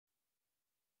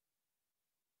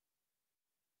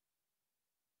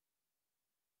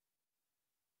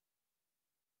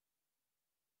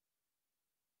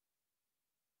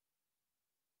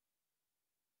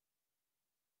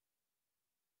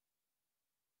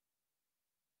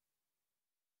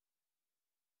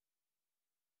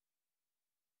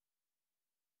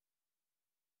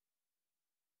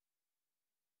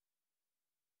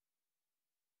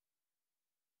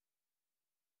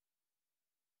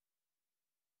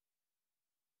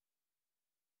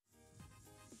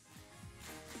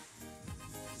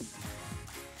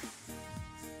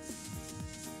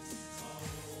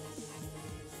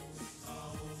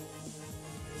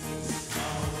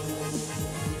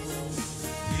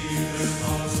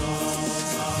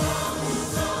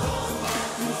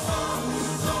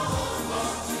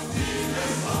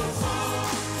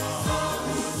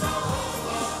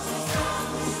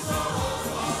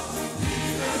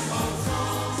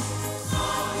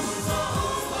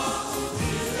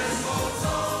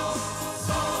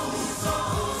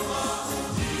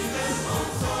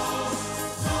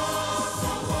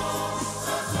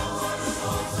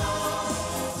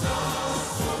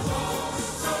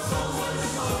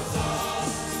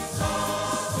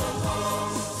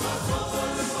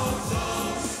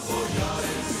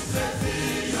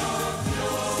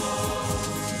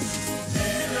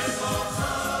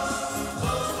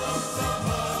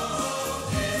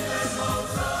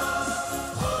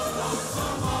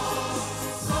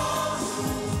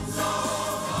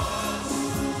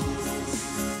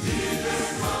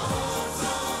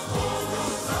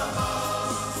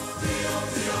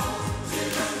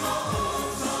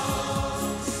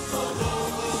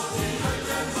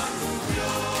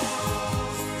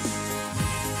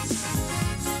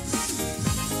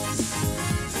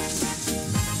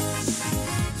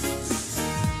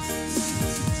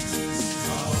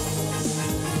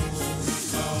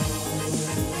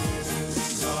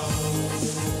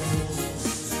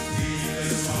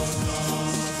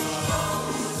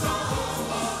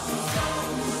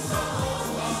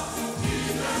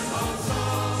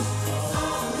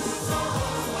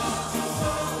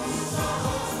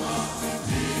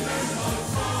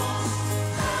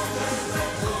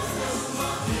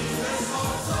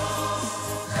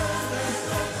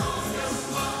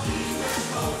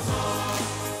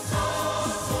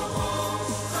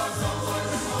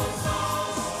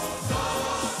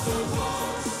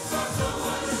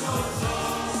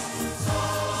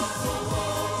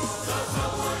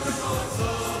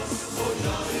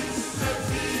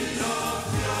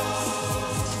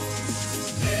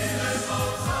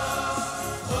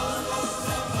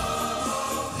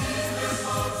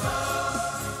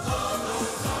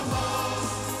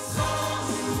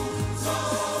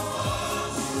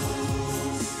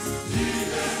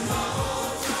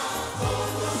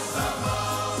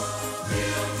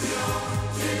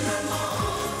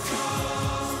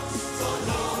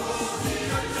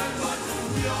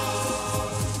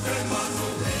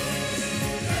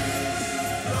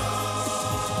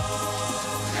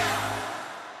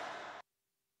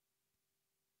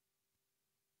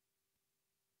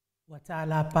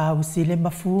Watala pa usile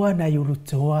mafua na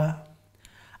yulutoa.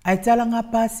 Aitala nga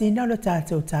pa sina lo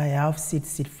tātou tai au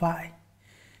sit fai.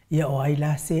 Ia o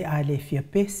aila se ale fia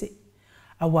pese.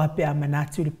 A wape a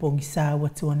manatu li pongi sa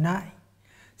watua nai.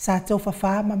 Sa tau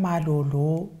fafama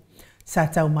malolo. Sa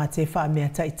tau mate fa mea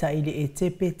taita ili e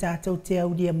tepe tātou te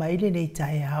au lia maile nei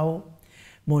tai au.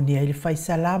 Moni aile fai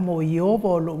salamo i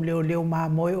ovo lo leo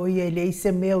mamoe o ia ile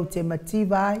ise mea o te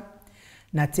mativai.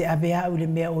 Na te avea ule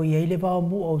mea o iele wao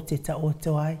mu o te ta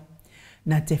oto ai.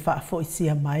 Na te whaafo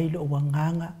isia mai lo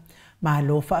wanganga. Ma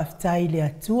lo whaaftai le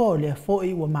atua o le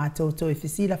afoi ua mātouto e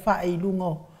whisila wha e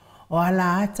lungo. O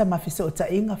ala ata ma whiso o ta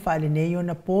inga wha le neio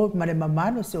na pō ma le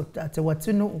mamano se o ta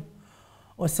watunu.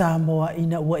 O Samoa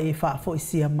ina ua e whaafo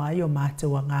isia mai o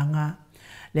mātou wanganga.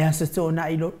 Le aso tō na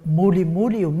ilo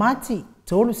muli o mati.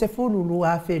 Tolu se fulu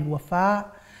lua afe lua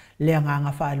wha. Le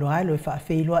nganga whaaloa lo e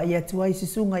whaafeilua i atua i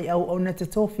sisunga i au ona te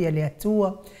tofia le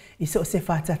atua i so se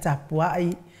whatatapua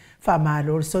ai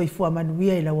whaamalo so i fua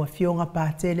manuia i laua fionga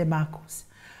pātele makos.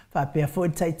 Whaapea fo i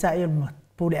taitai o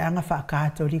pule anga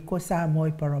whaakato riko Samoa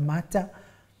i Paramata.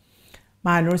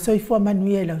 Malo so i fua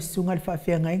manuia i lau sunga le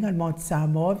whaafeanga inga Mount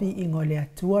Samoa vi ingo le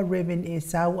atua Reverend e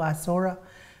sau a sora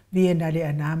vi na le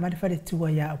anama le whare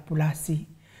tua ia opulasi.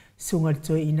 Sungal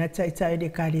to ina taitai le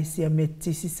kālesia me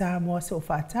tisi Samoa so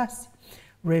whaatasi.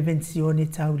 Reverend Sione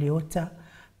tau leota.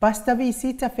 Pasta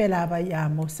visita whelava i a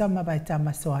mosa ma vai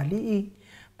tama soali i.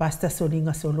 Pasta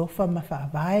solinga solofa ma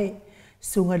whaavai.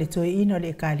 Sungal to ina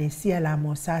le kālesia la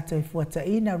mosa to i fuata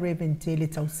ina Reverend Tele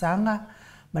tausanga.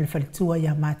 Ma le whalitua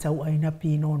ia mātau aina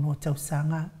pino no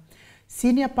tausanga.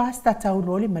 Senior pasta tau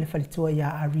loli ma le whalitua ia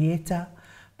Arieta.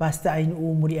 Pasta ainu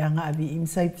umuri anga avi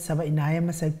imsai saba inaya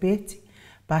masai peti.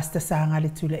 Pasta sanga le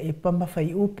tula e pamba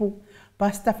fai upu.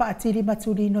 Pasta faatili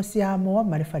matulino si Samoa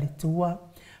ma le whalitua.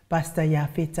 Pasta ia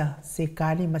feta se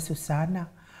kali ma Susana.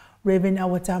 Reverend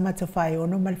awatama to fai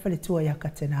ono ma le whalitua ia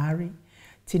Katenari.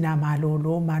 Tina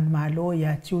malolo manu malo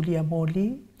ia Julia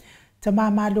Moli.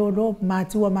 Tama malolo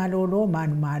matua malolo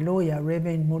manu malo ia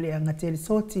Reverend Muli angatele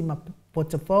soti ma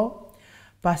Potofo.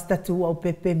 Pasta tu au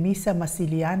pepe misa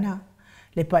masiliana.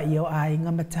 Le pa iyo a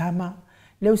inga matama.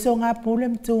 Leu so ngā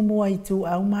pulem tū mua i tū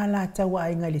au mala tawa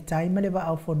ai ngai le taima le wa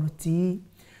au whanoti.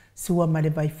 Sua ma le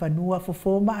vai whanua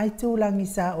fofoma ai tū langi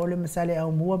sa o le masale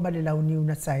au mua ma le lau niu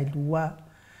na sai lua.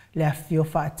 Le a fio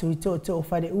wha atu i tō tō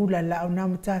whare ula la au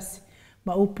namatasi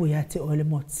ma upu ia te o le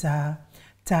motsa.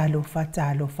 Talo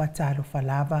fa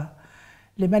lava.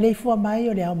 Le maleifua mai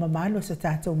o le au mamalo sa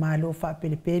tātou malo wha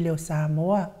pelepele o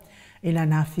Samoa. Ina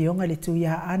nā fionga le tū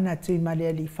ia ana tū i male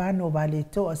ali whano wa le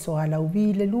toa so alau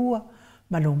vi le lua.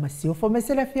 Malo masio fo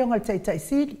mesela fionga tai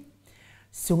sili.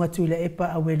 Sunga tuila epa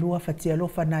awelua fatia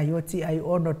lofa na yoti ai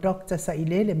ono dokta sa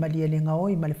ilele malia lenga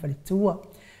oi male falitua.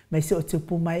 Mai se o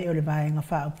tupu mai o le vaenga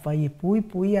wha upwai e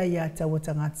pui ai ata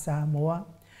watangat Samoa.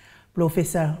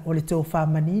 Professor o le tō wha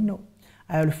manino.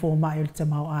 Ai o le fō mai o le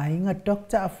tamau ainga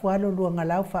dokta afualo lua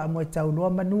ngalau wha amoe tau lua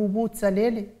manu wutsa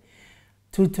lele.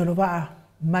 Tutolo waa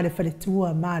male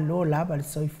falitua ma lo lava le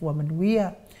soifua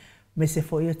manuia. Me se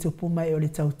fo ia tupu mai o le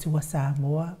tautua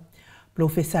Samoa.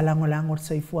 Profesa lango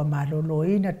soifua malolo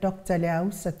ina dokta le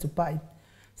ausa tupai.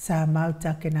 Sa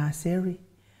Maota ke Naseri.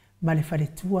 Ma le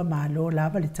wharetua malo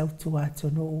lava le tautua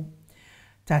atonu.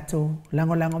 Tato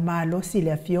lango malo si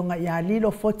le afionga ia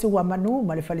lilo fotu wa manu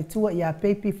ma le wharetua ia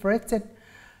Pepi Fretten.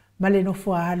 Ma le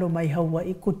nofua alo mai haua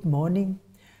i good morning.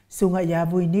 Sunga ia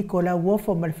vui Nikola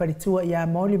Wofo ma le wharetua ia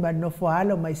moli ma le nofua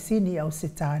alo mai sini au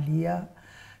setalia.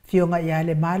 Fionga ia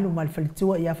le malu ma le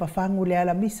whalitua ia whafangu le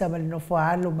ala misa ma le nofua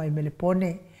alo mai me le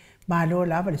pone. Malo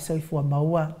lava le soifua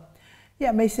maua.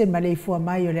 Ia meise ma le ifua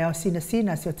mai o le au sina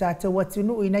se o tātou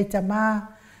watunu i nei tamā.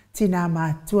 Tina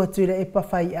ma tuatuira e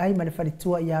pawhai ai ma le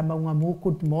whalitua ia maunga mu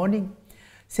good morning.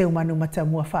 Se umanu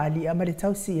matamua whaali ama le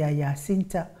tausi ia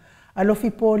Sinta. Alofi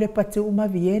pō le patu uma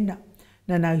Viena.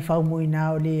 Na nau i whaumu i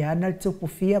nao le ana le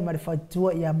tupufia ma le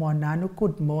whalitua ia moananu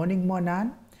good morning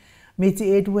moananu.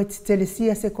 Miti Edward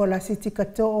telesia se kolasi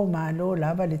tikato o malo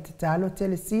lava le tatalo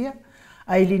telesia.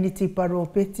 Ailini tiparo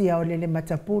peti au lele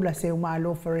matapula se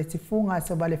umalo fareti funga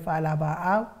sa vale whalava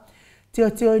au.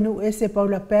 Teo inu ese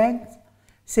Paula Pang,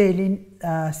 se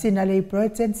Sinalei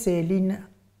Burton, se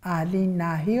Aline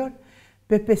Nahion,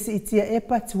 Pepe si itia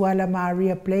epa tuala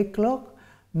Maria Playclock,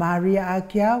 Maria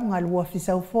Akiao ngalua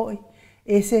fisau foi.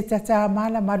 Ese tata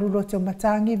mala maluloto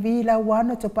matangi vila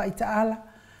wano topa itaala.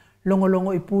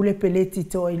 Longo i pule peleti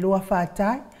to i loa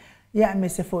whātai. Ia me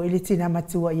se fo ili tina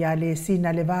matua ia le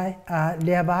sina le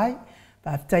vai.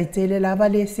 Paftai tele lava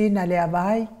le sina le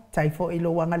vai. Tai fo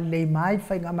ilo wanga le mai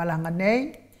whainga malanga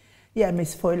nei. Ia me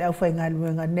se fo ili au whainga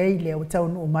luenga nei le o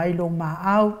taunu o mai lo ma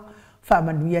au.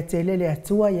 whaamanuia tele le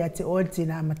atua ia te oil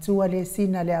tina matua le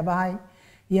sina le avai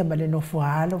ia ma le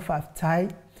nofualo whaafitai.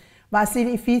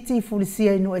 Maasili ifiti I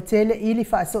fulisia inu e tele ili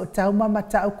whaaso tauma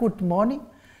matau good morning.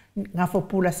 Ngafo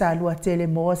pula sa lua tele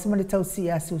moas ma le tausi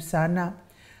a Susana.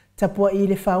 Tapua I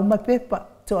le whauma pepa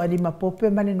to alima pope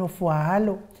ma le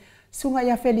nofualo. Sunga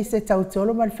ia Felice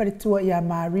tautolo ma le whaletua ia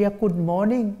Maria good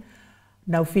morning.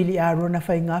 Nau fili a rona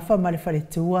whaingafa ma le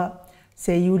whaletua.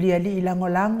 Se Yulia li ilango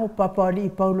lango papa li I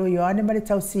Paulo Ioane ma le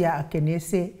tausi a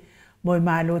Akenese. Moi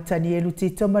malo tani elu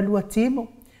tito ma lua timo.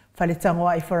 Fale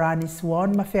tangoa I Farani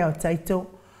Swan ma feo taito.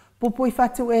 Pupu I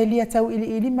fatu e lia tau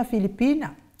ili ma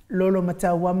Filipina. Lolo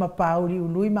mataua ma pauli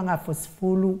ului ma ngā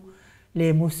fosfulu.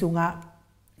 Le musu ngā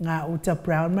uta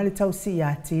brown ma le tausi I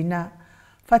Atina.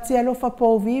 Fati alofa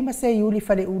povi ma se Yuli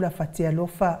fale ula fati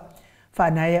alofa.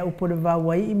 Whanaya upole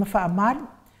wawai I ma wha amaru.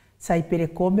 Sai pere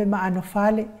kome ma ano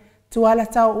fale. Tuala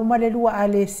tau umale lua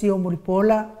ale sio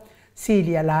muripola.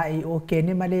 Silia la I o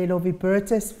kene ma le lovi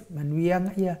Burtis.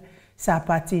 Manuianga ia. Sa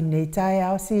pati nei tae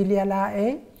au Silia la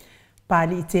e.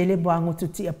 Pali I tele buangu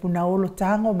tuti a puna olo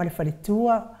tango ma le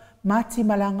whaletua. Mati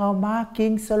malanga o ma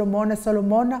King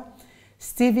Solomona.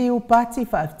 Stevie Upati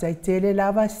whaaftai tele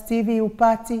lava Stevie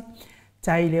Upati.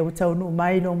 Tai leo taunu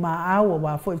mailo ma au o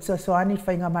wafo I soani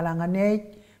whainga malanga nei.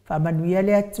 Whamanuia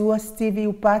le atua Stevie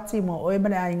Upati mo oe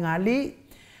mane ai ngali.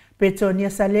 Petonia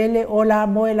salele ola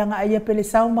moe langa aia pele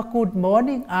sauma good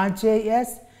morning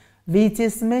RJS. VT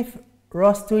Smith.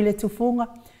 Ross tuile tufunga.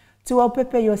 Tua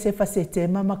pepe Josefa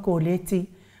setema makoleti.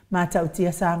 Mata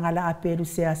utia sa ngala aperu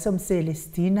se asom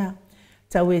Celestina.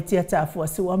 Tau etia taafu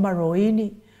asua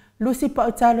maroini. Lucy pa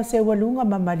utalo se walunga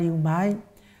mamali umai.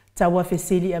 Tawa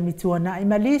fesili amitua na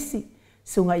imalisi.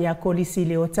 Sunga ya kolisi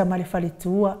leota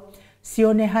malefalitua.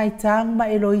 Sione haitang ma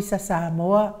Eloisa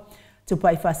Samoa.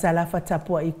 Tupa ifasalafa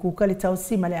tapua ikuka le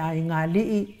tausi male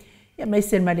aingali. Ya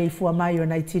meisen male ifua mayo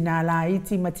na itina la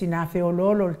iti matina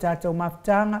feololo le tato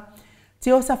maftanga.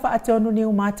 Tio safa atonu ni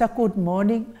umata good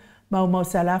morning. Mau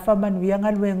salafa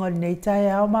manuianga luengol neita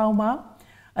yao mau.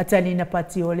 Atanina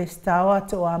pati ole stawa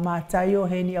to amatayo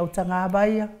heni au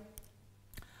tangabaya.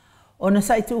 Ono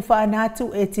sa itu ufa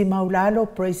anatu eti maulalo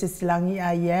Praises langi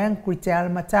ayang Kritel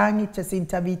matangi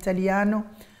Jacinta Vitaliano.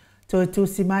 To tu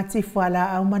simati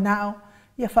fuala au manao.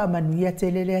 Ia wha manuia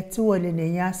telele atua le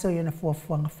ne yaso yona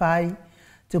fuafuanga whai.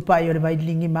 Tupa yo le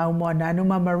vaidlingi mau moa nanu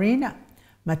ma Marina.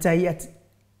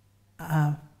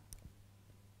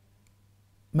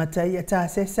 Matai ata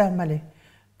sesa male.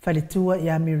 Faletua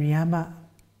ya Miriama.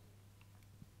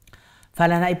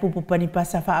 Falana ipupu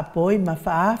panipasa wha apoi ma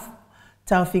whaafu.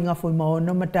 Tau finga fui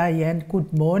maono ma Diane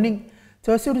good morning.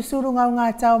 To suru ngau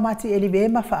ngā tau mati elive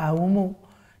ma whaaumu.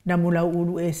 Na mula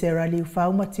ulu e Sarah liu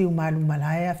whau ma tiu malu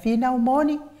malaya. Fina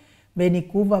umoni. Veni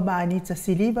kuva ma Anita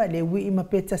Siliva le wi ima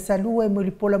peta salua e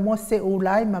mulipola mose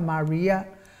ulai ma Maria.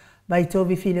 Vai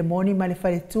tovi Filemoni ma le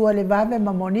whaletua le vave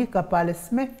ma Monica Pale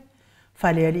Smith.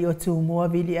 Whale ali o tu mua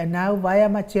vili anau vaya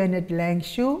ma Janet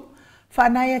Langshu.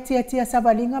 Whanaya tia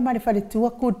savalinga ma le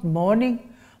whaletua good morning.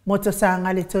 Moto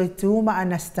sanga le toi tu ma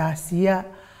Anastasia.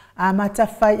 Amata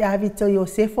whai avito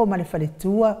Yosefo ma le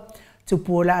whaletua.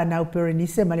 Tupuola anau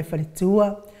Berenice ma le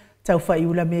whaletua. Tau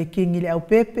whaiula me kingi le au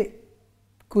pepe.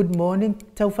 Good morning,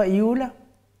 tau whaiula.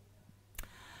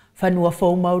 Whanua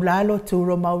fau maulalo,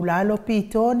 turo maulalo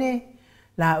pitone.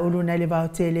 La ulu na le vau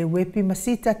tele wepi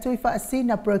masita tui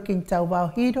whaasina broking tau vau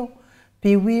hiro.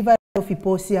 Pi wiva o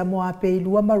fiposi a moa pe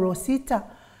ilua ma Rosita.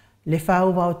 Le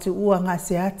whau vau tu ua ngā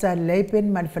seata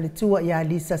Leiben ma le whaletua ia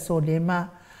Lisa Solema.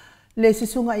 Le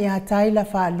sisunga ia taila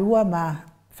whalua ma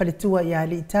whaletua ia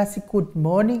li itasi good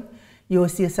morning.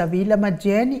 Yosia Savila ma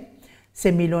Jenny.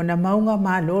 Se milona maunga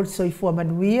ma lol soifua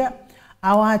manuia.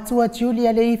 Awa atua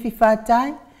Julia le ifi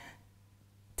whatai.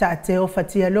 Ta teo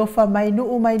fatia lofa mai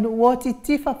nuu oti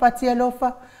tifa fatia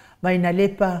lofa. Mai na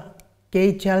lepa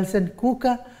Gay Chelson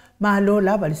Kuka. Ma lo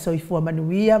lava le soifua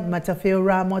manuia. Matafeo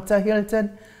Ramota Hilton.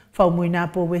 Faumuina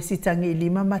po wesi tangi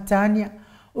ilima matania.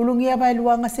 Ulungia vai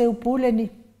luanga se upule ni.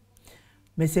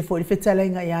 Me se fo ifetala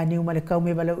inga yani umale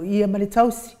kaume wala uia male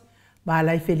tausi.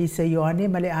 Malai Felisa Ioane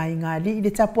male aingali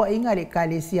ile tapua inga le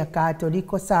kalesia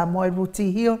katoliko Samoa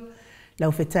ruti hiyo.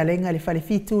 Lau fetala inga le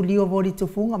falefitu lio voli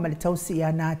tufunga male tausi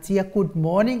ya natia good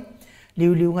morning.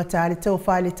 Liuliunga tale tau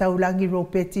fale tau langi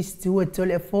ropeti Stuart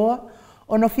tole foa.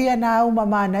 Onofia na au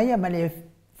mamana ya male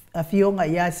afionga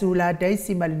ya sula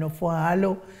daisi male nofua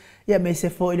halo. Ya mese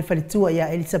fo ile faletua ya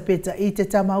Elisabeta ite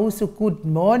tamausu good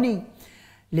morning.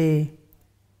 Le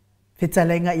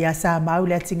fetalenga ya sa mau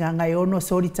le tinga ngai ono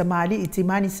sori tamali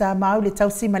itimani sa mau le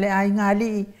tausi male ai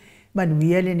ngali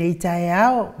manuia le nei tai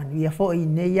ao manuia fo i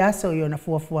nei ya so yo na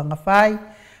fuafuanga fai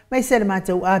mai se le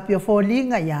matau apio fo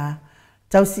linga ya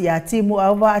Tausi a timu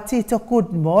au wa atito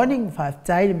good morning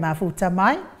whaftai le mafuta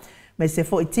mai. Me se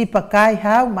fo itipa kai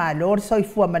hau ma lor so i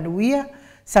fua manuia.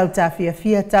 Sau ta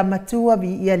fia tamatua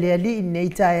vi ia leali i nei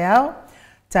tai au.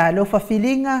 Ta lofa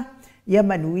filinga ia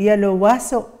manuia lo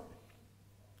waso.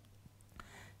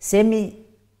 Semi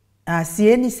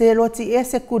sieni se loti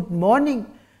ese good morning.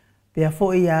 Pea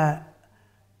fo ia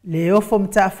leofo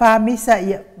mta whamisa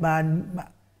ia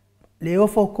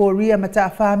leofo korea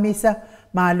mta whamisa.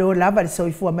 Ma lo lava le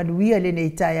soifua manuia le nei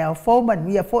tai au fo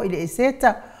manuia fo ile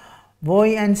eseta.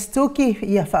 Voi and Stuki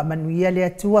ia wha manuia le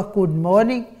atua good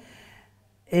morning.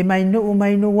 E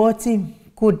mainu woti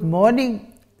good morning.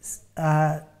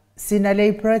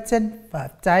 Sinalei Burton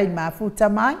whaftai mafuta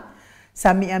mai.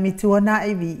 Sami amituana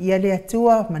e vi ia le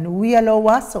atua manuia lo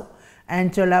waso.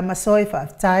 Angela Masoi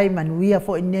whaftai manuia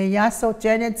fo ine yaso.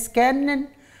 Janet Scanlon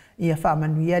ia wha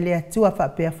manuia le atua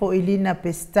whapea fo ilina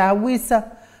pesta wisa.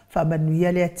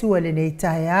 Whamanuia le atua le nei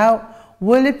tai au.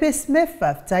 Willipe Smith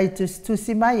whaftai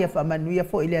tusi mai ia whamanuia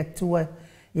fo ile atua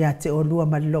ia te olua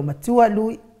malilo matua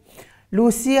lui.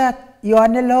 Lucia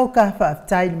Ioane Loka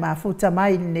whaftai mafuta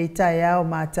mai le nei tai au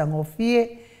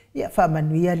matangofie ia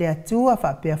whamanuia le atua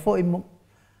whapea fo i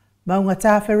maunga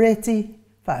tāwhereti.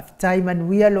 Whaftai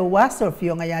manuia lo waso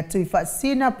fionga ia tui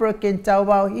whasina broken tau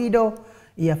wau hido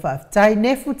ia whaftai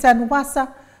nefu tanuasa.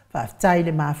 Whaftai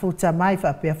le mafuta mai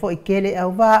whapea fo i kele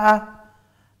au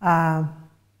waa.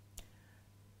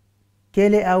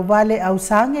 Kele au wale au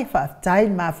sange whaftai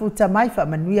le mafuta mai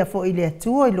whamanuia fo i le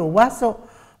atua i lo waso.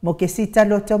 Mo ke sita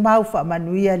lo tomau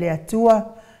whamanuia le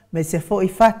atua. Me se fo i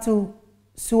fatu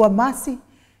sua masi.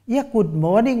 Ia good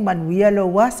morning manuia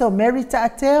lo waso Merita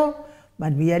Ateo.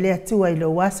 Manuia le atua i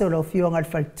lo waso lo fionga al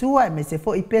faltua. Me se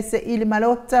fo i pese ili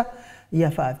malota. Ia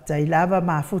whaftai lava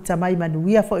mafuta mai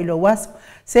manuia fo i lo waso.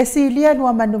 Cecilia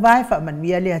nua manuai wha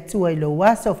manuia le atua i lo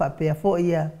waso whapea fo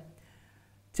ia.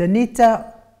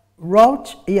 Janita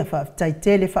Roach ia whaftai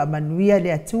tele wha manuia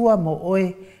le atua mo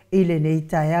oe i le nei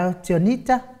tai au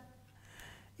Janita.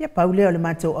 Ia pauleo le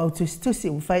matou au tustusi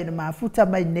uwhai na mafuta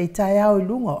mai nei tai au i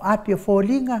lunga o apio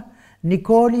fōlinga.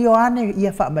 Nicole Ioane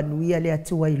ia wha manuia le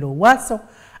atua i lo waso.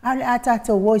 Ale a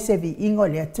tātou voice vi ingo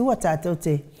le atua tātou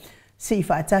te si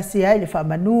whaatasi ai le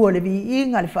whamanu o le vi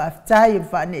inga le whaaftai o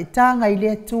whaanetanga i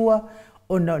le atua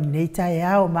o no nei tai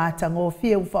au mātango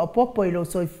fia u whaopopo i lo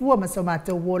soifua ma so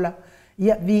mātou wola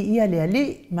ia vi ia le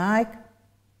ali, Mike.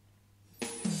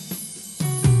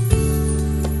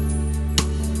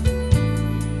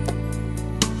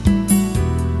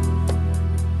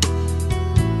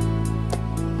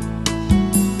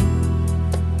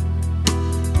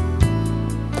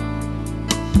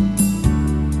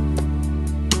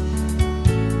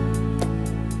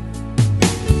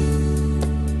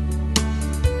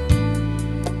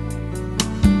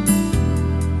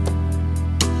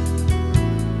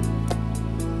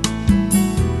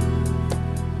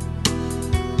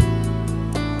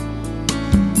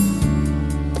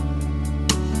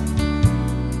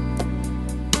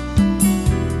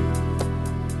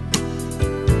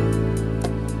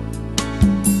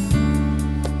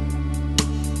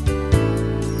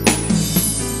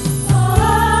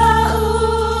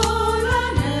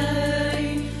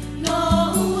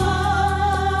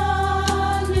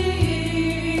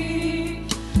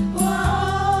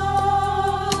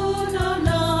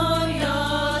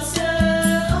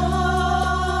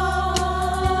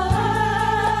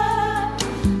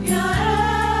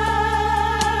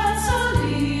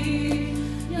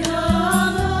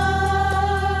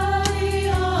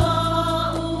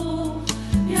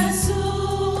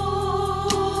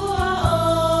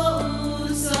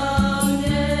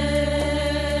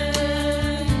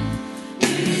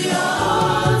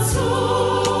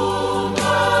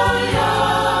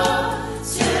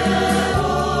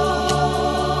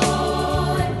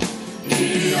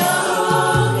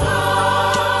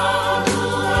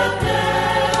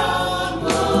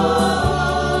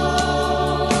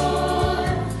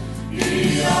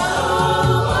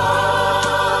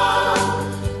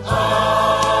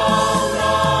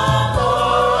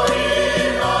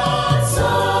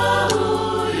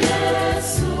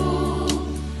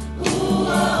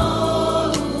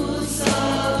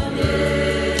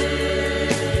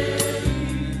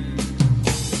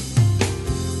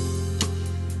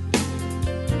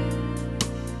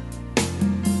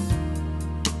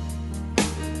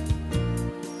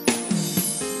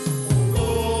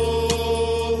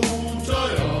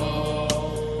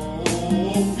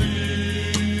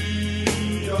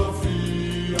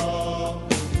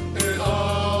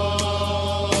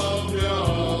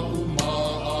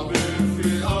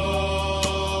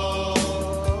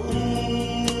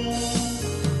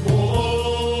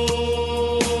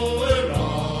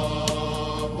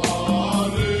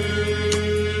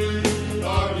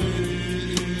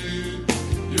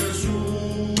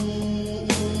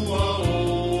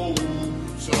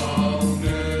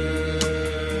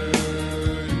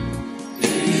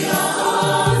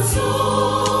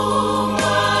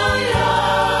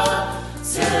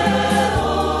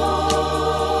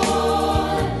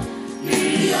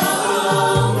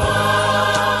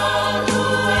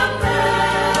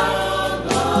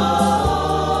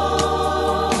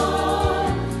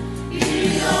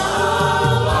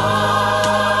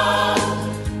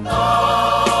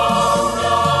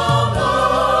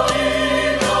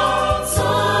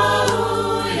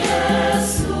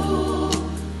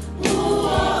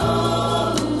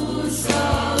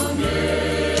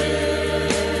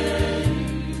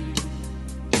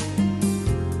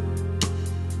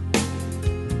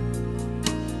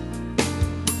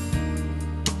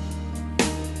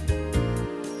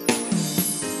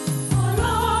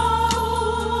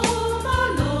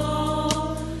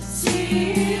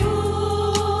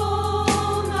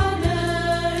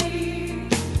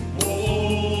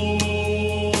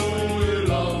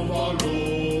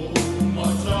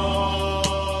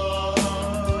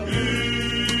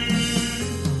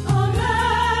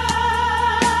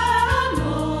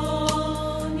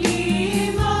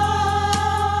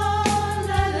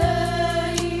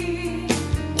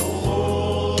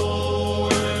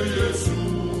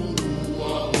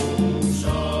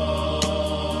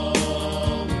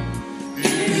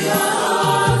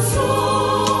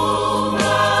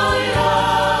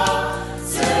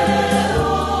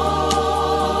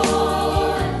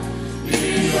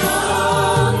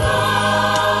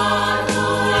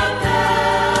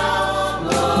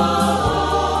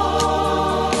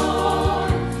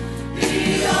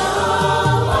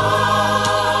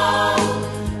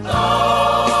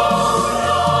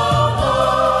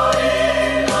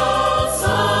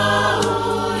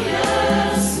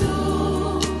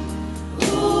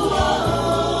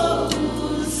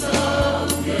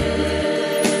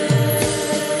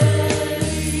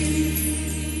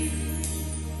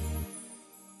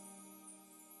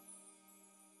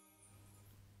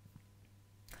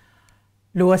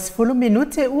 20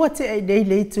 minute ua te ai nei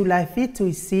le tu lai fitu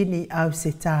I sini au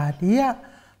se tālia.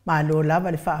 Ma lo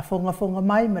lava le whaafonga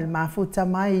mai, ma le mafuta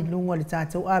mai, lunga le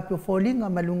tātou apio fōlinga,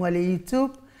 ma lunga le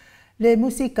YouTube. Le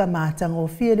musika mātango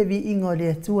fia le Viiga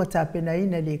le Atua tāpena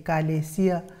ina le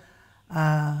kālesia.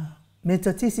 Me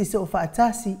totisi so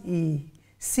whaatasi I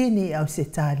sini au se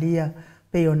tālia.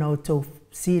 Pe o nau tau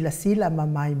sila ma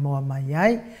mai moa mai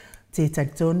ai. Te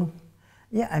taritonu.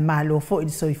 Ia, ai malo fo I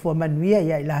soifua manuia,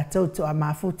 ia I la tauto a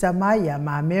mafuta mai, ia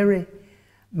ma Mary,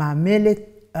 ma Mele,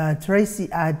 Tracy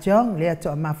a John, lea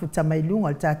to a mafuta mai lunga,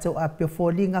 le tātou a pio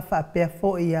fōlinga wha pia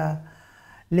fo ia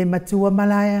le matua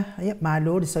malaya, ia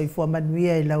malo le soifua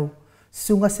manuia I lau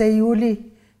sunga se iuli,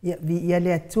 ia vi ia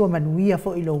le atua manuia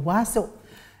fo I lo waso,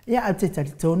 ia au te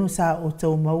taritonu sa o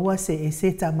tau maua se e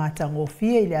seta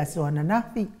matangofia I le aso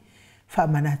ananafi, wha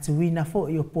manatuina fo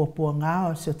I o puapua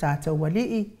ngao so tātou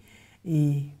walii,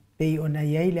 I pei ona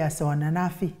iei le aso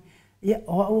ananafi. Ia,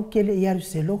 oa o kele I aru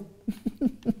selo.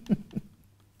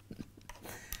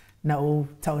 Na o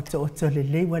tau to le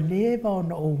lewa lewa o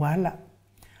na o wala.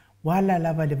 Wala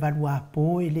lava le valu a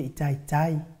po I le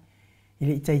itaitai. I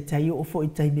le itaitai o fo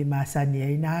itai me masani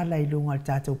ai na ala I lunga al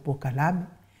tātou po kalame.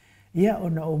 Ia o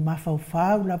na o mafau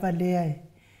lava lea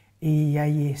I a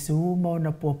Yesu mo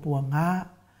na puapua ngā.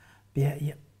 Pia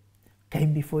ia.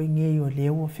 Kaimbi fo inge o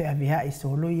leo fe avea I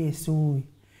solo Yesu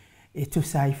e tu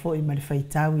sai fo I male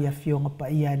faitau I a fionga pa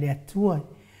ia le atua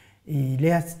I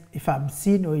lea I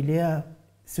whaamsino I lea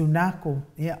sunako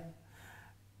ia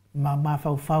ma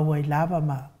fau ai lava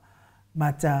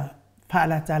ma ta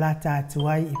pala talata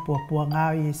atuai I puapua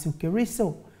ngao Yesu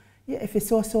Keriso ia e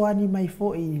fesoaso ani mai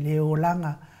fo I leo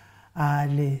langa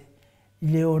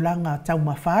leo langa tau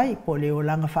mawhai po leo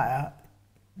langa wha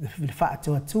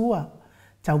atua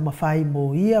tau mawhai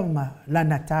mo ia ma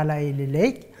lana tala E le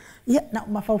leik. Ia na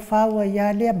mawhauwhaua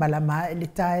ia lea malama E le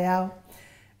tae au.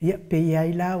 Ia pe ia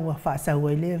I la ua whaasau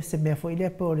e lea se mea fo I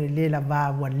lea po le la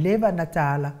vāua lewa na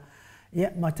tala.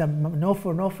 Ia ma ta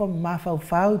nofo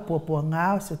mawhauwhau I puapua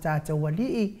ngao so tātou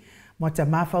walii. Ma ta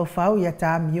mawhauwhau ia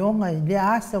tā mionga I le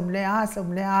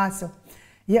aso.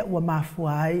 Ia ua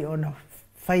mafua ai o na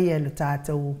whaia lo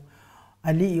tātou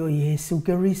ali o Yesu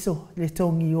Keriso le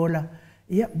tongi ola.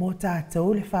 Ia mo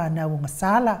tātou le whanau ngā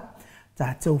sala,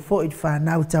 tātou fo I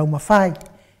whanau tau mawhai.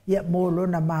 Ia mo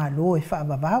lona mālo e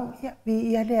whaavavau,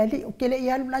 ia le ali, o kele I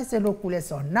alu lai se loku le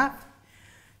sona.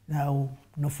 Nau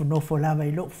nofo lava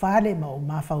I lo whale, ma o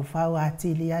mawhauwhau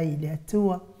atili ai I le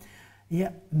atua.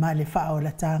 Ia ma le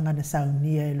whaolatanga na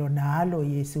saunia E lona alo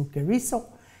Yesu Keriso.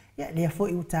 Ia lea fo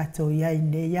I u tātou ia I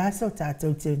ne iaso,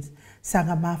 tātou te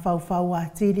sanga mawhauwhau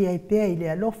atili ai pēa I le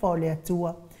alofa o le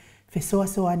atua.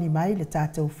 Fesoaso ani mai le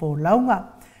tātou fō launga.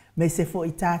 Me se fo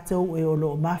I tātou e o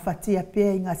lo mawhatia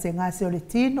pēa I ngase o le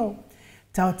tino.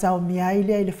 Tau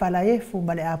miaile I le whalaefu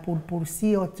ma le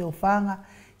apulpulsi o te ofanga.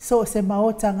 So se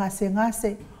maota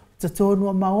ngase. Totonu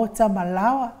o maota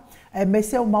malawa. E me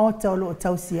se o maota o lo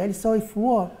tausi ele so I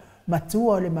fua.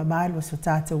 Matua o le mamalo so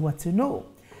tātou watunu.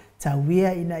 Tau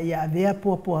ia ina ia avea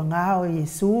puapua ngao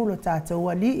Yesu lo tātou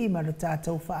alii ma lo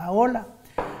tātou whaola.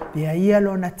 Pia ia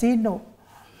lo na tino.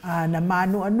 Na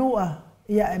manu anua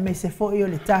ia e me se fo I o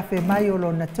le tafe mai o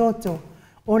lo na toto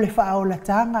o le whaola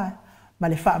tanga ma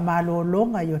le wha malo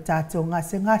longa I o tātou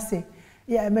ngase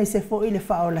ia e me se fo I le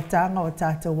whaola tanga o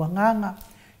tātou wanganga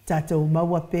tātou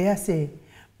maua pēa se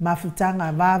mafutanga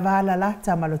vāvala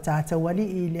lata ma lo tātou wali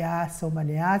I le aso ma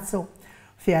le aso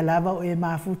Fea lava o e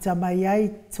mafuta mai ai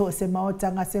to se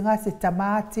maota ngase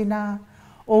tamatina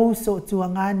o so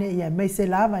tuangane ia me se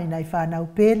lava I nai whanau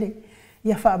pele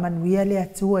Ia whaamanuia le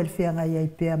atua I le whianga ia I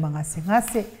pēa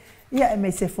ngase. Ia e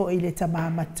mei se fo I le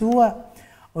tamamatua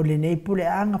o le nei pule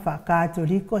anga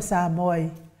whakātoriko Samoa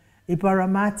I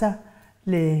Paramata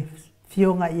le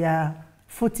whionga ia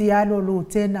futialo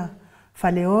lutena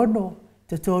whaleono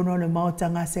te tono le maota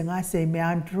ngase me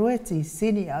Andrueti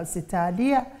sini au se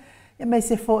tālia. Ia mei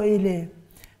se fo I le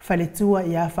whaletua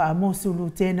ia whaamosu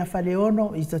lutena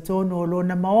whaleono I te tono o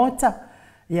lona maota.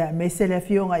 Ia me se le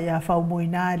fionga ia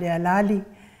whaumuina le alali.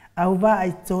 Au wa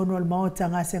ai tono al maota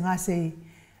ngase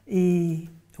I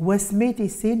Westmead I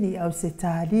sini au se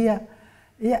tālia.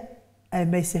 Ia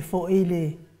me se fo I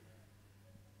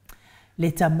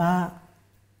le tama.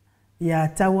 Ia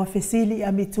taua fesili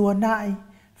a mitua nai.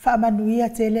 Whaamanuia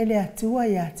te lele atua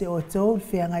ia te otou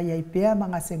whianga ia I pēa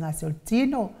ngase o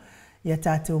tino. Ia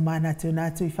tātou mana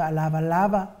tunatu I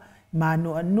whaalava.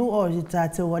 Manu anu o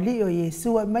tātou wali o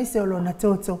Yesu e mai se o lona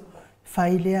toto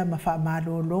whailea ma wha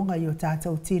malo longa I o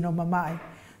tātou tino mamai.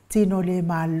 Tino le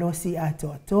malosi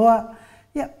atoa.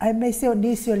 Ia, ai mai se o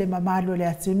nisi o le mamalo le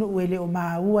atunu ue le o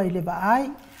maua I le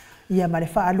vaai. ia ma le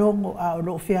whaalongo a o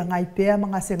lo whea ngai pēa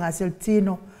mga se ngā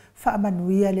tino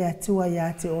whaamanuia le atua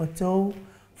ia te o tau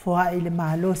fua i le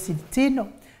mahalosi tino.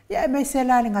 Ia e mei se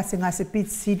la le ngase piti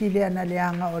sidi lea na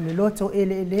leanga o le loto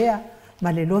ele elea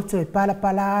ma le loto e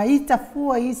pala ita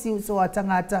fua isi uso a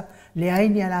tangata le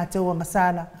aini ana tau a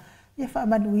ngasala. Ia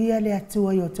whaamanuia le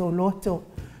atua i o tau loto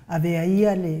a vea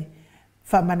ia le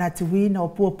whamanatuina o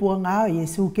puapua ngā o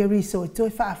Yesu Keriso e toi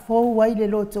whaafou wai le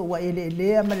loto wa ele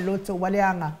elea ma le loto wa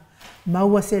leanga.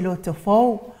 Maua se loto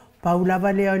fou,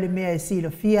 paulava leo le mea e silo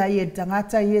fia i e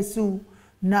tangata Yesu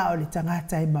na o le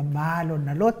tangata e mamalo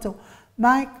na loto.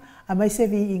 Mike, a mai se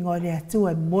vi ingo le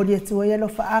atua e mori atua i alo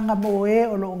whaanga mo e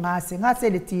o lo ngase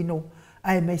le tino,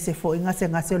 ai mai se fo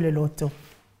ngase o le loto.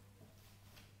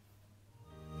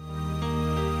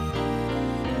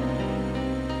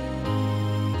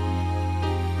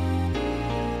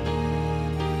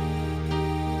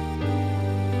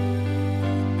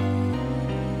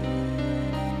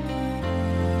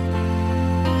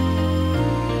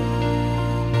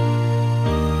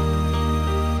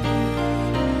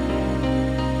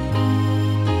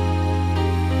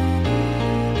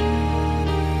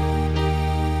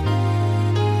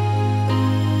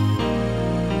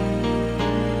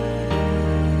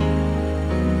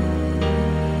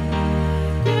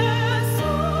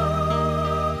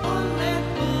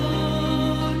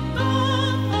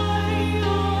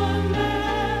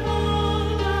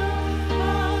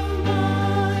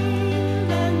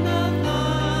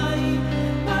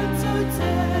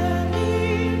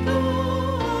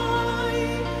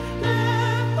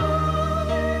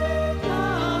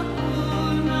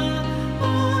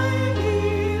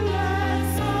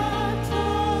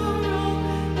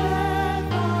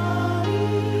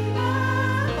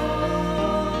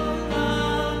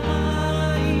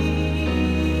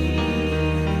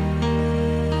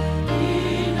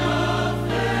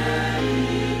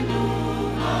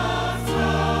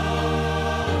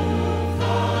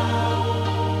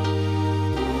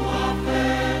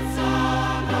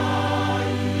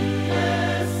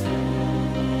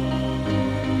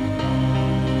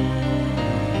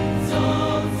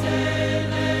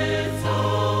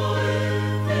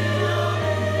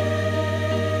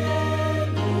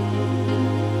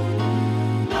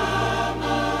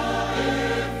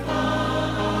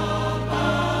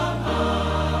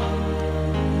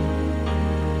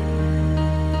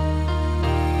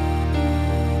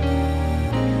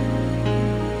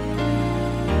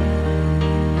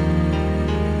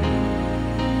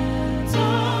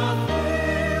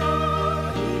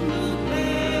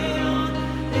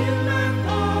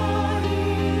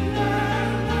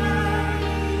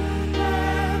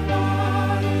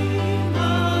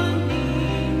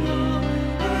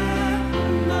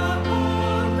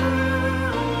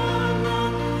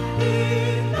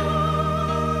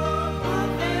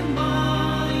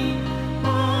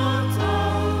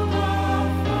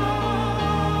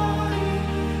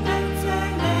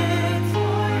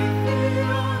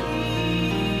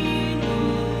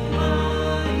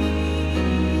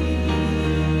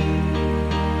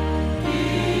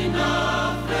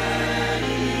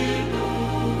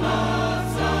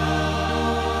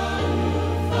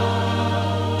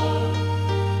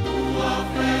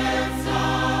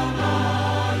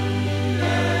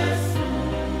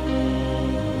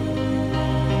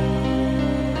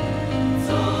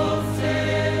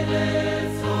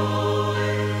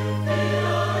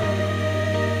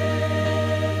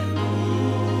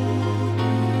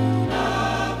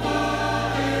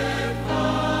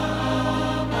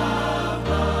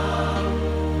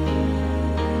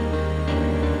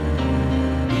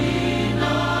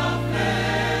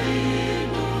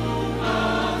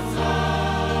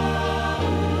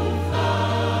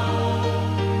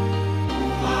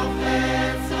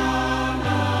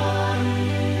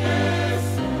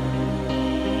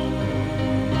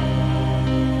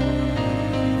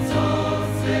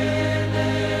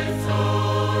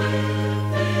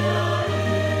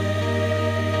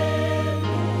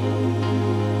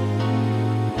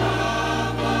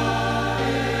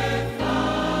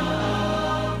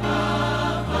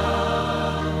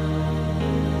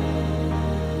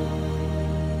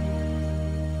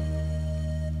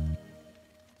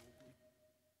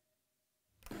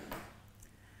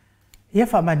 Ia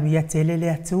whamanuia tele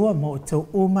le atua mo tau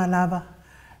uma lava.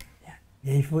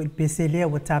 Ia fo il pese lea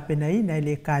wa tapena ina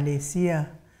le kalesia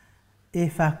e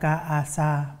whaka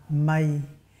asa mai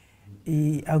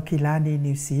i Aukilani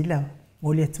New Zealand.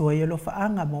 Mo le atua ia lo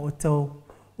whaanga mo tau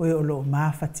o o lo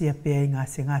mawhatia pia i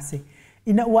ngase.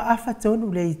 Ina ua awha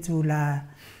tonu le itu la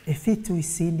e fitu i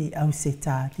sini au se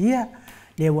tālia.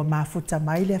 Le ua mawhuta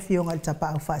mai le fionga le tapa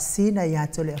au whaasina i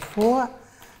ato le afoa.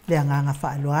 le anganga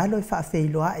whaaloalo i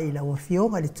whaafeiloa i la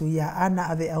wafionga le tuia ana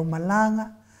ave au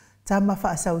malanga tama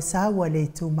whaasausaua le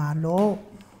tu malo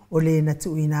o le na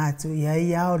tuina atu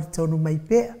ia o le tonu mai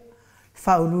pea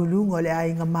whaululunga o le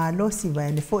ainga malo si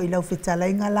vai le fo i lau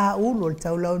whetalainga la ulu o le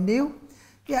taulau niu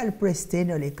ia le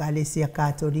presidente o le Kalesia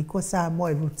Katoliko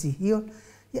Samoa e ruti hio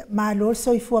ia malo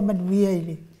soifua manuia i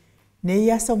le ne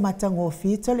ia so matango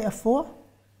fito le afoa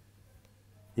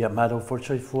ia malo for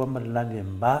soifua malani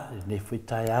mba ne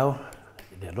fuitai au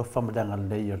le lofa madanga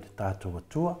lei o le tātou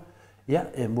atua ia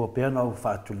e mua peana o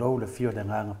whaatulou le fio le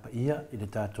nganga pa ia i le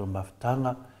tātou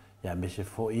maftanga ia me se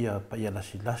fo ia pa ia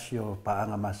lasi o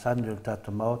paanga masani le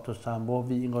tātou Maota Samoa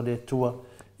Viiga le tua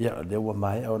ia le ua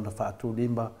mai o na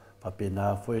whaatulima pa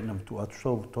pena foi na tu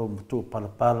atu tu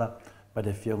pala pa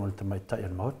de fio ngol tamai ta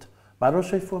el Maota malo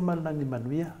soifua malani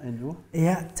manuia enu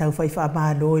ia tau fai fa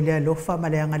malo ile lofa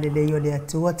maleanga le leo le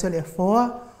atua to le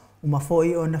foa uma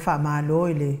foi ona fa malo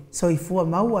ile soifua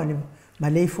maua le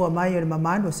malei fua mai o le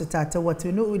mamano se tātou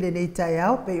atunu ile nei tai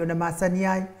au pe ona masani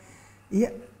ai ia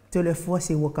to le foa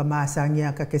si waka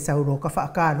masangia ka ke sauro ka fa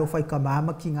ka lo fai ka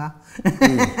mama kinga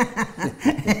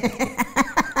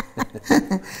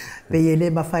pe ele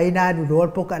mafaina no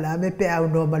rol po kala me pe au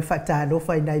no mal fatalo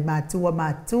fai nai matua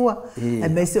e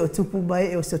me se o tupu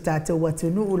mai o so tātou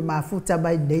atunu ul mafuta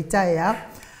mai nei tai au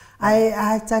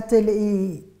ai ta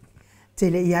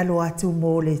tele i alo atu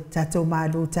mo le tātou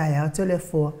malu tai au to le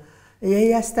foa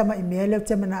ia sta mai me le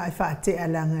te mana ai fa te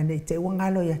alanga nei te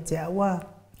wangalo ia te awa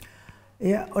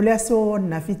ia o le aso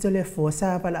na fito le foa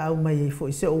sa pala au mai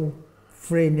fo se o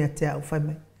friend ia te au fai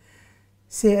mai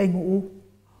se ai ngu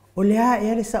o lea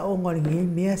e ale sa o ngori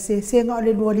mea se nga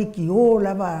le lua liki o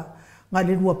lava nga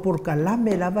le lua porka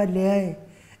lame lava lea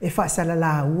e whaasala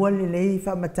la ua le lei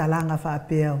wha matalanga wha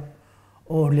apea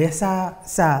o lea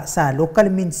sa local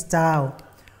minstao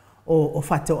o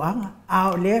whatoanga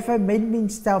a o lea wha main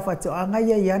minstao whatoanga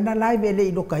ia iana lai vele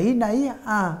i loka ina ia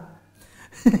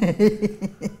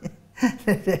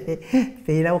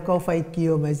Pela o kau whai ki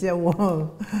o mai se o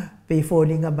pei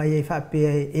fōninga mai e wha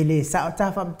apea e le sa o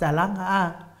ta wha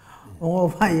matalanga o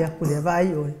vai a kule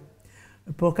vai o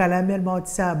po kala mel Maota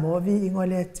Samoa Viiga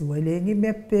le atua le ngi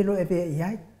me pelo e ve ia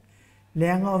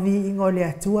le anga Viiga le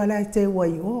atua la te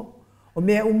wai o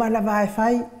me umala vai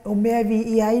fai o me vi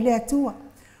ia le atua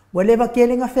o le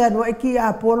vakelenga fe no e ki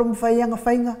a polo mfai anga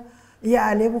fainga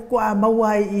ia le ko a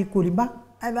mawai i kulima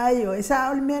ai vai o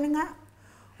sa o le menga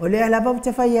o le ala va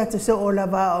te fai atu so o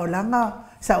lava o langa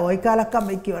sa o ikala kam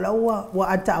ki o la wa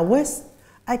ata west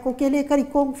ai ko kele kari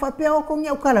kong fa pe o kong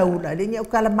ya ukala ula le ya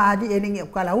ukala madi e le ya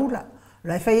ukala ula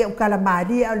la fa ya ukala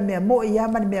madi al me mo ya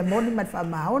man me mo ni mat fa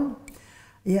maon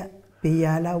ya pe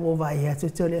ya la wo va ya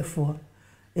to le fo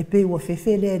e pe wo fe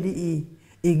fe le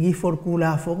i ngi for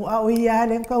kula fo o ya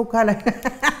le ka ukala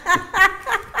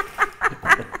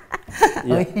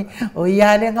o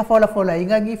ya le nga fola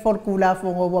inga ngi for kula fo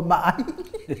wo ma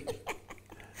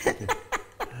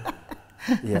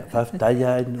ia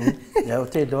whawhtaia inu ia o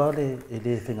te loa le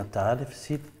le whengataa le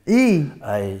whasit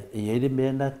ai i ele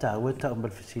mea na tāua ta o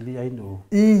mal whasili ai nu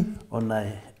o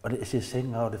le ese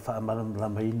senga o le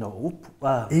whaamalamlama ina o upu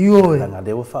langa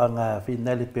lewa whaanga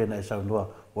whina le pena e saunua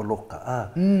o loka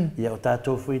ia o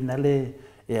tātou whina le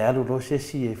e alu lo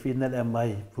sesi e whina le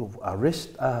amai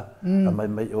arrest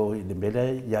mai o le mele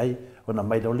iai ona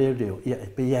mai lo leo ia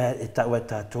pe ia e taua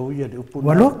tātou ia le upu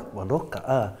waloka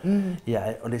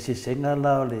ia o le sisenga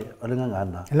la o le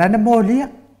ngangana lana molia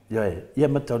ia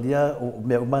matolia o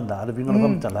me umana ale vinga no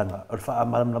matalanga o fa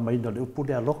amala mai no le upu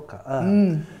le aloka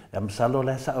ia msalo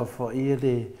le sa o fo ia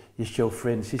le i show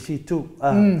friend sisi tu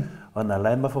ona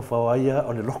la ma fo ia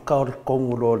o le loka o le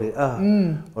kongulo le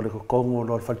o le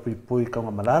kongulo fa pui ka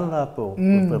malala po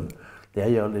le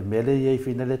ia o le mele ia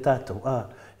fina le tātou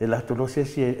e la to lo se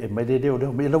si e mai de o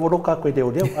me lo loka ko de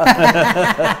o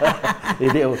e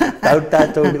de o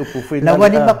tau le upu fina la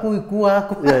wani maku kua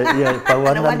ia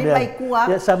pawana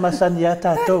ia sama sania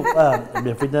tatou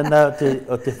me fina na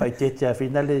te faitete a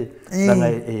fina le langa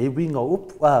e winga up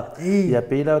ia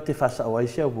pela te fasa o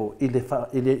aisia o ile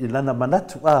lana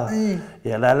manatu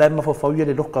ia la ma fo fau ia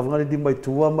le loka vanga le mai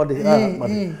tua ma le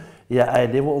ia ai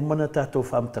le o mana tatou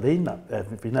fam treina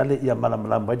fina le ia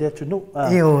mala mai de tunu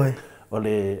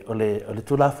ole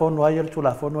tulafono ai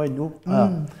nu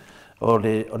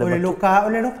ole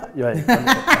loka yo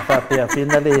fa pe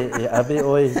fina le ave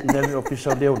oi ina le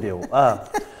ofiso leo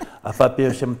a fa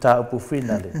pe se mta o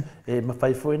finale e ma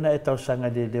fai foina e tau sanga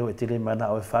de leo e tele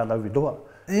mana o fa la vidoa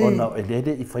ona e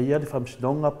le i fa ia le fam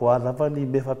snonga po ala vani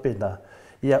me fa pena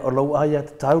ia o lo ai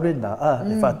tau le na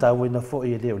e fa tau ina fo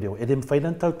e leo e le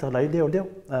faina tau tala leo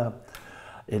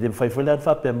e le fai foi le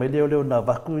fa pe me le na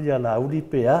vaku ya la uli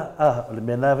pe a le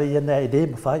mena ve ya na ide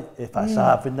me fai e fa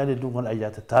sa fina le dunga ai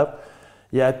ta tau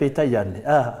ya pe ta ya ne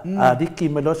a diki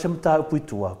me lo sem ta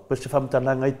puitua pe se fam ta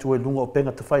langa i tu e lunga o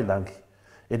penga te fai langi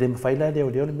e le me fai la le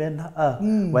mena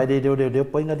wa le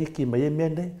poinga diki me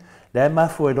mene le ma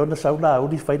fu e lona saula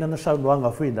uli fai na sa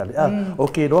nuanga fina le o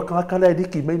ke ro ka kala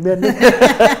diki me mene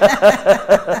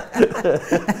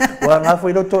wa nga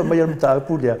foi no to mai am ta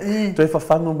pulia to fa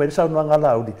fangu me sa no nga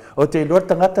laudi o te lo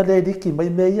tangata le diki mai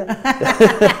meia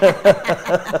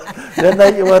le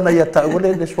nai wa na ya ta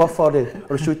ule le swa fore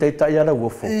o su te ta ya la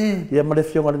wofo ia ma le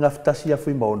fionga nga ftasi ya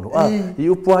fui mono i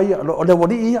upo ai o le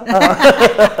woni ia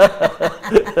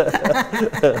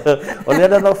o le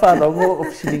na fa no o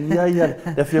fisilingia ia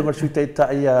le fionga su te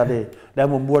ta ya le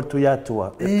mo mo tu ya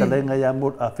tua e talenga ya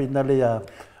mo a finale ya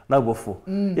la wofo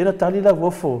ina tali la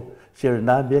wofo Sure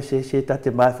na me se ta te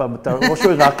mai fa mata o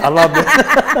so nga kala me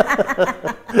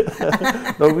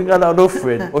no winga la no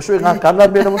friend o so nga kala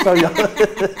me no sa ya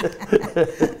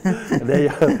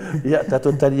le ya ta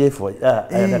to tali e foi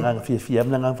e nga fi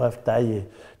am nga fa tai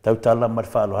tau tala mar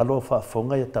fa lo alo fa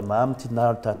fonga ya tamam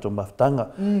tina ta to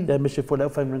maftanga ya me se fola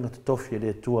fa nga to tofi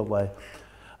le tua vai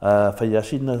fa ya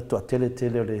sina to tele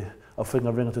le a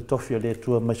fenga ringa to tofi le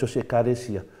tua mai so se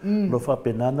karesia lo fa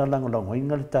penana lang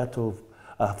hinga le tato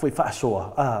foi fa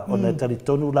soa ona tali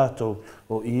tonu lato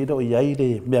o iro i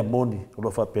aire mea moni o lo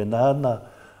fa penana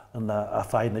na a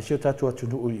fai na sio tatu atu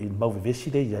i mau vesi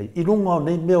le ia i lunga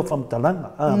nei meo famtalanga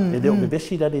e leo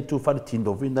vesi le tu fa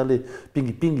tindo vina le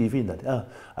pingi vina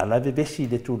a la vesi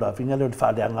le tu la vina le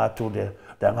fa le anga tu le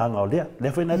anga le le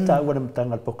foi na ta wana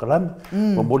mtanga pokalam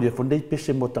o moli e fondei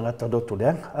pese mo tanga ta do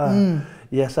le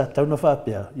ia sa tau na fa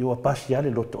pia io pasi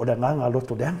ale lo o le anga lo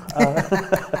le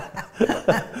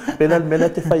pela mela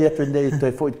te fai atu nei to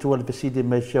foi tu al vesi de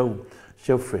me show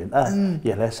friend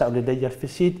ia la sa le dei al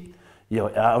vesi Yo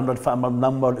ona fa ma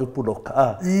number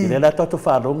upuloka ile la to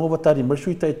fa longo watari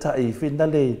marsui tai tai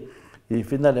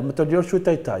finale mato dio sui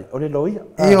tai tai ole loia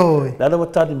la la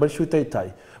watari marsui tai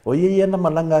tai o ye na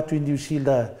malanga tu New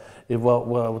Zealand e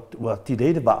wa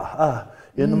tire de ba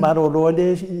e na maro lo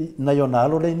le na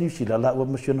yonalo le New Zealand la wa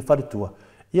mission faritua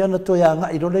ia na to ya nga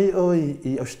i le o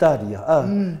i Australia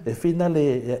e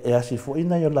finale e asifo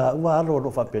ina yo la wa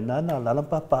lo fa penana la la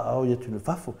papa au ye tu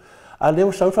fafu a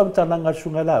leo sau fa tananga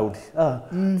sunga laudi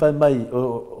fa mai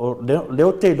o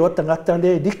leo te lo tangata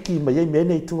le diki mai me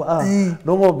nei tu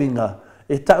no ngo binga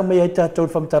e ta mai ta to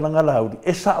fa tananga laudi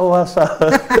e sa o asa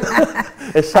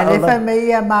e sa o fa mai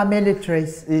ma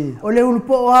militaries o le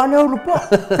ulpo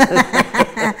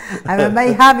a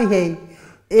mai havi hei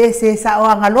e se sa o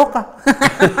anga loka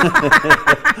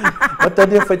Mata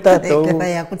dia foi tato e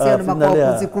vai a kutsio ma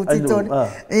ko kutito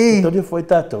to dia foi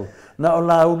tato na o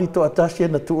la uli to atasi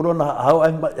na turo na au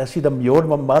ai asida mior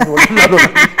mamaro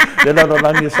le la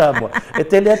langi Samoa e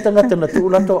te le tanga na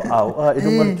turo to au e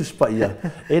no man tu spaia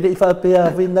e le fa pe a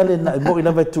vinale na mo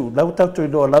ina vetu la uta to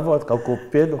do lava ka ko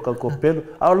pelo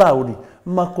au la uli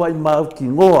ma ko ai ma ki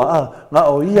ngoa nga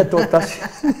o ia to tasi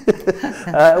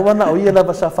wana o ia la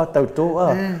basa fata to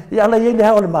ia la ia le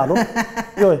ha o malo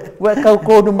yo wa ka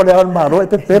ko no le ha o malo e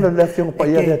pe pelo le fiong pa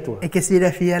ia le to e che si la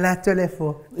fia la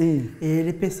telefo e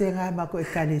le pese nga ma ko e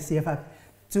kani si fa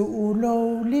tu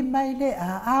ulo li mai le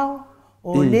au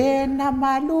o le na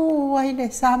malu ai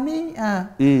le sami a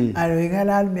lo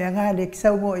ngala me nga le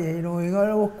ksa mo e no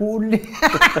ngala o kuli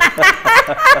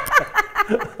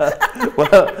wa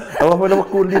wa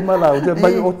kuli mala o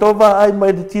mai o tova ai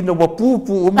mai de tino wa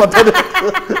pupu o matore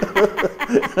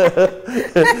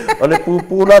ole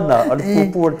pupu lana ole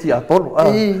pupu ti apolo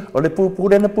ole pupu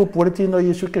le na pupu le tino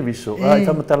Yesu Kristo ai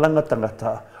fa matalanga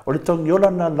tangata ole tongiola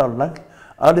na la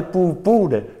ale pupu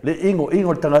le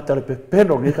ingo tangata le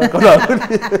pelo ni ka kala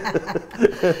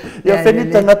ya feni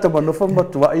tangata mano fa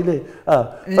matua ile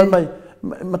fa mai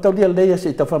mataulia leia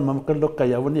se ta fa makaloka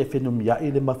ya woni e fenu ya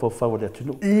ile ma fa fa wala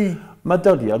tunu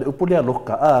mataulia le upulia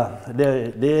loka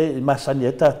le masani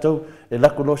eta to e la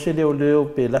kulo se leo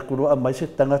pe la kulo a mai se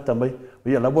tangata mai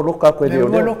ia la loka ko leo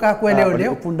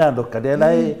upuna loka le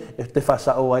la e te fa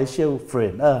sa o ai seu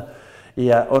friend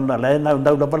ia ona le na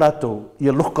balato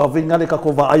ia loka vinga le ka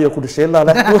ko va ai ku sela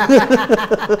la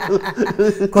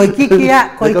ko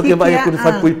kikia vai ku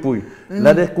fa pui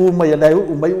la de ku mai la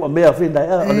u mai o me afinda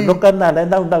ona loka na le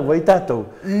na vai tato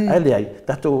ai le ai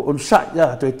tato on sa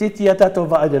ya to titi ya tato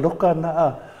va ai loka na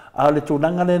ale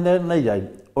tunanga le na ai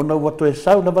ona watu e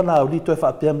sau na bana uli to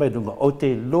fa pia mai dunga o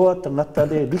te loa tangata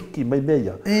le liki mai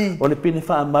meia o le pini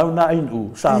fa mauna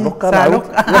inu sa loka la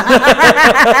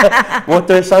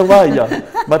watu e sau vai ya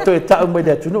ma to e tau mai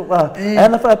le tunu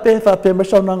ana fa pe mai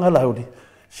sau na ngala uli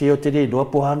Si o te rei noa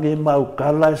pohange mau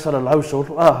kala e sara lau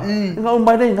solo. Nga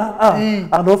umai nei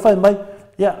nga. No fai mai.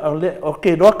 Ia, o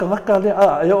ke noa ka ngaka le.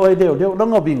 E o e leo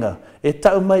longa winga. E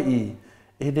tau mai i.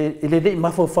 E le rei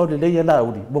mafau le leia la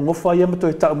uri. Mo ngofa ia mato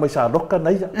e tau mai sa roka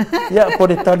na ia. Ia, po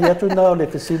le tali atu na o le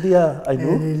fesilia ai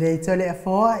no. Le tole a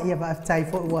foa, ia va tai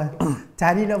fo ua.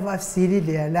 Tani lo va siri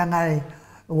le langai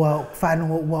ua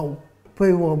whanu ua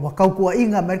pui ua kaukua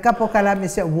inga. Mai kapo kala me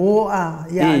se ua.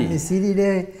 Ia, me siri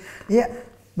le. Ia,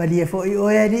 ma lia fo i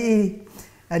oe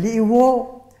ali i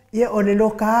wo. Ia, o le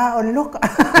loka.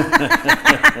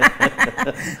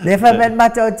 Le fa men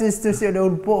mata o tustusi o le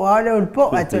ulpo. Le ulpo,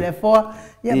 a tole foa.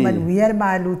 Ia, manuia le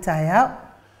maalu tai au.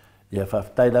 Ia,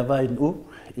 whaftai lava in u.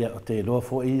 Ia, o te loa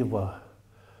fo i ua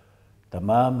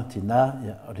tamama tina.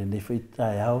 Ia, o le nefu i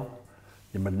tai au.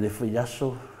 Ia, ma le nefu i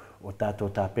aso. O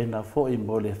tātou tāpena fo i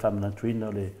mo le whamana tuina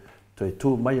o le toi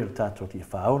tū mai o le tātou ti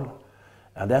whaola.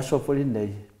 A le aso fo i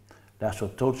nei. Le aso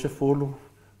tolu se fulu.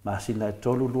 Ma sina e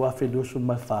tolu lua whelusu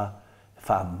mai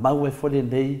wha mau e fo le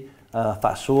nei.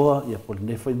 Wha soa. Ia, po le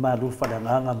nefu i maa lufa le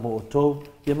nganga mo o tau.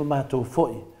 Ia, ma mātou fo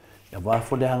i. Ia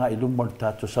wafo le hanga i lumo le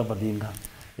tātou savalinga.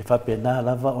 E whapena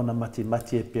lava o na mati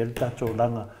e pia le tātou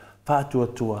langa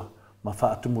whātua. Ma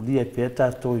whaatumulia e pia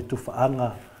tātou i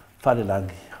tuwhaanga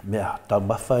whalelangi. Mea, tau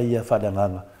mawha ia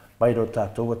whalenganga. Mairo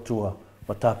tātou atua.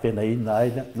 Ma tāpena ina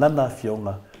aina. Nana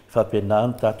fionga. Whapena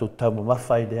an tātou tau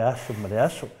mawha i le aso ma le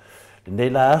aso. Le nei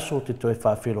la aso te toi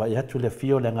whawhiroa i atu le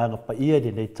fio le nganga pa ia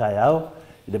le nei tai au.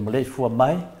 I le malei fua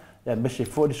mai. Ia mese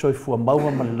fua di soi fua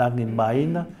maua ma le langi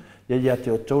maina. Ia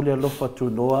te o tau lea lofa tu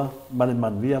noa, male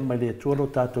manuia mai lea tua lo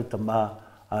tātou tamā,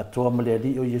 a toa ma lea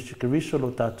li o Yesu Kiriso lo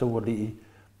tātou o li,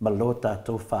 ma lo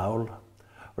tātou whaola.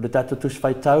 O le tātou tusi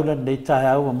whai taula, nei tae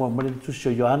au, a mua male tusi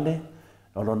o Ioane,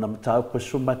 o lo na matau pa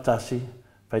suma tasi,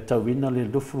 whai tau ina le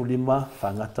lufu lima,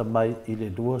 whangata mai i le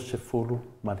lua se fulu,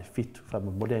 ma le fitu,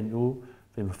 whama mole anu,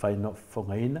 whama whai no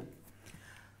whongaina.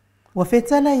 Wa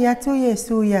whetala i atu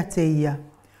Yesu i ate ia,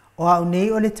 o au nei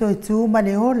o le toi tū ma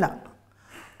le ola.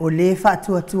 O le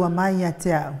whātua mai a te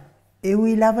au, e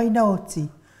ui lava ina oti,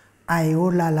 a e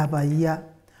ola lava ia.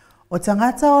 O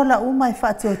tangata o la umai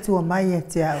whātua mai a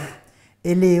te au,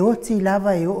 e le oti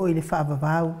lava e o i le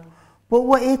whaavavau, po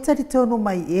ua e tari tonu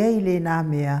mai ea i le nā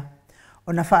mea,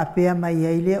 o na whaapea mai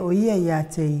e le o ia i a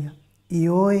te ia. I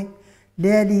oe,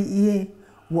 le ali ie,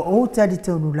 ua o tari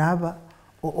tonu lava,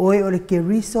 o oe o le ke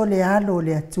riso le alo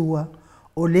le atua,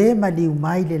 o le maliu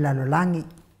mai le lalolangi.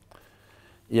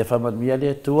 Ia whamanmia le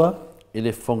atua, i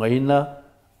le whongaina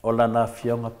o lana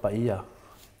fionga pa ia.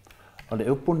 O le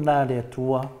upuna le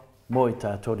atua, mo i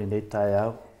tātou ni nei tai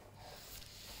au.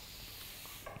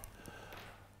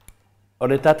 O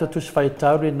le tātou tusi whai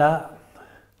tauri nā,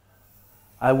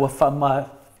 ai ua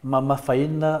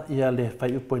whamawhaina ia le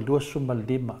whai upo i luasu ma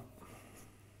lima.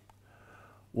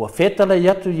 Ua whetala i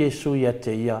atu Yesu i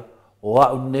ate ia, o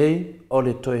au nei o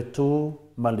le toe tū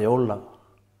ma le ola.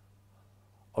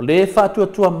 O le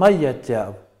whātua mai a te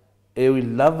au, e ui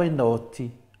lava ina oti,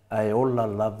 a e ola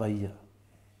lava ia.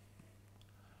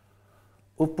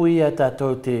 Upu ia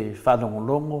tātou te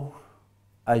whanongolongo,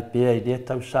 ai pēa i lea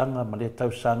tausanga, ma lea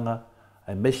tausanga,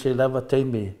 ai mese lava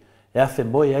teime, e awhe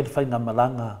moe ai le whainga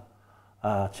malanga,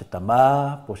 a te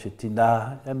tamā, po se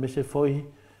tina, e mese foi,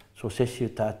 so sesi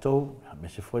o tātou, a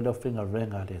mese foi lau whinga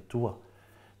renga le tua.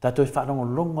 Tātou i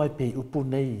whanongolongo ai pēi upu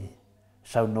nei,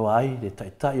 sau noa ai, le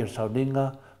taitai o sau ninga,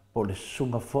 po le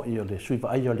sunga fo'i o le suiva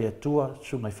ai o le atua,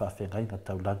 sunga i whawhengai ngā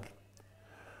taulangi.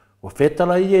 O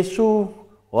whetala i Yesu,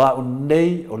 o a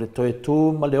unei o le toe tū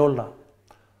ma le ola.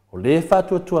 O le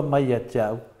whātua mai a te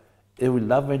au, e ui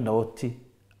lava ina oti,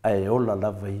 a e ola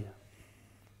lava ia.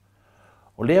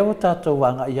 O le o tātou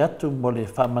wanga i atu mo le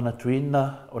whamana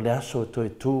tuina, o le aso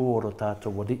toe tū o ro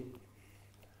tātou wari.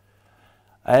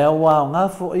 A e awa o ngā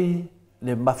fo'i,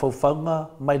 le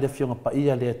mawhauwhanga mai le fionga pa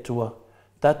ia le atua.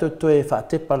 Tātou toe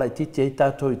whaatepa lai titi ei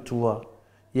tātou i tua.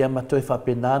 Ia ma toe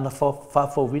whapenana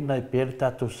whawhauwina i pere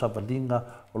tātou savalinga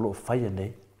o loo whaia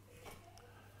nei.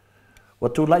 Wa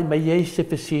tū lai mai ei se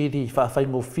pesiri whaafai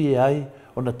ngofie ai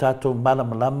o na tātou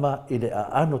malamalama i le a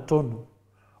ano tonu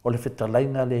o le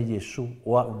whetalainga le Yesu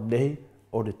o a unei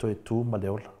o le toe tū ma le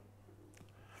ola.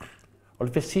 O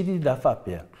le pesiri la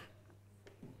whaapea.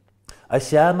 Ai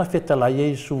se ana whetalai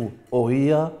Yesu o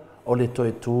ia o le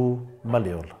toe tū ma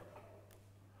le ola.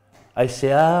 Ai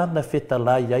se ana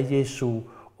whetalai ai Yesu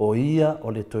o ia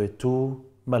o le toe tū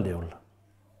ma le ola.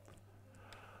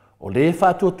 O le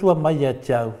whātua mai a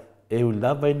tiau, e ui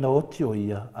lava ina oti o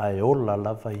ia, a e ola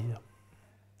lava ia.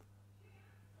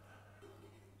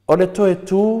 O le toe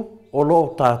tū, o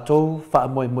loo tātou wha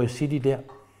moe siri lea.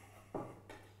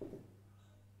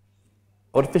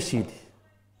 O le whesiri.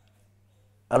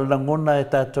 ala ngona e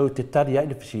tātou te tari ai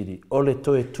le fisiri, o le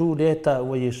toe tū lea tā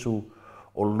ua Iesu,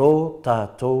 o lo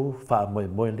tātou wha moe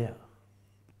moe lea.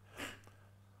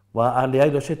 Wa ale ai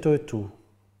lo se toe tū,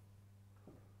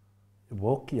 e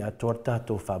woki a toa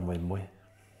tātou wha moe moe.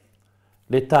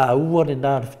 Le tā ua le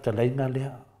nā le whitalainga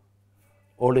lea,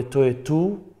 o le toe tū,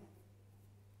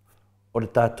 o le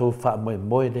tātou wha moe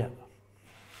moe lea.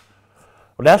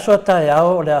 O le aso ata e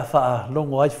ao, o le a wha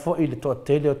longo ai fo i le toa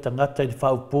tele o tangata i le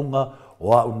wha upunga,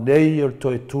 o a unei o le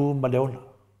toe tū ma le ola.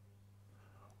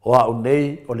 O a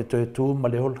unei o le toe tū ma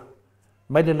le ola.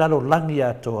 Mai le lalo langi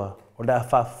atoa, o le a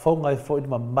wha fonga i fo i le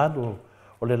mamanu,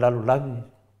 o le lalo langi,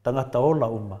 tangata ola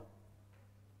uma.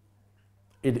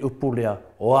 I le upu lea,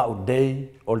 o a unei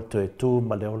o le toe tū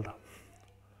ma le ola.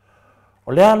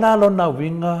 O le a lalo na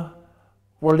winga,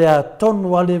 o le a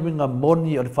tonu ale winga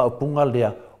moni o le wha upunga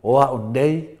lea, o a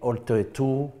unei o le toe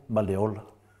tū ma le ola.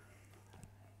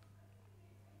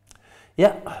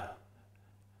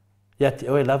 Ia te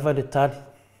oe lava le tali.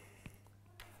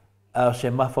 A se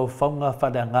mawhauwhaunga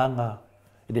whale anganga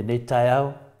i le nei tai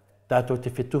au, tātou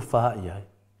te whetu wha i ai.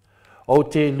 O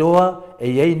te loa e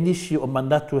iei nisi o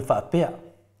manatu e whaapea.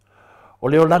 O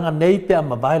leo langa nei pea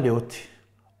mawai le oti.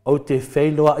 O te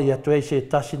wheiloa i atu e se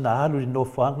tasi na alu li no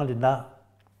whaanga le nā.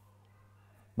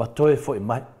 Ma toe fo i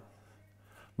mai.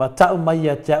 Ma tau mai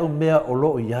a te au mea o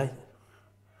loo i ai.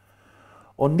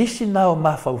 O nisi nā o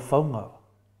mawhauwhaunga.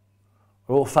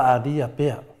 O whaaria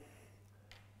pea.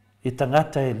 I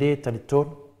tangata e le tali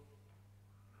tonu.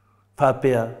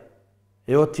 Whaapea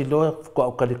e o ti loa kua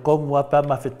o karikongu a pea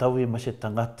mawhetau i ma se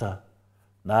tangata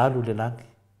na alu le langi.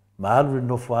 Ma alu le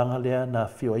no whaanga lea na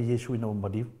whio ai Jesu ina o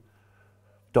mariu.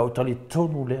 Tau tali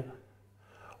tonu lea.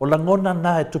 O langona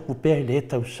nā e tupu pea i le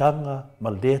tausanga, ma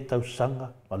le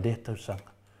tausanga, ma le tausanga.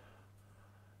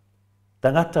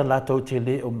 Tangata la tau te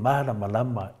le o mara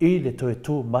malama i le toe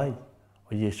tū mai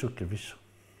o Jesu Kiriso.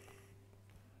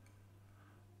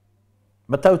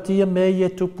 Ma tau tia mea i e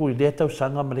tupu i le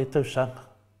tausanga, ma le tausanga.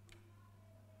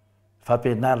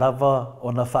 Whape nā lava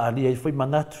o na whaalia i whui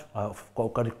manatu. Kau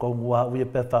kari kongu a uia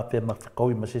pia whape ma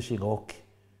whakau i masisi ngoki.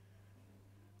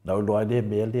 Na uloa le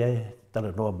mea lea e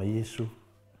tala noa ma Jesu.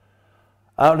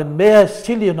 A o le mea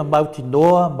sili o na mauti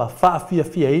noa ma whaafia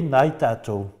fia ina ai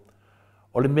tātou.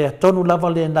 O le mea tonu lava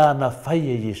le nā na whai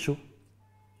e Jesu.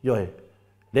 Ioe,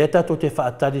 le tātou te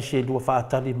whaatari se lua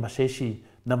whaatari masesi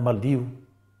na maliu.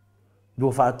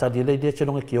 Lua whaatari le le te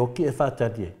longa ki oki e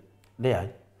whaatari e. Le ai.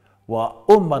 Wa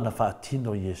oma na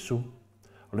whaatino Jesu.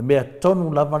 O le mea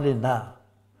tonu lava le nā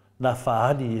na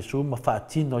whaari Jesu ma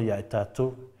whaatino ia e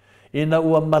tātou. Ina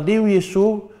ua maliu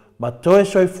Jesu ma toe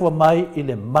soifua mai i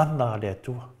le mana le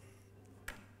atua.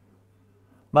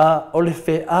 Ma o le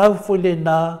whe au fu le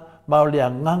nā, ma o le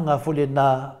anganga fu le nā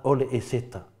o le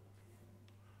eseta.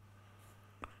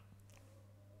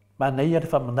 Ma nei ale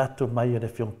whamanatu mai ale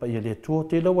whiongpa i le atua,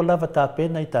 te lau lava tā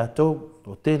pena i tātou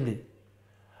o tele.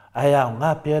 Ai au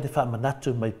ngā pēr le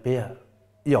whamanatu mai pēr,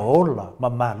 ia ola ma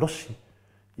malosi,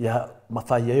 ia ma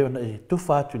whai eo na i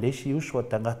tuwha atu leisi usua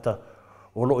tangata,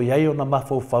 o lo iai o na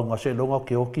mawhauwhaunga se longa o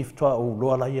ke oki ftoa o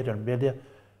loa lai e ranmelea,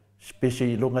 spese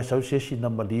i longa sau sesi na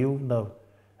maliu, na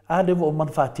a lewa o man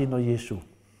whaatino Jesu.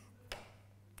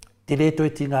 Te le toi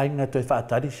tinga inga toi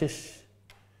whaatari sesi.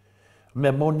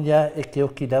 Mea monia e ke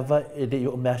oki lava e le i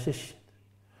o mea sesi.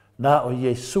 Nā o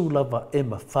Jesu lava e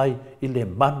ma whai i le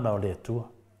mana o le atua.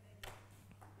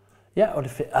 Ia o le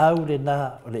whiau le nā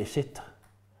o le eseta.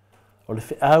 O le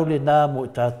whiau le nā mo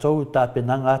i tātou tā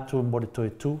penanga atu mo le toi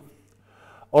tū.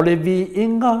 O le vi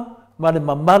inga ma le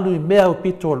mamalu i mea o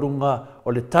pito alunga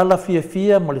o le tala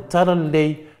fia mo le tala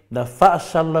lei na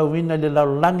whaasala wina le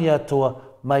laulangi atoa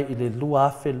mai i le lua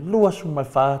afe lua sumai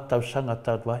wha tau sanga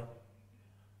tātuai.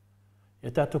 E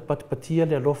tātou patipatia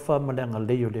le alofa ma le anga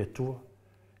lei o le atua.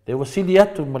 Le wasili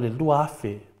atu ma le lua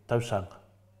afe tau sanga.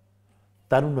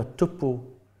 Tanu na tupu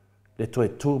le toe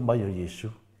tū mai o Jesu.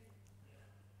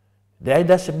 Le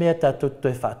aida se mea tātou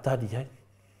toe whaatari ai.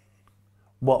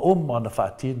 Mua oma na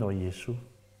whaatino o Jesu.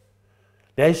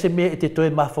 Le ai se mea e te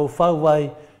toe mawhauwhau ai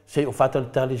se o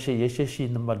whatalitali se Iesesi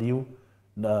na maliu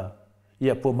na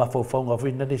ia po mawhauwhau ngā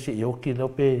wina le se ioki leo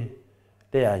pe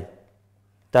le ai.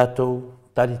 Tātou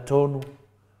tari tonu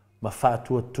ma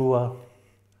whaatua tua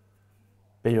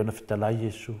pe o na whitalai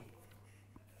Jesu.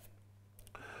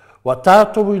 Wa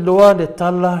tātou i loa le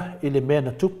tala i le mea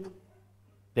na tupu.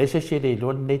 Le se se le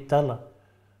iloa nei tala.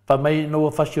 Fa mai no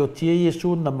fasio tia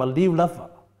Jesu na maliu lava.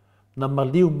 Na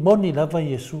maliu moni lava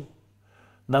Jesu.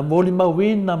 Na moli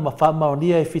mawina ma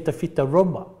whamaonia e fita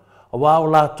Roma. A wā o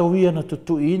lātou ia na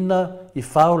tutu ina i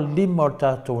whao lima o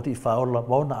tātou i whao la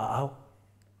mauna a au.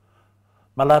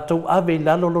 Ma lātou ave i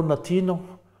lalolo na tino.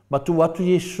 matu atu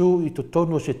Yesu i to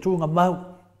tonu se tunga mau.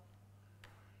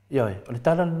 Ioi, o le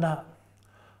tala na.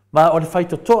 Ma o le fai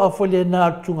to toa fole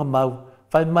na tunga mau,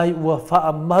 fai mai ua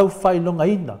faa mau fai longa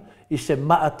ina, i se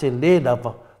maa te le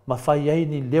lava, ma fai ai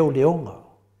ni leo leonga.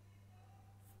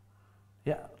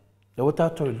 Ia, leo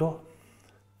tātou i loa.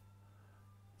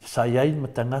 Sa iai ma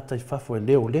tangata i fafo e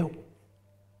leo leo.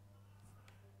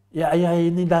 Ia ai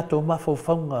ni lato mafo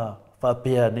faunga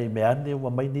whapea nei me ane wa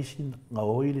mai nisi ngā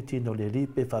oi le tino le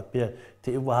ripe whapea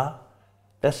te iwa.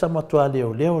 Esa matua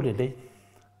leo leo le lei.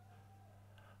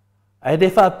 Ai le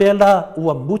whapea la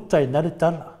ua muta i nare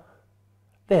tala.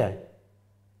 Le ai.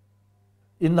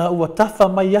 Ina ua tafa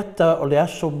mai ata o le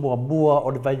aso mua mua o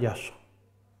le vai aso.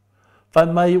 Whai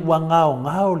mai ua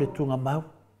ngao le tunga mau.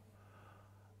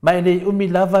 Mai le umi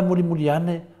lava muri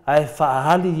ane ai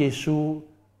whaahali Yesu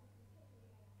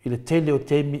i le tele o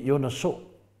temi i ona so.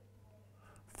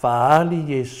 Whaali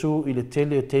Yesu i le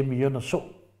tele o temi i ona so.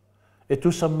 E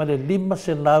tusa male 5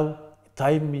 se lau i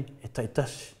taimi e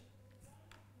taitasi.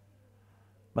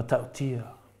 Ma tautia.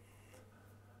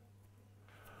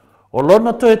 O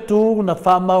lona to e tu na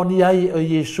whamao ni ai o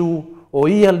Yesu o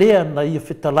ia lea na ia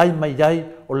whetalai mai ai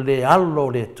o le alo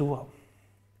le tua.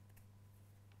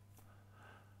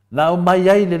 Na o mai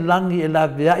ai le langi e la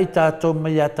vea i tātou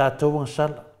mai a tātou ang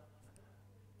sala.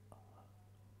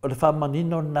 O le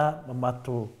whamanino na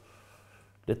mamato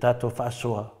le tātou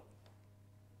whaasoa.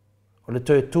 O le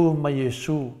toe tū mai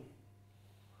Yesu.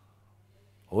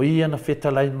 O ia na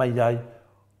whetalai mai ai.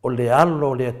 O le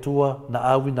alo le atua na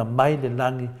awina mai le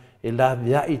langi e la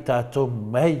vea i tātou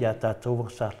mai a tātou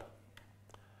wangsala.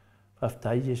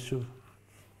 Whaftai Yesu.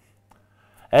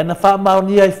 E na whamao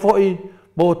ni ai foi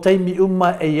mo teimi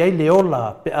uma e iei le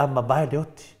ola pe a mabai le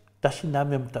oti. Tasi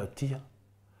name am tautia.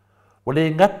 O le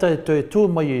ngata e toe tū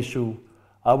mai Yesu,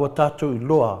 awa tātou i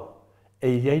loa e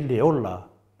iei le ola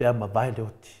pe a mabai le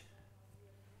oti.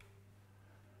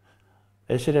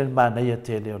 E se le mana ia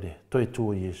te leo le, toe tū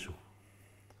o Yesu.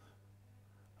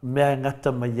 Mea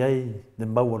ngata mai iei le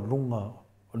maua lunga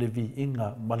o le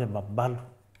Viiga ma le mamalu.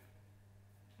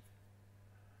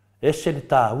 E se le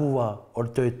tā ua o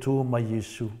le toe tū mai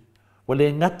Yesu. O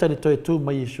le ngata le toe tū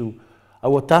mai Yesu,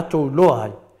 awa tātou i loa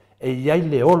ai e iei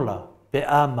le ola pe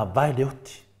a mabai le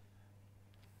oti.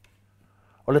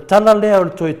 O le tala lea o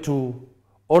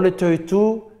le toe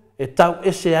tū e tau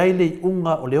ese ai le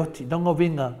unga o le oti. Nongo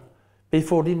vinga, pe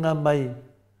fōringa mai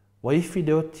waifi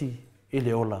le oti i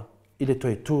le ola, i le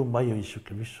toe tū mai o Yesu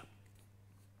Kiriso.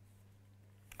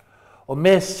 O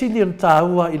mea sili on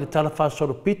tāua i le tala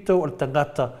whasoro pito o le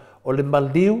tangata o le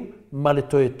maliu ma le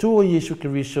toe tū o Yesu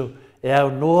Kiriso e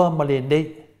au noa ma le nei.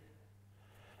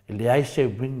 I le aise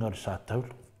winga o le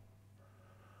sātaulu.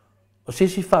 O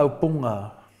sisi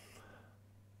whaupunga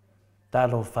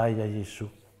talo whai a Yesu.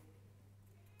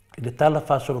 I le tala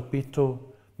whasoro pito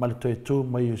ma le toe tū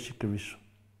mai o Yesu Kiriso.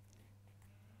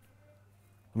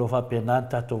 Lo whapena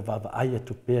tātou wawa aia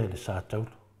tupea le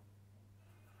sātaulu.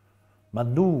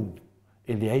 Manu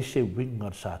e le aise winga o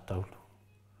le sātaulu.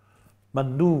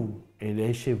 Manu e le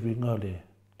aise winga o le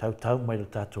tau mai le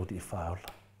tātou di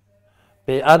whaola.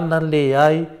 Pe ana le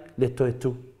ai le toe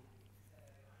tū.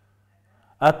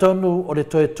 Atonu o le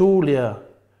toe tū lea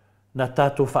na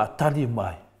tātou whaatali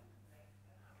mai.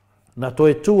 Na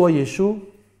toe tū o Yesu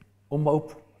o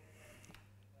maupu.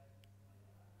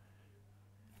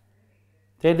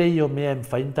 Tele i o mea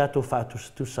mwhain tātou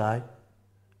whaatusitu sai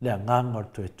lea nganga o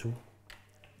le toe tū.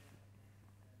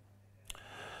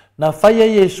 Na whaia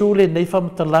Yesu le nei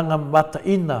whamatalanga mata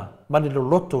ina mani lo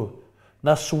loto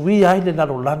na sui ai le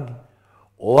nalolangi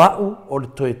o au o le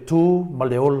toe tū ma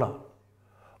le ola.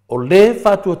 O le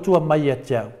whātuatua mai a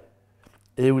te au,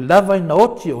 e ui lava ina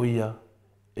oti o ia,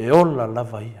 e ola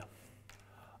lava ia.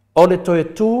 O le toe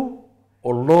tū,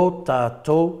 o lo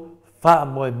tātou, wha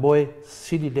moe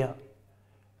sili lea.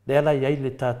 Lea la iai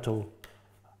le tātou,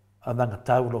 a manga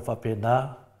tau lo whapena,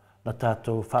 na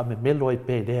tātou wha me melo ai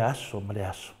pe le aso ma le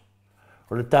aso.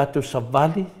 O le tātou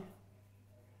savali,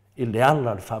 i le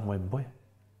ala le wha moe.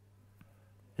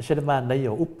 E se le maa nei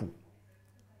o upu.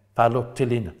 Palo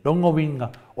telina, longo winga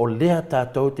o lea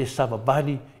tātou te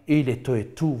savabali i le toe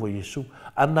tū o Yesu.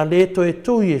 Ana le toe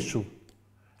tū Yesu,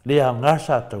 lea o ngā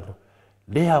sātolo,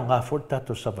 lea o ngā fōr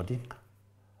tātou savalinga.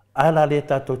 Ala le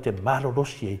tātou te malo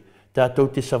rosi ei, tātou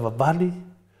te savabali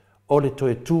o le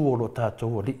toe tū o lo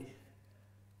tātou o li.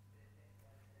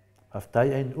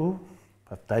 Paftai ain u,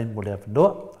 paftai mo le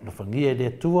avanoa, no whangia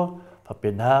le tua,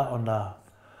 papena o na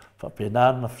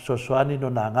whapena na sosoani no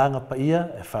na nganga pa ia,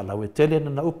 e whalau e tele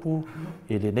na upu,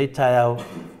 i le nei tai au,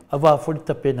 a wāwhuri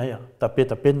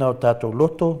tapena o tātou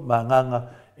loto, ma nganga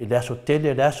i le aso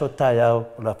tele, le aso tai au,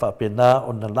 o la whapena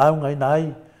o na launga ina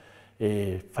ai,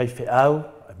 whaiwhe au,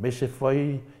 me se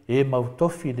whai e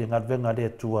mautofi le ngalwenga le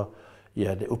atua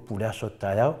ia le upu le aso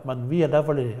tai au. Manuia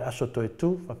lava le aso toi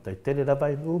tu, whaktai tele lava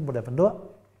i mo le whanua.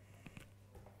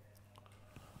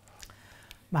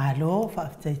 Mahalo,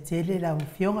 whaktai tele la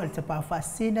uwhionga le tapau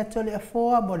whaasina tole a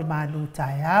foa mo le manu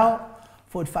tai au.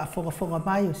 Fo le whaafonga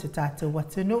mai o se tātou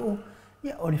watunuu.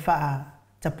 Ia o le wha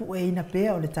tapu e ina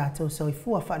pea o le tātou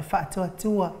soifua, wha le wha atua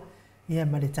tua. Ia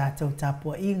ma le tātou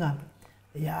tapua inga.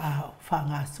 Ia wha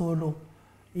ngā solo.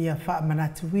 Ia wha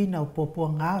manatuina o popua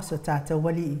ngā o so tātou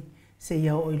wali. Se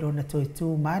ia o ilona toi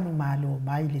tū manu malo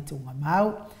mai le tunga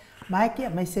mau. Mai kia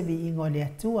mai se vi ingo le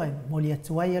atua, mo le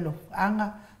atua ia lo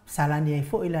anga. Salani ai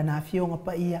fo ila na fionga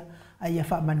pa ia. Ia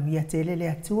wha manuia tele le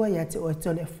atua, ia te oi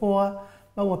tole foa.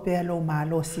 Maua pea lo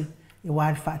malosi. I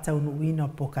wāre wha tau nuina o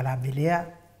pokala melea.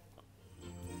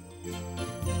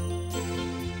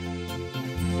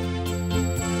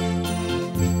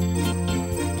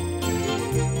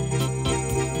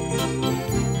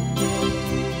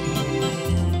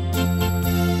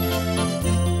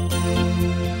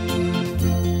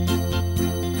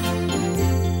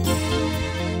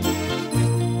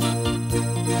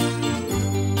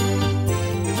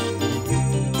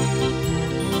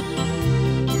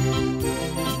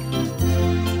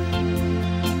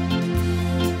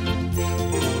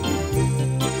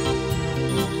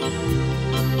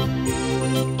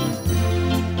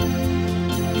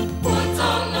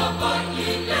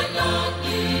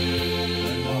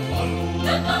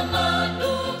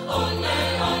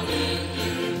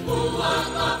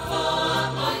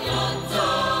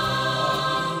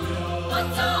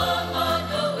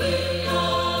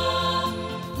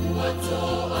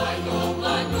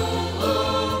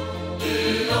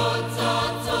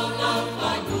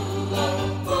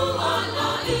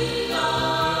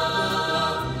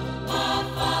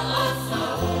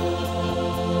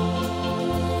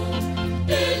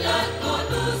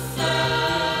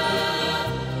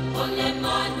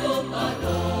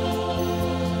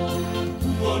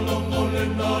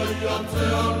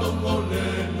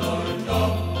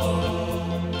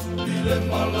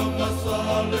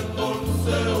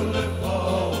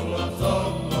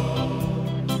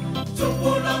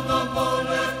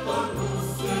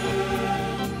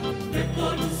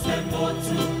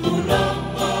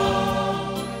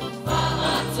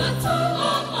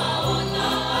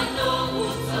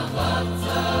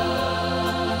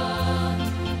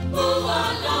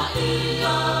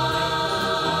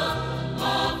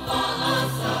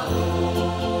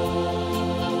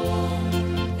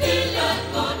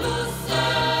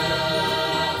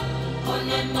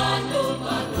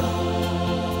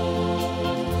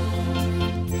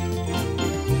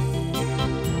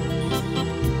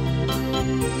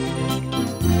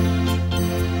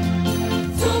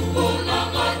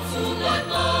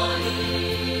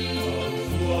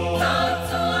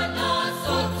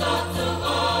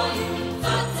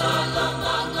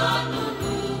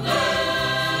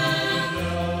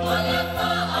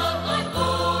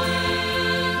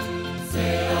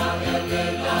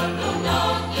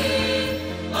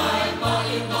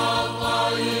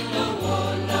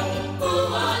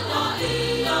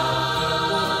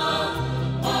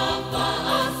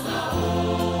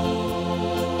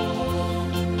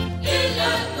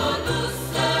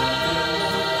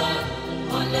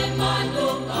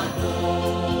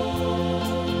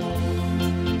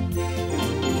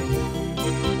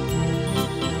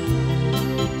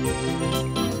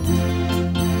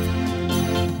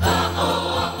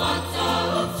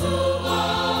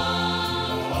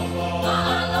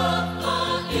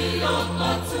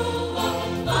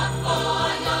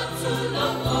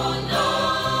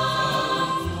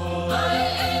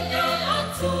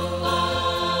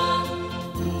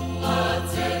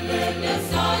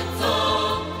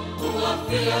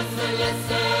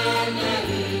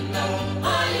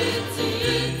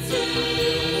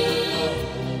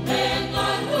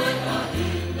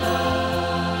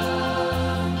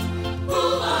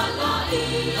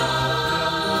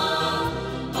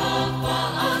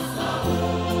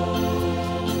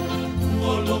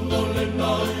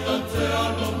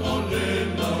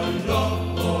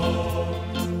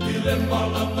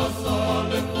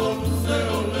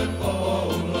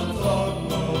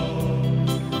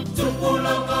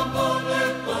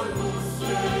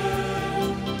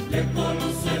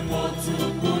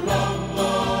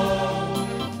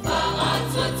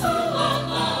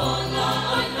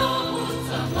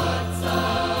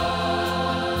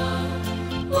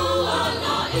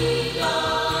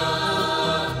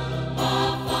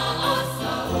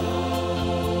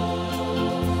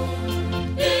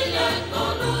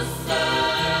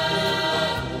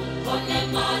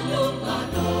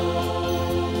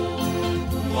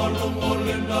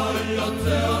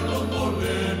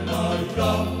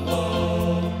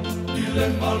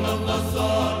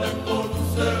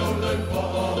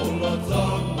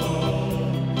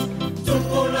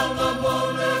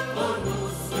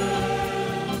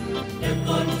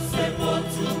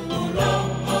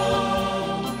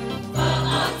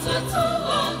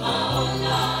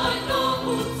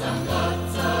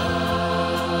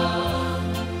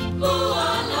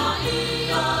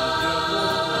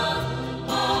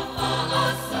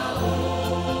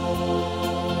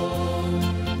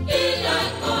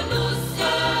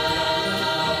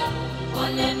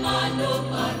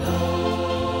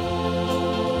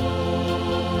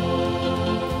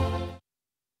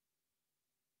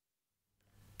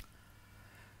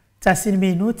 Tasini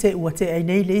minute ua te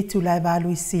ainei le itu lai walu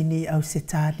I sini au se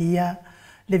talia.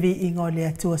 Le vi ingo le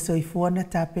atua soifuana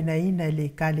tapena ina le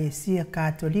kalesia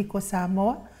katoliko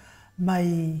Samoa.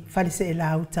 Mai falise e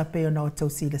lau tape ona o tau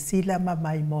sila sila ma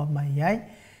mai moa mai ai.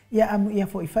 Ia amu ia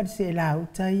fo I falise e lau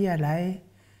ta ia lai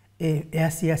e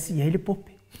asi asi ele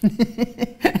pope.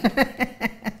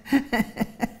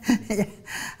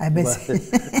 Ai mesi.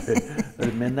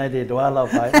 Mena le doala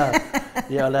vai a.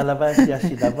 Ia la vai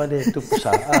asi lava le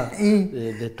tupusa a.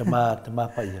 Le tama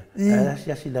paia.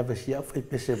 Asi lava sia foi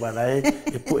pese vai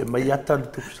e pu e mai ata le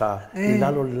tupusa. I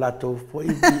lalo le lato foi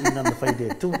ina na fai de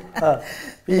tu.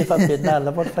 Pe fa pena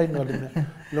la vol fai no le.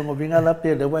 Longo vinga la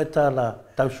pe le vai ta la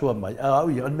tau sua mai. Au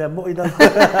ia on me mo ina.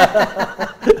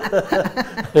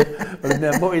 On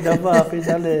me mo ina va pe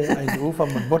le ai ufa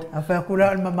mon bot. Afa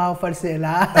kula on mama false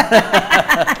la.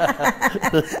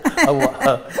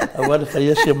 Awa le fai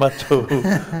ese matou.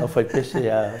 A fai pese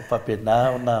a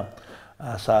papena ona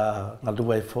sa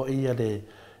ngalua e foi ia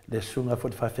le sunga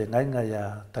foi fafengainga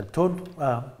ia talton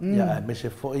ia me se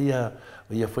foi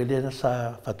ia foi le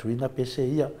sa fatuina pese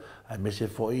ia a me se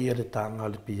foi ia le tanga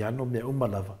le piano me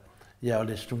umalava ia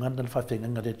le sunga le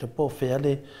fafengainga le topo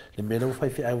fele le melo fai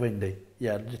fe awende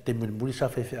ia le temulmuli sa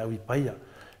fe awi paia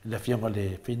le fianga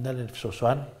le final le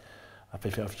sosoan a fe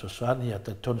sosoan ia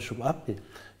talton su ape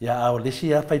ia au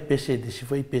lesi a fai pese de si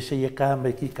foi pese ia ka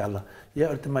me ki kala ia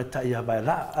o te mai ta ia vai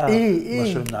la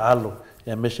masuna alo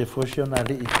ia me se funciona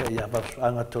li ia va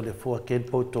anga tole fo ken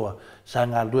poto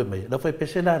sanga lu mai lo fai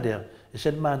pese na dia e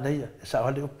sen mana ia sa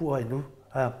ole upu ai nu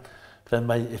fa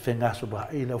mai e fenga so ba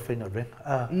i lo fenga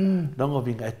ren no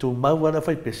vinga e tu mau ala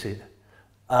fai pese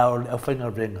o fenga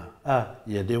renga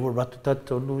ia de wo ratu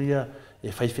tato nu ia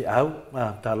e fai fi au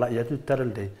ta la ia tu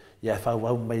tarale ia fa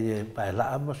wa mai ba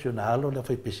la emocional le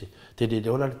foi pese te de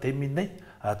ola te mine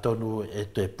a tonu e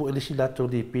te pu ele si lato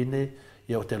di pine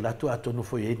ia o te lato a tonu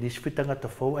foi e nis fitanga to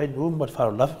fo ai no ma fa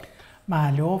la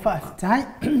ma lo fa tai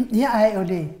ia ai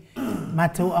ole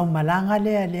mato au malanga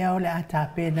le ole ata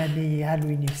pena ni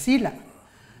haluini sila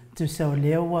tu so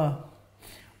le wa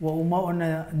uma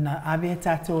ona na ave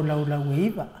tato la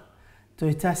wiva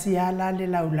to tasi ala le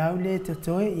lau le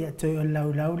to ia to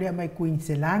lau le mai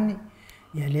Queenselani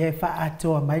ia le fa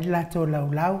atoa mai lato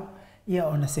laulau ia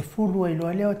ona se fulu ai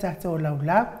loa leo tato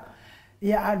laulau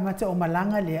ia almata o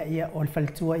malanga le ia o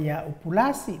faltua ia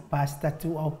upulasi pasta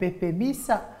tu au pepe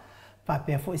misa fa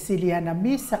pe fo siliana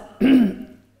misa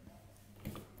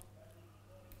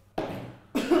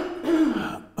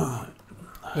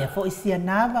ia fo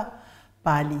isianava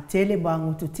pali tele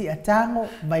bangu tuti atango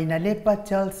vaina lepa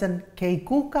Charleston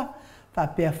Keikuka fa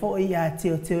pe fo ia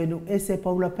tio nu ese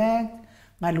Paula Pang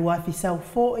ngalua fisau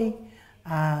foi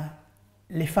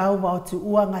le fau wa tu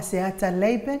ua ngaseata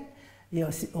Laban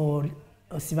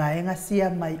o sivaenga sia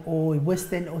mai o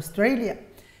Western Australia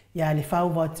ya le fau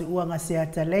wa tu ua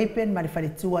ngaseata Laban ma le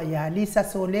faletua ya Lisa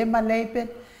Solema Laban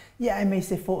ya me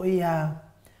se foi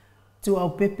tu au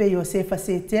pepe Josefa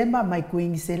Setema mai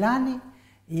Queenselani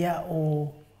ya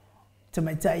o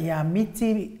tamaita ya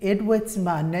Miti Edwards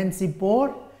ma Nancy Ball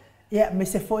ia me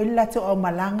se foi la to o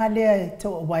malanga le to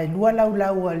wai lua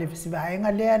lau le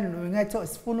sivaenga le luinga to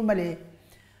sfulu male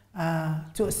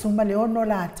to suma le ono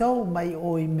la to mai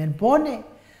o I Melbourne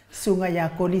sunga ya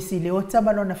kolisi le ota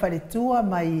malona faletua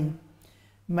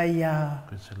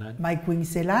mai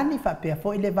Queenselani fa pe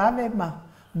foi le vave ma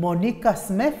Monica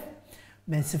Smith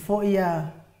me se foi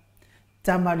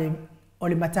tamale o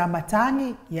le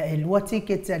matamatangi ia e lua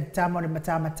ticket tamale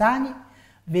matamatangi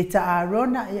Veta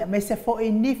arona ia me se fo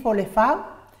ni fo le fau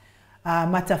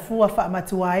matafua fa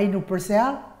matua inu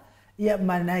persel ia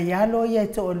mana yalo ia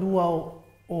to lua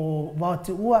o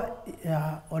vatu ua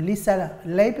o Lisa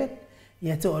Laban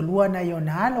ia to lua na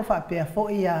yonalo fa pe fo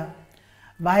ia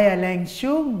vai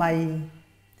Langshu mai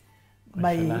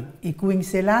I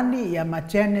Queenselani ia ma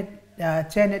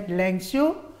Janet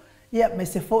Langshu ia me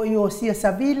se fo I o sia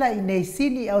Savila I nei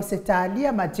sini au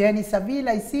setalia ma Jenny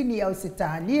Savila I sini au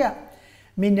setalia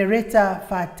Minereta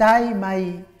fatai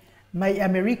mai mai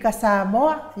Amerika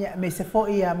Samoa ia me se fo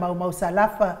ia mau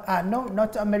salafa no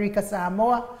not Amerika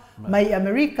Samoa mai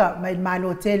Amerika mai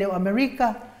malo tele o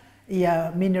Amerika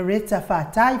ia minorita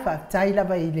fatai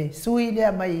lava ile sui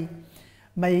le mai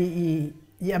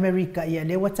i Amerika ia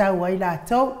le wata wai la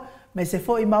to mai se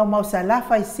fo i mau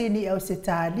salafa i sini au se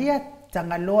talia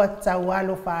tangaloa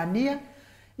tawalo fania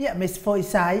ia me se fo i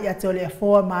sai atole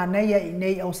fo mana ia i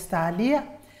nei Australia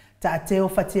ta teo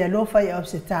fatia lofa i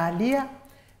Australia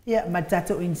ia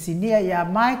matato insinia ia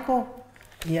Michael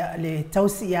ia le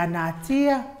tausi ia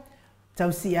natia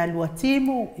tausi ia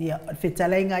luatimu ia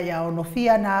fetalenga ia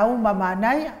onofia na uma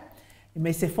manaya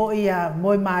me se fo ia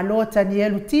moi malo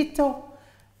tanielu tito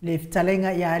le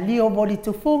fetalenga ia lio moli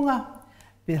tufunga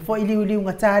pe fo ili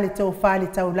ngatale to fale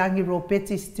taulangi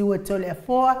ropeti stu tole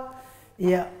foa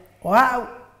ia wow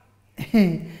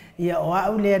ia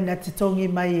wow le na titongi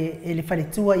mai ele fale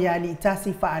tua ia li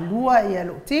tasi fa alua ia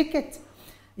lo ticket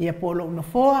ia polo no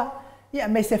foa ia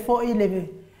me se fo ile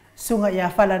sunga ia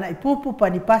fala na ipupu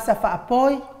pani pasa fa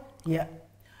apoi ia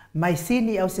mai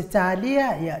sini au se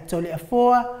talia ia tole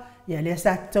foa ia le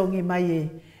sa tongi mai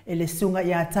ele sunga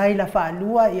ia taila fa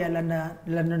alua ia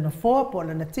lana no foa po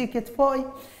lana ticket foi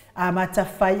a mata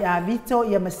fai a vito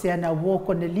ia masea na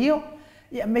woko ne lio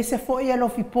ia me se fo ia lo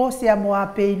fi pose a moa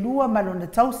peilua malona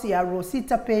tausi a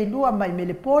rosita peilua mai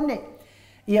melepone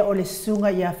ia ole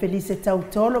sunga ia Felice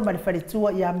Tautolo ma le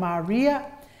faletua ia Maria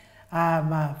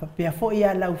ma pea fo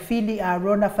ia laufili a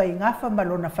Rona Faingafa ma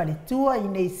lona faletua i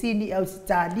nei sini au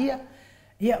Italia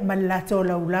ia ma lato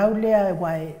laulau lea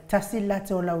wai tasi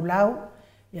lato laulau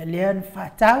ia lean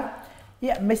fatau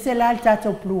ia me se la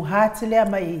tato Blue Heart lea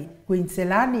mai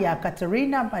Queensland ia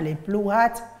Katerina ma le Blue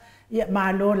Heart ia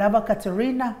ma lo lava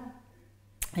Katerina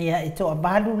ia ito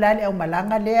abalu lale au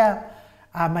malanga lea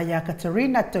Maya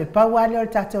Katerina to pauale o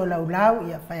tato laulau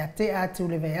ia faiate atu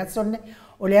le veasone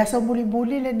o le aso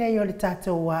muli le nei o le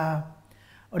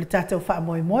tato fa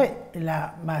moi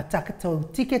la ma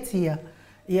takato ticket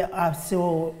ia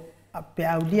so pe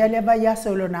aulia le vai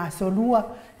aso lo na solua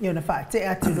ia na faiate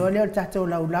atu le o tato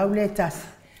laulau le tas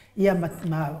ia ma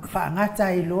fa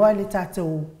ngata i loa le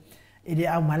tato ile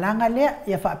au malanga le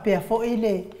ia fa pe fo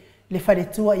ile le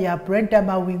faletua ia Brenda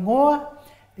Mawingoa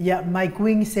ia mai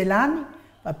Queen Selani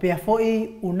pa pea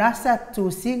foi unasa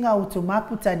tu singa o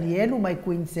tumapu tanielu mai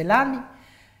Queenselani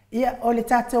ia o le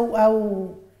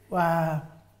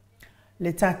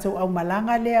tatou au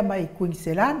malanga lea mai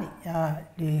Queenselani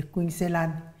le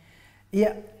Queenselani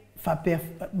ia fa pea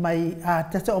mai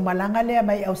tatou au malanga lea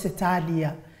mai au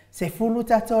Australia se fulu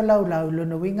tatou laulau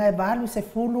lono winga e valu se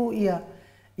fulu ia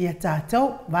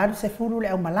tatou valu se fulu le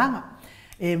au malanga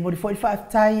e mori foi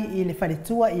fa'atai i le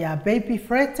faletua ia Baby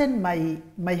Fretten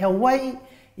mai Hawaii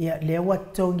ia lewa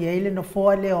tongi ele no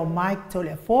foa le o Mike to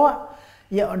le foa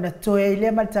ia ona toe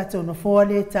ile mal tato no foa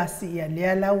le tasi ia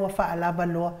le lawa fa alaba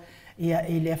lo ia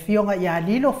ile fionga ia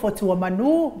lilo fotua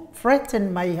manu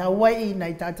Fretten mai Hawaii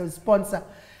na tato sponsor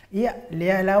ia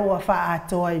le lawa fa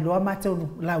atoa ilo mato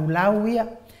lau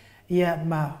ia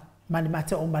ma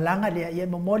mato o malanga le ia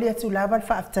momoli atu lava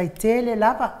fa aftai tele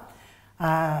lava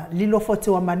lilo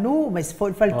fotua manu mai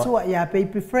foi faltua ia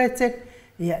Baby Fretten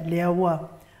ia lewa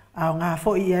nga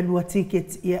fo ia lua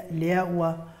ticket ia lea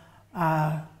ua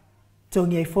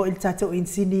tongi ai fo il tato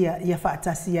insinia ia fa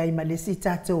tasi ai malesi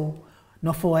tato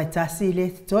no fo ai tasi le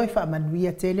toi fa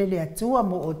manuia tele le atua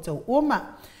mo o tau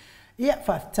uma ia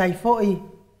fa tai fo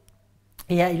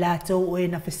ia ila to e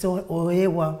na feso o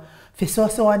ewa feso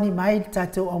so ani mai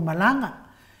tato o malanga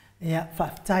ia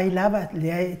fa tai lava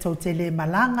le to tele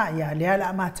malanga ia le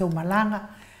ala ma to malanga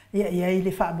ia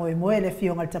ile fa mo le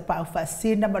fionga tapa fa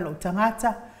sina malo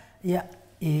tangata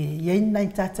ia nai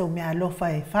tatou mea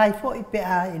alofa e fai fo i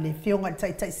pea le fionga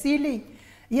tai sili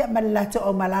ia malato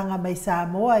o malanga mai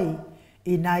Samoa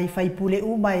i nai fai pule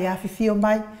uma e afi fio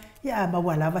mai ia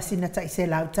mawala vasina tai se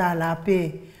lau ta la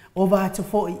pe o vato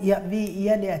fo ia vi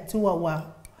ia le atua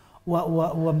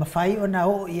wa mafai ona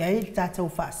o ia il tatou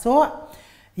fa soa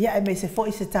ia me se fo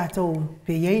i se tatou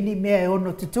pe ni mea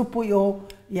ono tutupu yo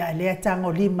ia le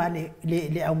tango lima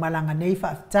le au malanga nei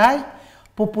fa tai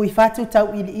popo i fatu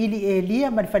tau ili e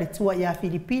lia ma faletua ia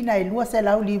Filipina e lua se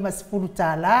lau lima se fulu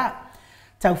tala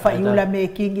tau faiula me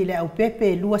kingi le au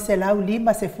pepe e lua se lau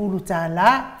lima se fulu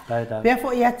tala pea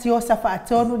fo ia tiosa fa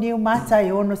atonu ni umata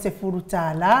e ono se fulu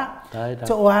tala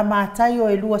to o amata yo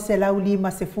e lua se lau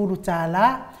lima se fulu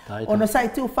tala ono sa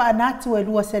itu fa anatu e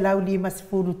lua se lau lima se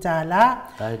fulu tala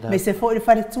me se fo i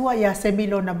faletua ia se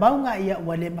milona maunga ia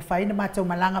wale mafaina matau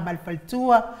malanga mal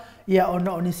faletua ia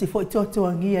ono ni si foi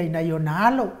totoangia ina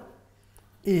ionalo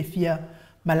e fia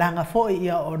malanga foi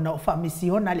ia ono fa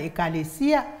misiona le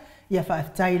ekalesia ia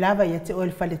whaaftai lava ia te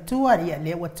oil whaletua ia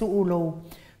le watu ulo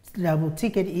la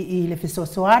ticket I le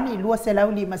fisosoani lua se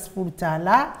lau lima sefulu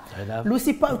tala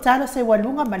lusi pa utalo se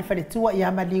walunga ma le whaletua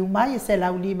ia maliu mai se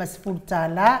lau lima sefulu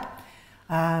tala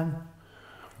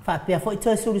whaapea fo I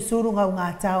toi surusuru ngau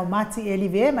ngā tau mati e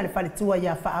liwe ma le whaletua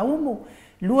ia whaaumu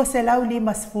lua se lau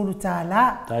lima sefulu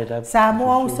tala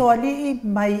Samoa usoalii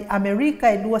mai Amerika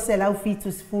e lua se lau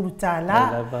fitu sefulu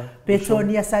tala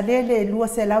Petonia salele e lua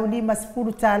se lau lima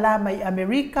sefulu tala mai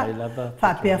Amerika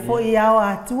whaapea fo I ao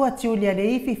Atua Julia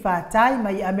leifi whaatai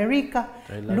mai Amerika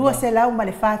lua se lau ma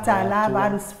le whaatala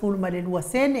waru sefulu ma le lua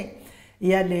sene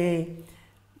ia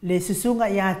le susunga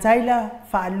ia taila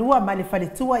whaalua ma le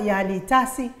whaletua ia li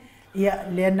tasi ia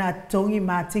le na tongi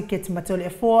ma ticket matole e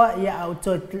foa ia au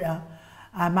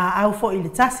ma au fo I le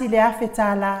tasi le afe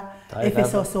tala e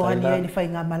fesosoani ai le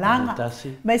whainga malanga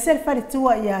mai se le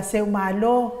whaletua ia seu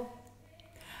malo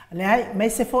le ai mai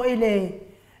se fo I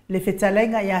le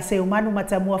whetalenga ia seu manu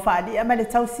matamua whaali ama le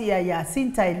tausi ia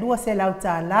sinta e lua se lau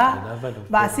tala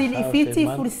ba sili I fiti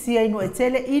furisia inu e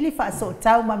tele ili whaaso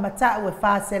tau ma matau e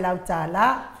wha se lau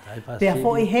tala pea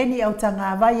fo I heni au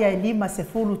tangawai e lima se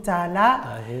fulu tala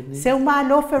seu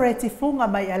malo fereti funga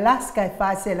mai Alaska e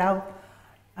wha se lau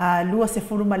lua se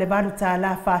fulu ma le valu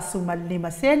tala fasu ma le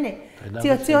lima sene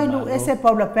tio inu ese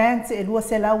Paula Pants e lua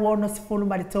se lau ono se fulu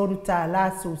ma le toru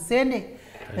tala su sene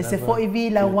e se fo I vi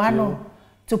la wano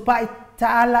tupai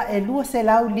taala e lua se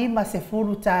lau lima se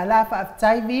fulu tala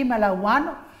whaaftai vi ma la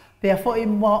wano pea fo I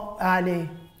mo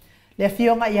le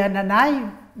fionga ia nanai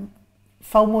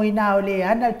faumoina o le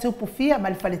ana tupu fia ma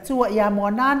le whaletua ia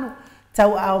moananu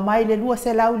tau au mai le lua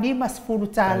se lau lima se fulu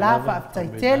tala whaaftai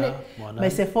tele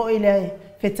mai se fo I le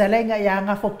Fetalenga ia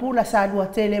ngā fopula sa lua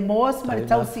tele moos ma le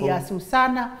tausi a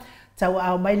Susana tau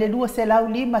au mai le lua se lau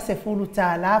lima se fulu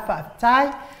tala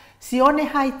whaaftai sione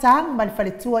haitang ma le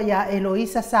whaletua ia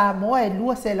Eloisa Samoa e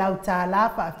lua se lau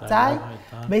tala whaaftai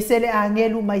mai se le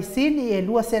angelu mai sini e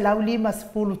lua se lau lima se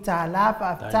fulu tala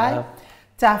whaaftai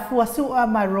ta fuasua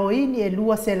ma Roini e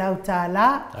lua se lau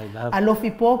tala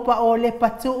alofi popa o le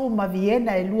patuu ma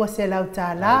Viena e lua se lau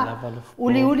tala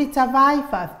uli tavai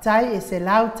whaaftai e se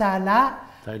lau tala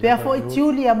pea fo I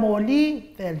Julia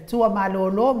Moli tua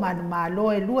malolo manu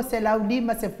malo e lua se lau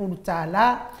lima se fulu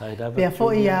tala pea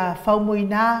fo I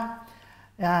faumuina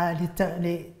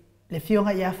le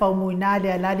fionga ia faumuina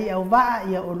le alali au waa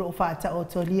ia o loo whaata o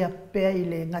tolia pea I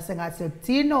le ngasa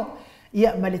tino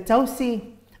ia ma le tausi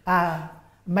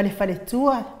ma le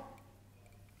whaletua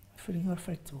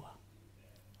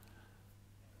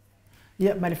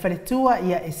ia ma le whaletua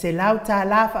ia e se lau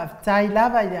tala whaaftai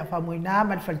lava ia whamuina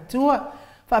ma le whaletua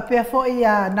whaapea fo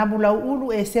ia namulau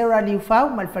ulu e Sarah Liu Fau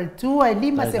ma le whaletua e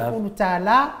lima se fulu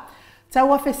tala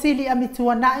taua fesili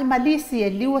amitua nai malisi e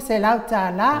liua se lau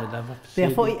tala pea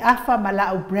fo I afa ma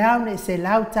lau Brown e se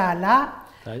lau tala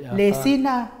le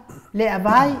sina le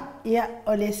avai ia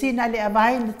o le sina le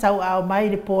avai tau au mai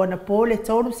le pona po le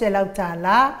tonu se lau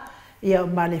tala ia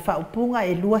ma le whaupunga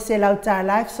e lua se lau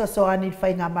tala so ani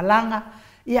whainga malanga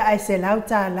ia ai se lau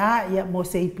tala ia mo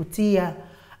se iputia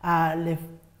le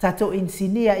tato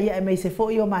insinia ia e mei se fo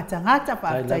I o matangata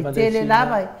pa tai tele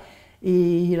lava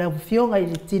I la fionga I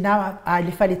le tina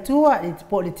le whaletua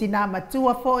le tina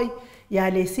matua foi ia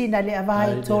le sina le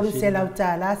avai tolu se lau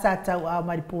tala sa tau au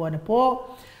mai pona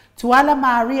po Tuala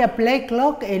Maria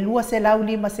Blakelock e lua se lau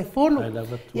lima se fulu.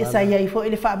 Ia sa ia I fo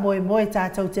ile wha moe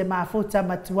tātou te mafuta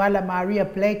ma Tuala Maria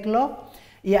Blakelock.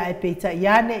 Ia e peita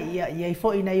iane, ia I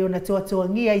fo ina iona tua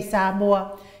ngia I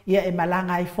Samoa. Ia e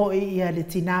malanga I fo ia le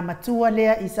tina matua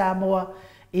lea I Samoa.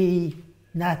 I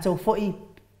nā tau fo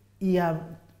ia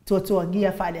tua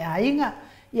ngia wha le ainga.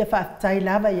 Ia wha tai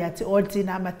lava ia te ol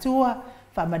tina matua.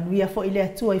 Wha manuia fo ile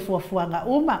atua I fuafuanga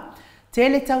uma.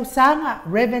 Tele tausanga,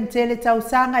 Reverend Tele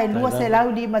tausanga e lua se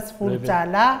lau lima se fulu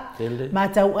tala.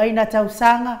 Matau aina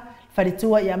tausanga,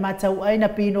 whaletua ia matau aina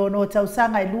pino no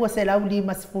tausanga e lua se lau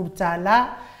lima se fulu tala.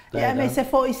 Ia me se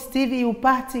fo I Stevie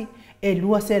Upati e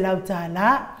lua se lau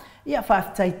tala. Ia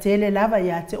whaftai tele lava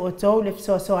ia te otou le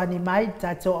fisoso animai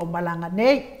tato o malanga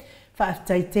nei.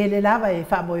 Whaftai tele lava e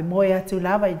wha moe atu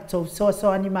lava I tau soso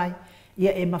animai.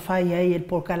 Ia e mawhai ai e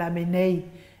porkalame nei.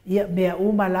 Ia mea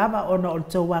uma lava ona o le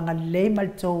tau wanga lei ma le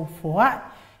tau foa.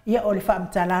 Ia o le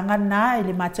whaamtalanga nā I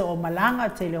le mata o malanga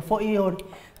te leo foi o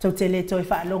tau te le toi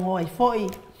whaalongo ai foi.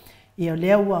 Ia o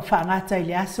lea ua whaangata I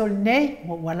le asol nei,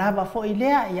 wa lava foi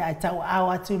lea, ia e tau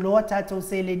au atu loa tātou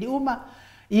se le ni uma.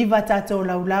 Iwa tātou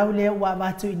laulau lea ua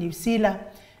watu I New Zealand.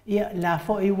 Ia la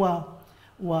foi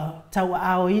ua tau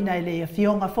au ina I le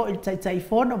fionga foi le tai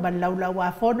fono, ma le laulau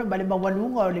a fono, ma le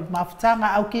mawalunga o le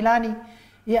mafutanga au kilani.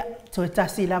 ia toe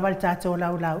tasi lava le tātou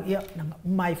laulau ia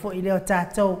mai fo i leo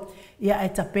tātou ia e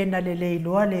tapena le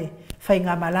leiloa le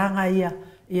whainga malanga ia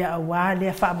awa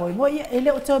le whamoimoe ia e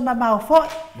leo toe mamao fo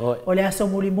o le aso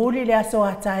muli le aso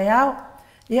atai au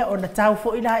ia ona tau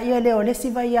fo i la ia leo le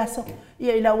siva i aso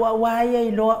ia ila ua ia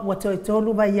i loa ua toe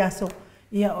tolu vai aso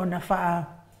ia ona wha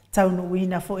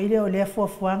taunuina fo i leo le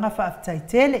fuafuanga wha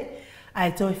aftaitele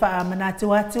ai toi wha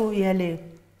manatu atu ia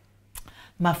le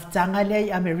mafutanga le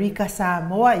i Amerika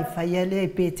Samoa i whaia le i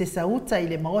pete sauta i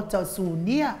le Maota o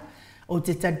Sunia o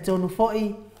te tantonu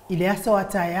foi i le aso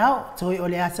atai au toi o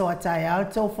le aso atai au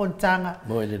tau fontanga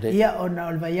ia ona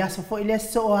o le vai aso foi le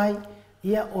so ai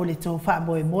ia o le tau wha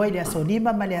moe le aso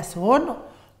lima ma le aso ono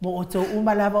mo o tau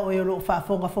umalava o e lo wha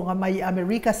fonga mai i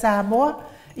Amerika Samoa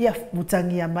ia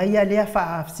mutangia mai a lea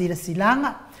wha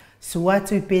silanga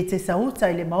suatu i pete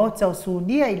sauta i le Maota o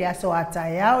Sunia i le aso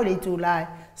atai au le itu lai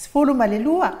sfulu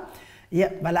malelua ia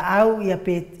bala au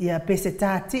ia pese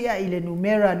tatia i le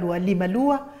numera lua lima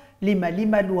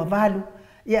lua valu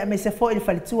ia me se foi le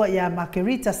falitua ia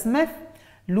Margarita Smith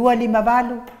lua lima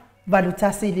valu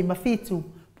tasi lima fitu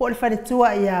po le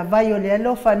falitua ia vai o le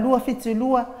alofa lua fitu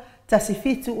lua tasi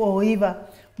fitu o iva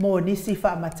mo nisi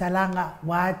fa matalanga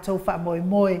wato fa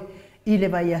moe i le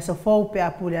vai aso fou pe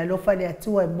apule alofa le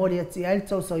atua e mori ati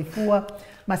alto soifua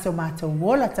maso mātou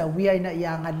wola ta wia ina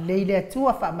ia ngā leile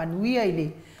atua wha manuia i le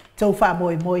tau wha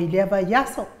moe i lea vai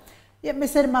aso. Ia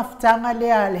mesere mafutanga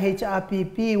lea le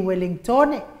HRPP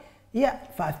Wellington ia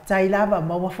whaatai lava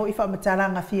maua fo i wha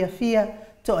matalanga fia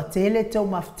to a tele tau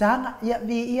mafutanga ia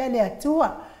vi ia le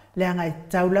atua lea ngai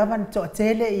tau lava to a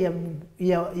tele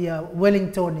ia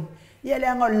Wellington ia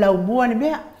lea ngā lau mua ni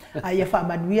mea a ia wha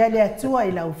manuia le atua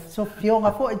i lau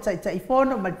sofionga fo i tai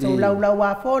fono ma tau lau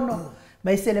a fono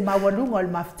mai se le mawalunga o le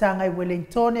mafutanga i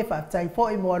Wellington e whaatai fo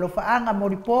i mo alofaanga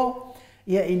moripo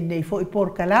ia i nei fo i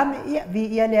por kalame ia vi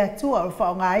ia le atua o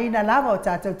whaonga ina lava o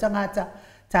tātou tangata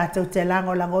tātou te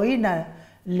langoina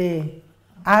le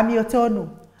ami o tonu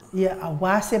ia a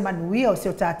wase manuia o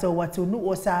seo tātou watunu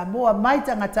o Samoa mai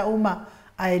tangata uma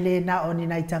ai le na o ni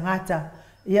nai tangata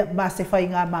ia ma se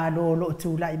whainga ma lo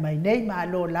tūlai mai nei ma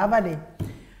lo lava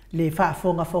le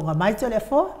whaafonga mai to le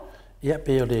fo ia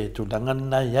pe o le tūlanga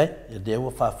nai ai e de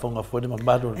ua whaafonga fo le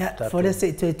mamaro fo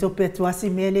se te tope tuasi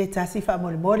mele tasi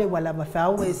whaamole wala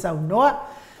mawhau e saunoa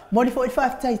moli fo i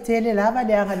whaafitai tele lava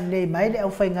le anga le mai le au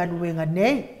whainga luenga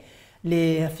nei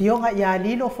le fionga ia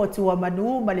lilo fo tua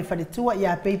manu ma le whaletua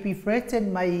ia baby threaten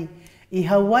mai i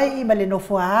Hawaii ma le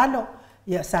nofua alo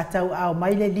ia sa tau au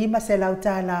mai le lima se lau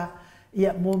tala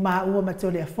ia mo ma ua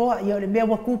matole a foa ia le mea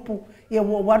wakupu ia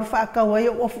ua waru whaakau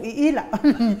ia ofu i ila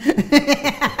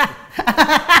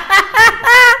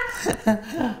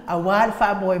a wal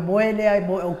wha moe lea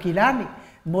moe o kilani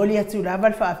moli atu lava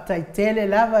le whaafitai tele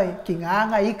lava ki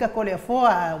nganga ika ko le a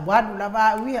foa wadu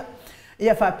lava uia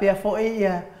ia whaapea fo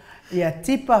ia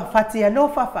tipa fati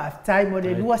alofa whaafitai mo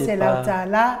le lua se lau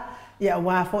tala ia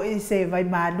wā fo i se vai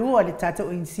mālua le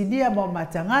tatou insinia mo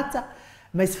matangata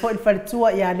mai se fo i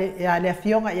whaletua ia le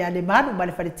afionga ia le manu ma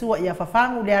le whaletua ia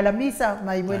whafangu le alamisa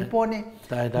mai Wellington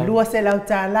lua se lau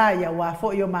tala ia wā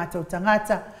fo i o mātou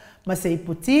tangata ma se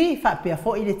iputi whaapea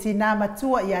fo i le tina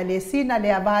matua ia le sina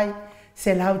le avai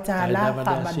se lau tala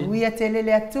whaamanuia tele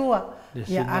le atua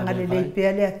ia anga le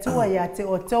leipea le atua ia te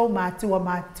o tau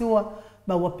mātua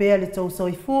ma wapea le tau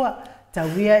soifua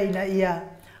tauia ina ia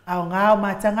au ngāo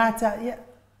mātangata ia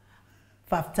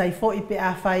whaafitai fo i pe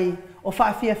a whai o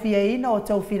whaafia ina o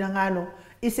tau whina ngalo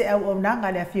i se au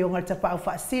nanga le awhionga le tapa au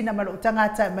whaasina ma lo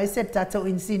tangata mai se tātou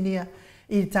insinia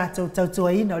i tātou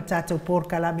tautua ina o tātou por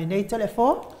kalame nei tole fo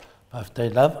whaafitai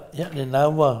lava ia le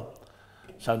nāua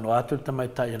sauno atu tamai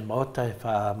tai an Maota e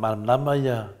wha maranama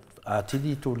ia a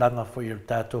tidi tūlanga fo i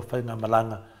tātou whainga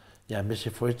malanga ia mese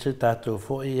fo i te tātou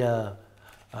fo i a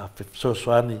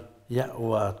sosoani ia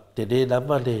ua te re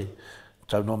lava le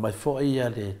tauno mai foi ia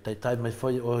le taitai mai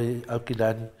foi o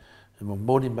Aukilani mo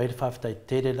moni mai le whaafitai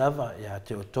tere lava ia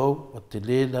te o tau o te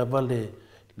le lava le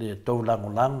tau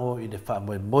lango i le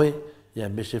whaamoe ia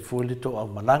mese fuli to au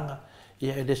malanga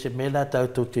ia ele se mela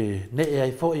tautou te ne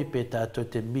ai foi pe tautou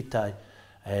te mitai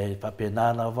e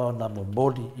papenana wau na mo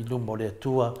moli i lumo le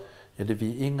atua e le vi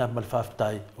inga mal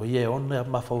whaafitai o ie ona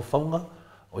mawhauwhaunga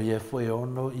o ie foi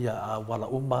ono ia a wala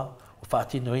uma o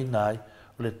whaatino inai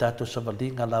o le tātou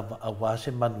savalinga lava a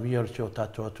wase manuia o le seo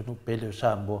tātou atunu pele o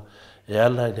Samoa e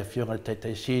ala e le fionga le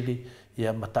taitai sili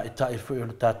ia mataitai fui o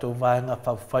le tātou vaenga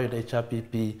whawhai le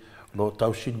HRPP lo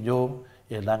tau sinyo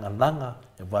e langa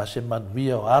e wase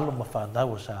manuia o alo ma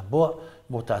whanau o Samoa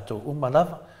mo tātou uma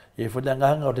lava e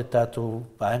whananganga o le tātou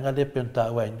vaenga le peon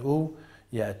tāu ainu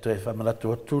ia e toi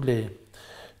whamanatu atu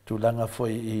tūlanga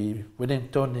foi I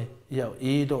Wellington ia o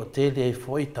I lo tele ai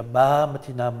foi ta mama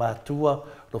tina matua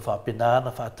lo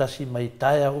whapenana whaatasi mai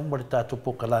taia umore tātou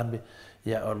pokalame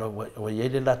ia o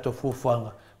iele lato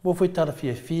fufuanga mo foi tala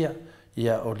fia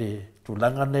ia o le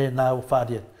tūlanga ne nā o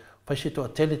wharia pai se toa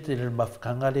tele le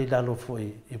mafkanga le lalo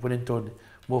foi I Wellington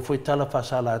mo foi tala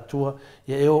whasala atua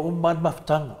ia e o umman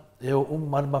maftanga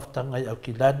I au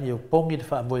kilani e o pongi le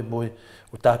wha moe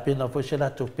o tāpena foi se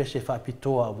lato pese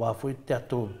whapitoa wa foi te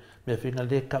ato me whinga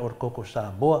leka o koko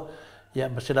Samoa ia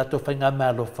ma se lato whainga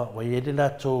mea lofa wa iele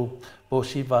lato po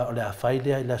siva o le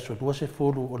awhailea I la solua se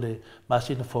fulu o le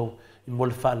masina fau I mo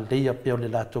le wha leia pe o le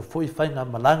lato foi whainga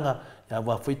malanga ia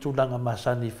wa foi tūlanga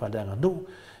masani whaleanga nu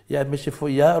ia me se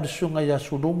foi ia o le sunga ia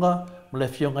sulunga mo le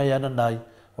fionga ia nanai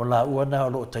o la uana o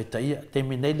lo taitaia te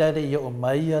minei la le ia o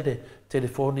mai le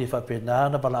telefoni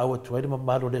whapenana wala awa tuairi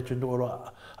mamalo le tunu o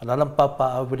alalam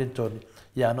papa au Wellington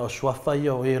ia no swafa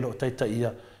ia o e lo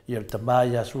taitaia ia le tama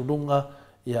ia sulunga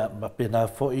ia mapena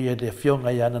fo ia le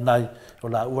fionga ia nanai o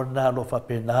la uana lo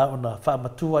whapena o na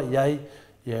whaamatua iai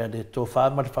ia le tō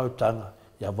whaama le whautanga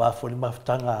ia wafo le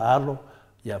maftanga alo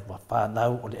ia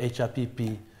whanau o le HRPP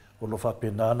o lo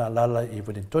whapenana lala I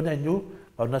Wellington anu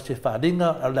na se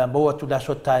wharinga a le moa tu la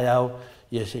so tai au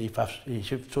ia se I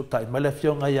so tai mai le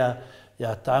fionga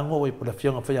ia tango I po le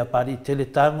fionga whai a pari tele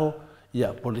tango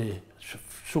ia po le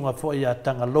sunga fo ia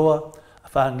tanga loa a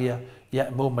whangia ia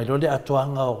mo mai lo le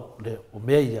atoanga o le o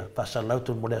mea ia pasalau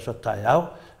tu mo le so tai au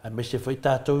a me se whai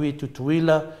tātou I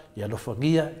tutuila ia lo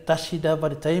whangia tasi da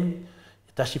wale taimi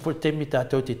tasi fo taimi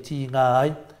tātou te ti ngā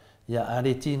ai ia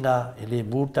ale ti ngā ele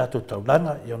mū tātou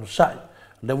taulanga ia no sai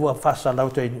le ua fasa lau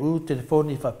te inu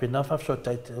telefoni fa pena fa so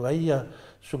tai te ia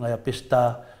sunga ia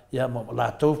pesta ia mo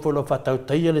la tau folo fa tau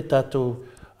tai le tatou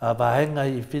a vaenga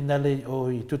I finale o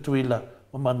I tutuila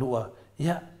o manua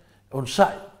ia on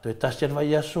sai te tasian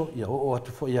vai aso ia o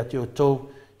atu fo ia te o tau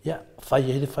ia fai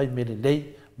ele fai mele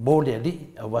lei mo le ali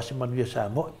a wasi manuia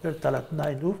Samoa per tala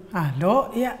nai nu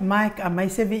alo ia Mike a mai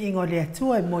se vi ingo le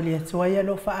atua mo le atua ia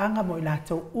lo faanga mo la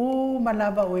tau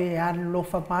malava o e an lo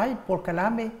fa mai por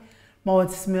kalame mo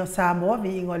smeo Samoa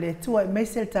vi ingo le tua mai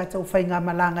se tātou whainga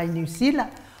malanga I New Zealand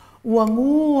ua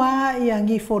ngua I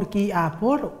angi forki a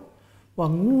poro ua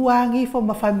ngua angi fo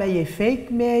mawhai mai e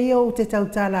fake mea ia o te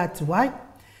tautala atuai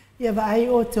ia vai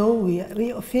o tau ia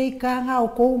ri o fake anga o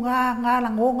kou ngā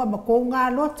langonga ma kou ngā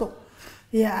loto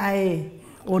ia ai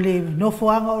o le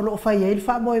nofoanga o lo whai e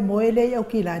ilfa moe le au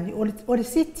kilani o le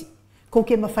city ko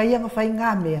ke mawhai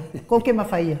ngā mea ko ke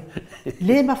mawhai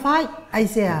le mawhai ai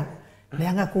se a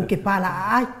Leanga ko ke pala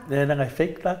ai. Leanga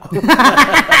fake la.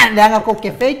 Leanga ko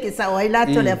ke fake sa o ila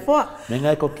to le fo.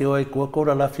 Menga ko ke oi ko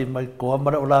la fi mai ko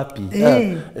mara o la pi.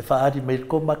 E fa adi mai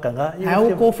ko makanga.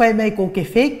 Au ko fai mai ko ke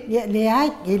fake le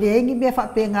ai ele engi me fa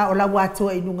penga o la watu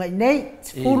I nunga nei.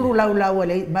 Fulu la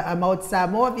le Maota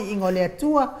Samoa vi ingo le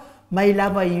Atua mai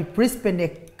lava I Brisbane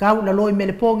ka la loi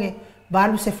mele ponge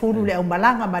balu se fulu le o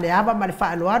malanga ma le aba ma le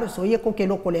fa aloaro so ia ko ke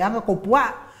loko le anga ko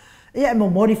pua. Ia mo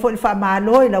mori fo fa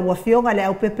malo la wafionga le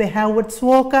au Pepe Howard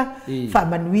Walker fa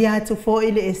manuia tu fo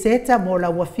ile eseta mo la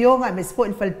wafionga me fo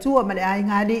il faltua ma le ai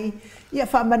ngali ia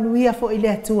fa manuia fo ile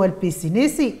Atua il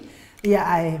business ia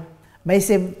ai mai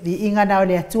se vi inga na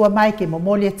le Atua mai ke mo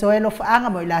moli to elo fa anga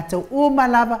mo ila to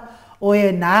malava o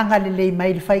e nanga le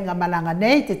mai le fainga malanga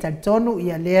nei te tantonu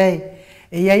ia le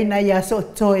ia ina ia so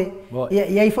toe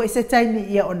ia fo se time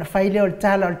ia ona faile o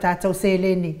tala o tatou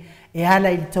seleni e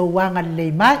ala I to wanga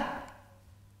le mai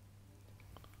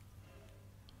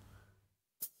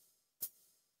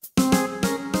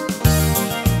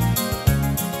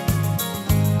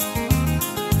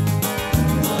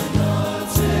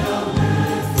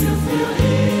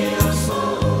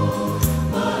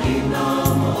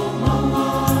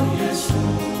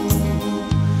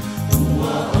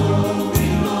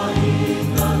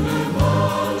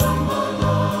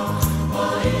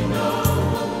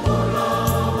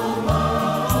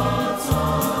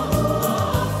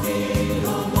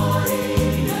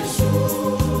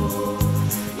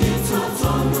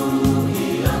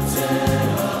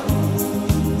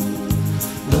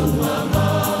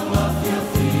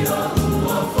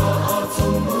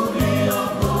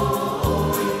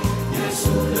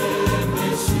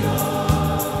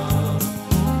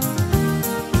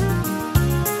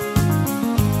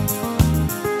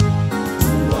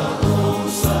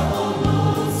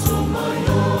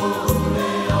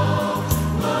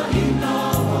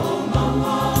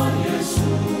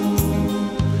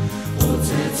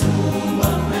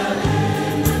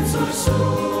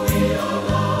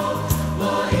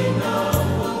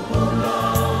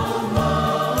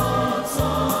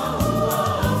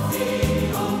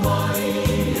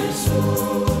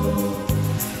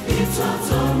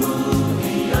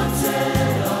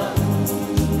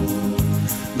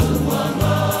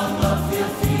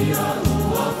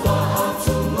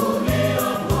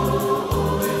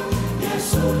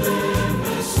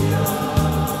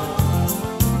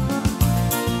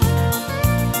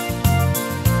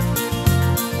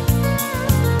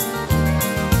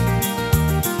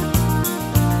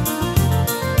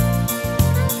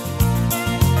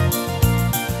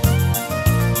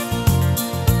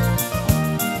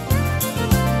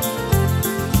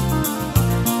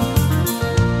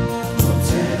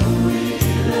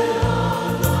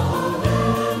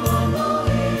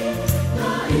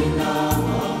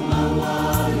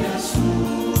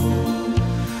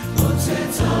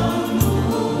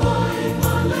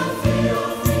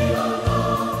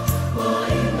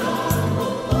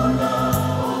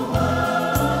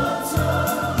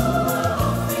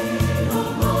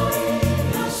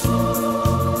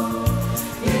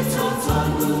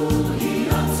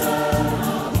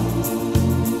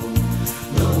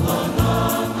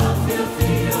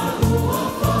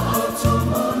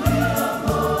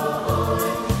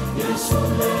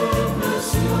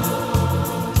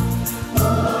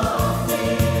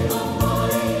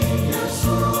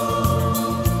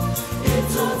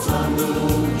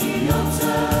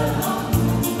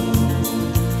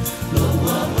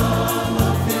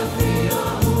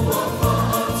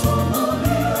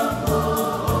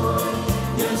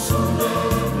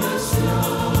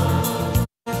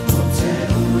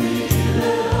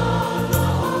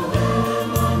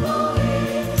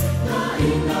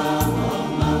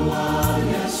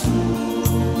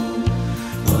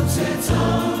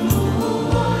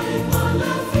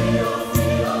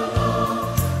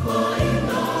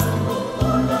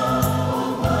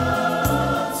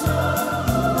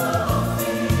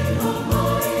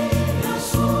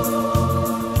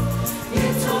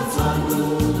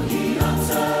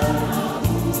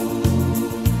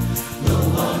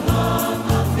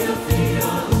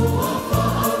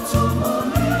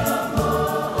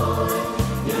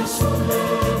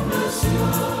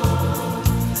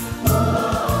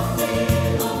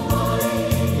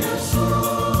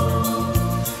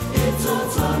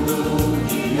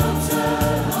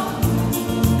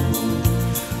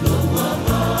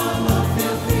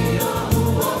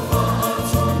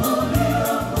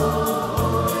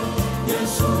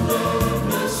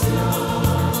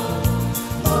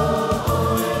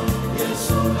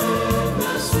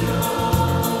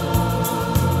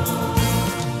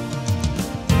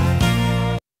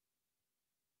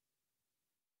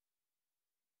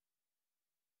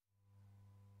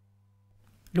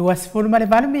Luas fulu ma le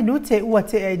valu minute ua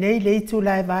te ai nei le itu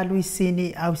la e valu I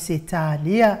sini au se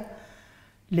tālia.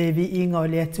 Le Viiga o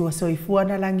le atua soifua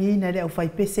na langina le au fai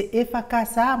pese e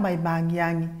whakasa mai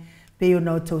mangiangi pe o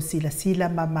no tau sila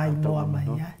ma mai moa mai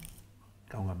ai.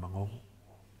 Kaunga mangongo.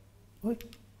 Oi.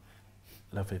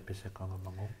 La fai pese kaunga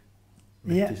mangongo.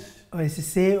 Ia, o e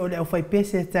se o le au fai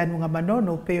pese tanu nga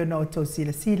manono pe o no tau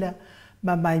sila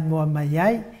ma mai moa mai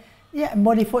ai. Ia,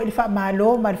 mori fo ili wha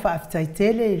malo ma le wha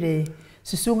aftaitele le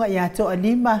susunga I ato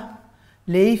alima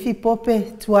le ifi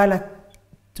pope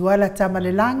tuala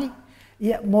tamalelangi.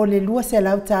 Ia mo le lua se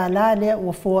lau tāla lea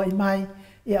ua fōa I mai,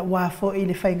 ia ua fōa I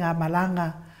le whainga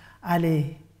malanga a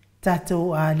le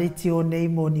tatou a le tio nei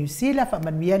mo New Zealand,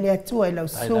 whamanuia le atua I lau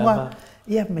sunga,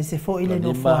 ia mai se fōa I le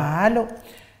no fōa alo.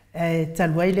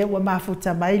 Taluai le ua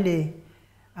mafuta mai le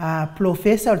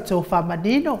professor tō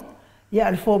whamanino, ia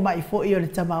al fōa mai fōa I o le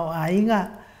tamau a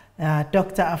inga,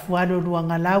 Dr. Afuano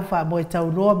Luanga Lau wha mo e tau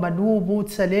roa manu mūt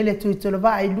sa lele tui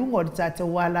tolova ai lungo o le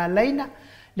tātou wala leina,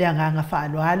 le anganga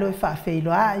whaaloalo e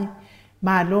whaafeilo ai,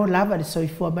 ma lo lava le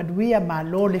soifua manuia, ma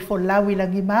lo le fo lawi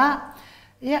langi maa.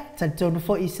 Ia, tantonu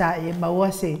fo isa e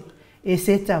maua se, e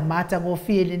seta mata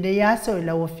ngofi le nei aso, e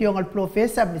lau fionga le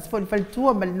profesa, mis fo le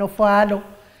falitua ma le no whaalo.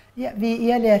 Ia, vi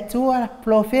ia le atua,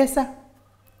 profesa?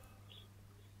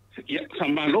 Ia,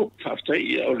 samalo, whaaftai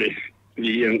ia o le,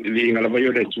 li ngalawai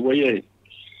o le atua ia,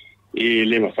 e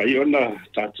le mawhai ona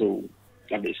tātou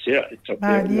na mesea, e tau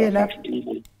pēr na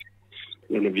whaaftai.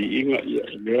 Nona Viiga ia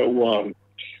lea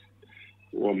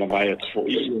ua mawai atu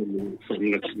fo'i o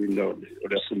whamina tuina o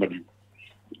le asumari.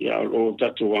 Ia o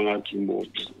tatou anga ki mo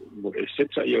le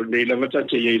seta ia o nei lava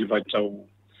tate ia I le vaitau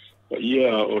wa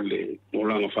ia o le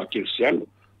molanga whakirisiano.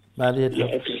 Ia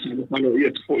e whanau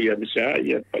ia tu fo'i a misa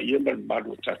ia pa ia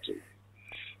malu tatou.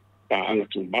 Pa anga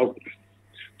tu mau.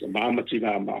 Te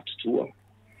maamatina a mātutua.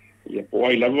 Ia po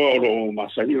ai lava o lo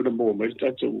masani o le mo mai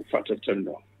tatou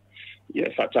whatatana. Ia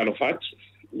whatalo whatu.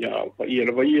 Ia pa ia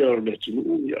lava ia o le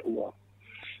tunu ia ua.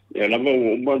 Ia lava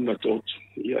o umana totu.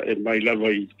 Ia e mai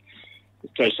lava I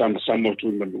tai sama o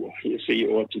tu manua. Ia se I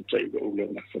o atu tai o le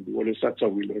na whanua le sata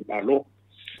wile malo.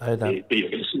 E pe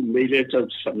o esi mei le tau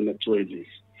samina tue le.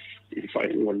 I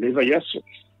whai o leva yaso.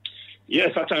 Ia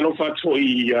e whatalo whatu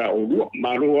I o lua.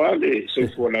 Malo a le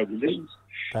seifua lau le.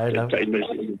 Tai mai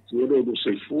le tuero o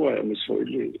seifua e mesoi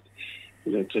le.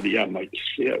 Ia tari a mai.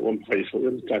 Ia o mwhai fo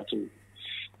e tatu.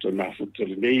 Tona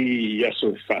futele nei ia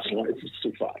so faswa I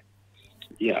so far.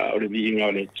 Ia o le Viiga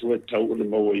o le tua tau o le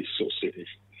mau I so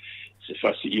se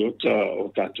fasi I ota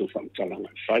o tātou whamtalanga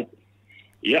whai.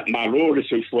 Ia, malo le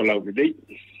soifua lau nei.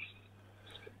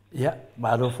 Ia,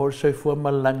 malo for soifua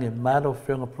malangi, malo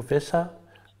whiunga professor,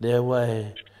 le ua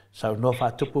e sau no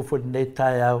whatupu fu nei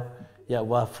tai au, ia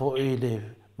ua foi le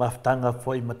maftanga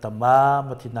foi matamā,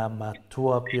 matina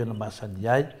matua pia na masani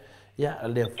ai. Ia,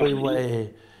 le foi ua e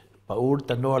paul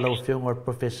tanoa lau whiunga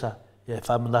professor, ia e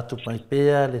whamanatu mai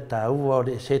pea, le tāua o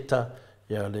le seta,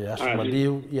 ia le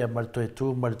asumaliu, ia malitoe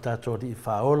tu, malitato li I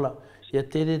whaola. Ia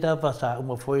tere rawa sa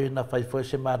uma foi na whai foi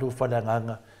se maru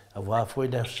whalanganga, a wā foi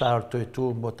na sāo toe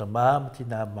tu mo ta māmati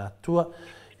nā mātua.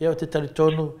 Ia o te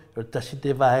taritonu, o te tasi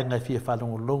te wāhenga I whia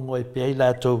whanongolongo e pia I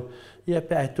lātou. Ia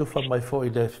pia e tuwha mai foi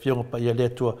le whionga pa ia le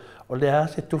tua. O le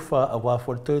ase tuwha a wā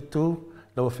foi toe tu,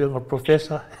 lau whionga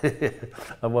professor,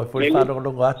 a wā foi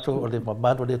whanongolongo atu, o le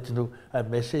mamano le tinu, a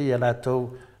mese ia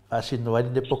lātou, asino ai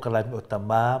ne pokalami o ta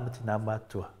māmati nā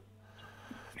mātua.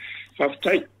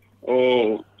 Whaftai,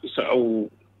 o sa au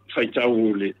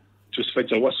whaitau le, tus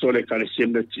whaitau aso le kare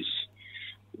semnatis.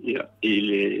 Ia, I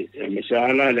le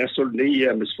mesana le aso nei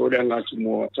ia mesfore anga tu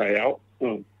mo tai au.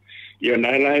 Ia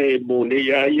naila e mo nei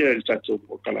ia ia le tato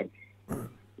pokalami.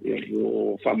 Ia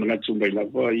o whamanatu mai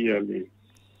lava ia le,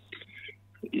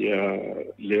 ia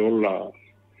le ola,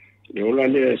 le ola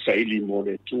le saili mo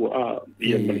le tua,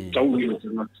 ia malitau I o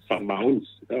tanga whamaun.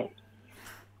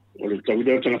 O le tau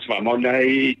leo tanga whamaun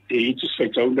ai, e itus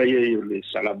whaitau nei e o le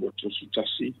salamo tosu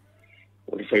tasi,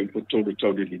 o le whaipoto le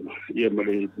tau le lima. Ia ma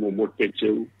le momot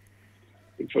peteu,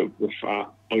 e wha,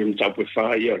 o le mtau pe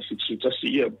wha, ia le fitsu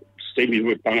tasi, ia stemi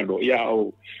hue pangano, ia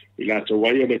o I la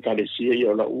tawai o le kalesia, ia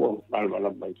o la ua,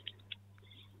 alwala mai.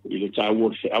 I le tau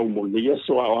o le whau mo le ia,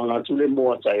 so a ngatu le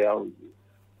moa tai au,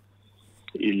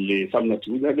 I le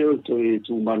whamnatuina leo toi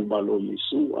tu manu malo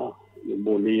Yesu a le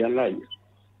mone ia lai.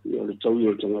 Ia le tau i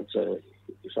o tangata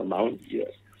I whamaun. Ia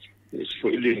e sifo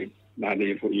I le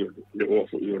nane e fo I o le oa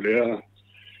fo I o lea.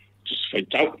 Tus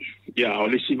whaitau. Ia o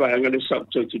le siwa anga le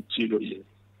sabtoi te tiro ia.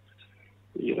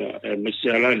 Ia e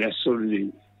mese ala le aso li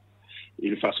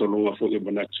I le whasolonga fo I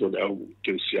manatu le au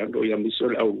kirisiano. Ia miso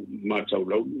le au matau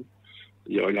lau.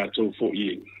 Ia o le atou fo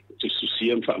I te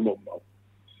susian whamau mau.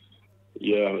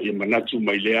 ia manatu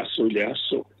mai le aso la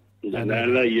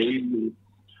ia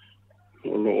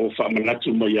o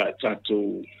whamanatu mai a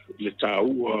tātou le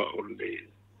tāua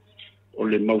o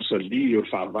le mausali o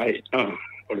whawai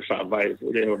o le whawai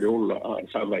o le ola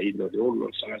whawai ino le ola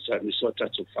sa ni so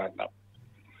tātou whanau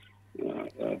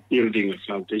building a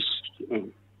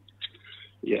foundation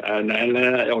ia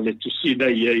ana o le tusina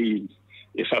ia i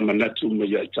whamanatu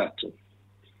mai a tātou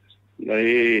na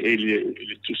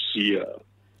le tusia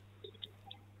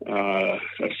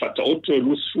fata oto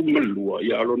lusu malua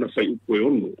ia alona fai upo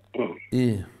ono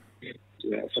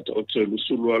fata oto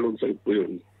lusu lua alona fai upo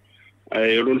ono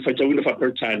ai alona fai tawina fa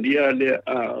pertania le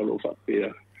alo fa pea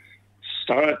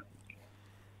start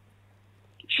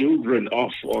children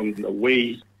off on the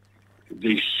way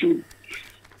they should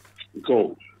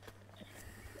go,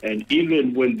 and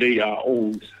even when they are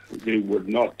old they would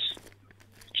not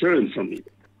turn from it.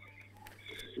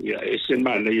 Ese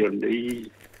mana yo nei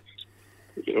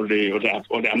o le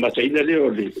amataina le o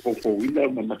le opoina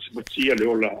matia le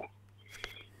o la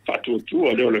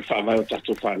fatuatua le o le whawai o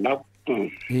tato whanau.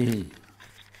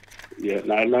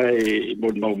 La e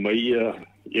mon mau mai i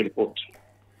le poto.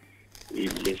 I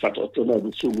le fatuatona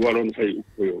le suluaro na whai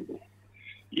upo ono.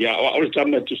 O le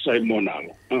tama tu sai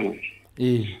monalo. A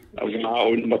wā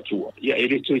o na matua. E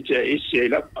le tuitea ese e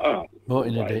la. Mo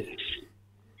ina dei.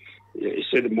 E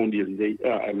ceremonial nei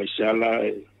mai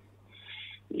sala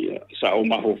sa o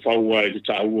maho faua e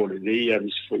ta o le nei a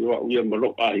mis foi o ia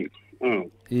malo ai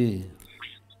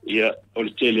o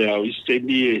le tele au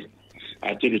istemi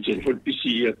a tele foi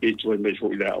pisi e pe tu mai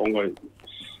foi la onga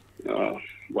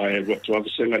vai o tu ave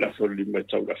senga la foi li mai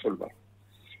tau la foi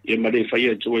e male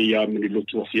fai tu ia me lo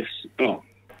tu fies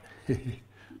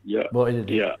ia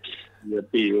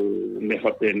pe me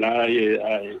fa pena e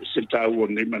se ta o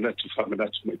nei mana tu fa mana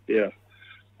tu mai pe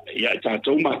ia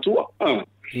tātou matua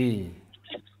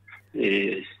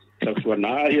tātou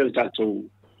anā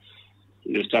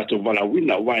tātou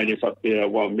walawina wai le whapea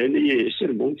wā meni e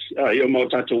seremoni ia mau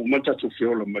tātou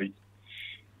whiola mai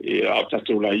au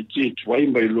tātou la iti tuai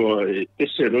mai loa e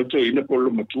pese roto ina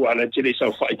polo matua ala tere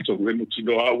sau whaitonga e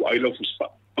mutino au ailo fuspa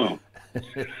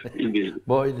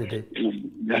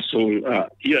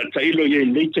ia tailo ia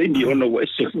nei teini ona wa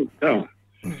ese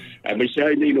a me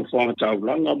sai nei no fa ta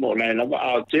langa mo la na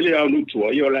a tele a nu tu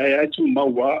yo la ya tu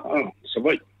mawa sa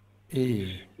vai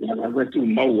ya na tu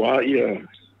mawa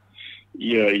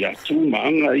ia tu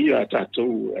manga ia ta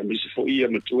tu a me se fo ia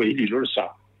me tu i lo sa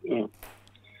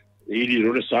i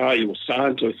o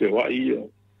santo se wa ia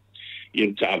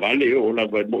in ta vale o la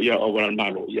mo ia o la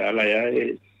malo ia la ya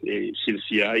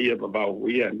silsia ia ba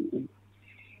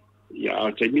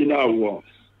ia termina o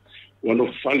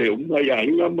no fale uma ia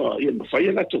inga ma ia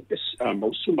fai na topes ma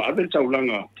usuma ave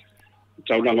taulanga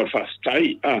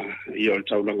fastai ia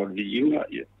taulanga viinga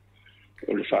ia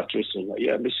o le fatu so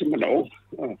ia me se mana o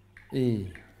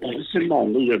se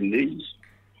mana ia nei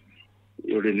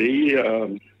ia le nei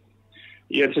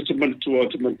ia te mantua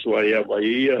ia vai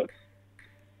ia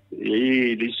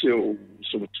disse o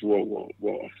sobre tua o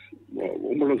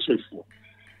malo sefo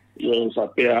ia fa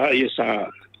pea ia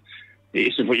sa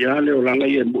se foi ale o langa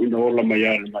ia mo ino la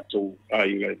maya matou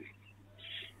ai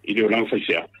i le langa fai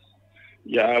fea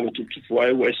ia o tu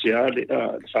foi o ale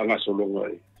fanga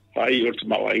solonga ai o te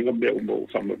mau inga me o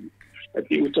fama e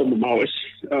ti uto mo mau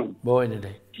bo ina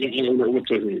dei o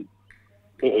to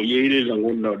o ye le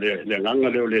langona le langa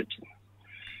le tu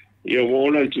ia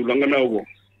wona tu langa na o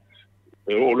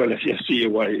la le fia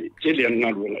wai te le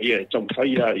ngalo ia tom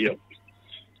fai ia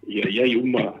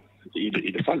uma i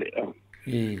le fale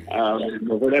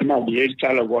no vole ma bien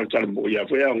tala volta mo ya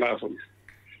foi a nga foi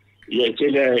e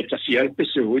tele tasia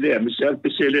pese vole a misal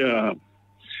pese le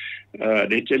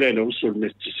de tele no sul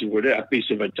metti si vole a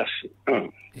pese va tasse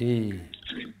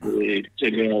e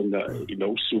tele na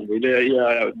no sul vole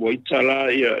ya voi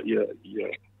tala ya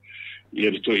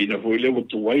to ina vole mo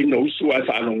to wai no sul a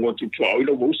fa no mo to twa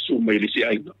ina mo sul mai le si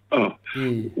ai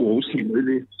o sul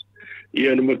vole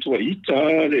ia no to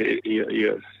ita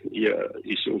ia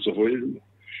isso foi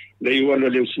lei wana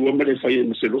le sua ma le fai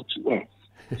no se lo tua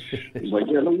vai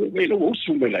ia no vai no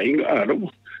su me la inga no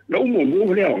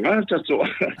mo le nga ta so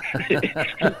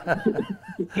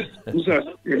usa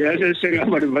ele se nga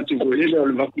ma le vatu ko ele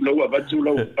le vakulo wa vatu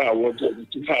lo pa wo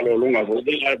tu fa lo longa vo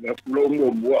de la vakulo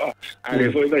mo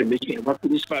ale foi vai me que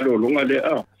vakulo fa lo longa le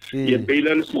ia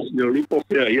pela no li po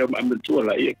fe ia ma tu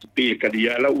la ia pe ka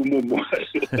dia la mo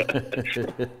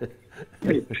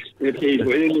e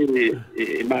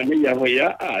ele mane ya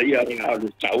ia na lu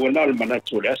tawana al mana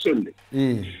tole asole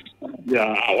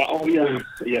Ya awao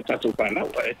ya tatu pana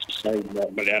wa sai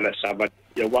maleala sabat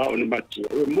ya wa ni matu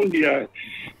mundia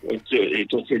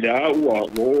to te la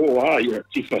wa ya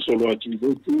tifa solo ati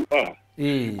tu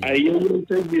ai eu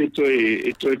te vi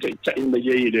to ta in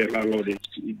ye de rango de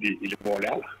ile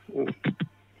mola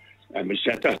ai me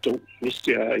sata to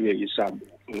mistia ye sam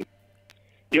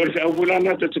yo le au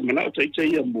bulana te mana te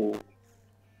ya mo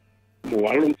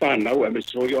alun pana wa me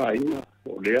so yo ai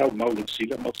o le au mau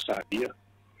sila mau saia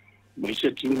mai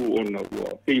se tunu ona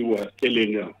wa peiwa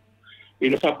telena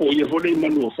ina fapo ia vole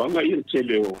manu fanga ia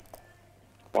teleo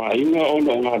wa inga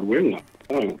ona nga ruenga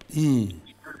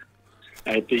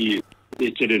ai te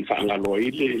telen fanga lo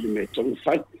ile me tong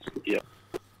fat ia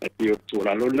ai tu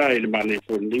la lona ile mane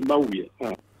fo ni mauia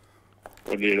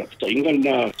o le tainga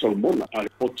na tolmona ale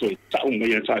poto tau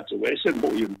mai ta tu ese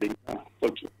mo ia ding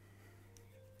poto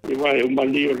ni wa o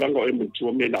mali o lango e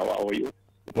mutu me na wa o yo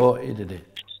ide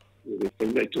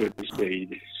They to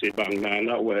say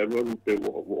bangana whatever they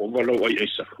overload what you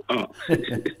say.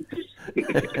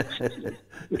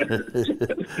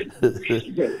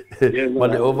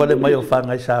 Male ovale mai o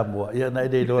fanga Samoa. Ia nai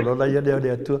dei lo la ia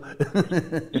de Atua.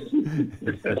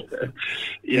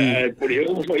 Ja, por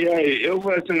eu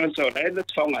vou tanga so dai na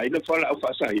fanga ina fala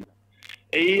fa sai.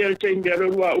 E ia te ngia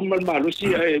roa umal malu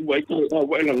si ai wai ko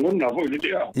wai la ngona ho le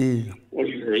dia. O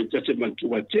le te te man tu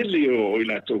ateli o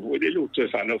ila to vo le te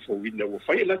fa na fo winda o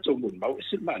fa ila to mun ma o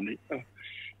se mane.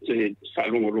 Te fa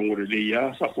longo le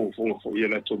ia fa fo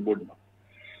ila to mun ma.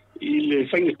 Il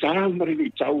fa ngi ta mari ni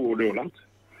tau o le ola.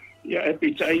 Ia e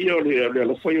pe tai o le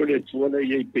lo fa o le tu na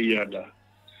ia pe ia da.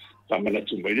 Fa mana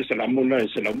tu mai le salamona e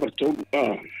salamar to.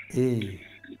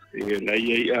 Na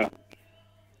ia ia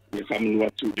famnu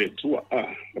atu de tua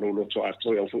rolo to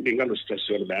ato ya fuinga no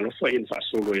station da no foi in fa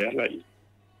solo ya lai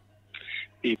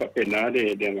I pa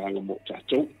penale de nga mo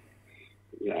tato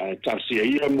ya tarsi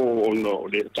ia mo no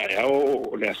le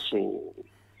taiao le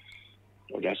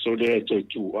so de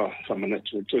tu famana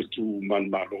tu man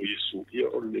malo yesu ia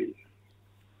o le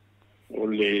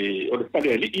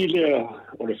pale ile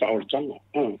o le fa o tanga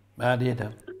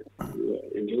dieta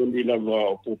Ndi la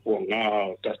va popo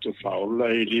nga tato fa o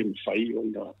la ile mfai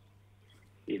onda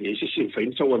ile si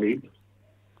fai so wali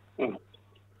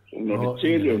no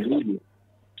tele o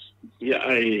ya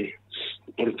ai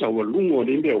o tawalungo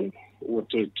le meu o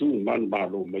tu man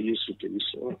malo ma yesu ke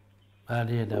so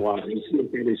dieta wa si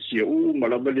pele si o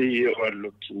malabali o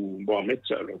lo tu mo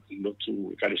meta lo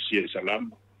tu kale si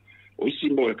salam o si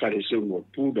mo kale se mo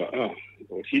puda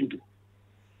o hindu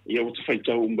ia o te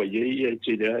whaitau umba ia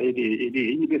te rea e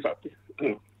me whate.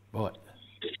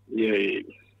 Ia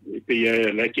pe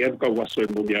ia la ke ka waso e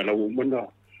moni ala umana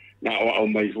na au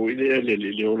mai foi le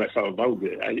o la whawau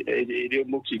e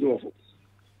mo tino fo.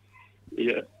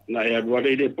 Ia na ia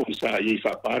wale le pomsa ia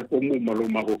whapar pomu malo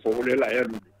maho fo le la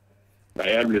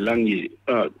ia le langi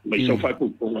mai so fa ku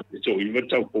ponga so I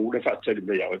tau po le whate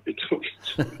le ia e peto.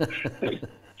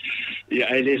 Ia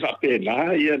ele fa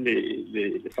pena ia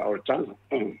le faortanga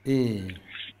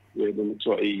ia no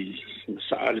so I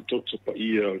sa le toto pa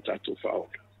ia tato faor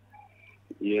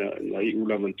ia lai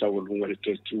ula mantau lunga le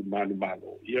tu manu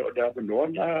ia da no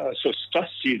na so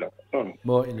stasi la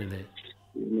mo ile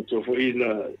no to fo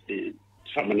ina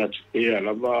samana ia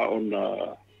la va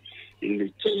ona in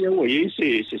le tia o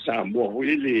se sa mo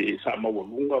ile sa mo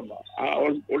lunga ma o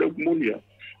le munia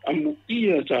amu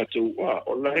ia tato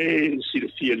o la si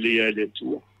fia le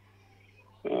tu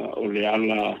o le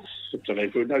ala tala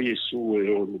ko na yesu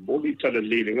o boli tala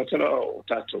le ngata o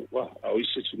tato o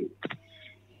isi tu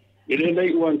ile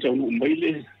nei o anta no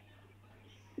maile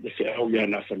de fe au ya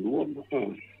na fanu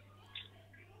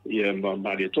ia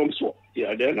ma le tomso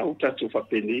ia le na o tato fa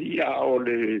peni ia o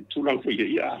le tulang fo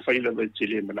ia fa ile le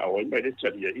tele ma o mai le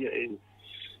tali ia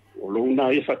o lo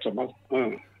na ia fa tama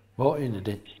ina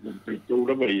de tu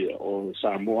la vai o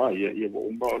Samoa ia mo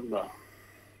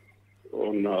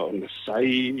ona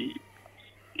sai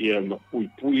ia ma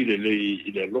pui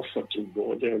le lofa tu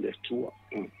do le tua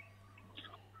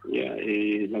ia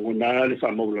e la ngona le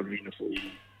fa mo la vina foi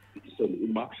so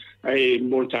ma ai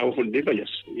mo tau fo de vai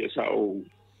ia sa o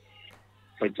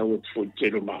fa tau fo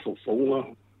telo ma fo fonga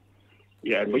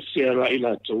ia mo sia la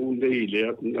ila tu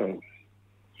le na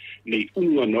nei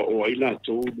unga na o ila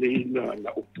to nei na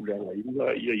opula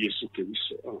ila ia Yesu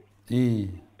Kristo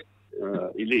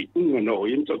ile unga na o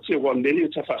into te wa nei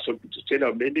ta fa so te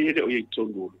la nei o i to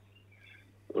no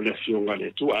o le fionga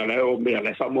le tu ala o me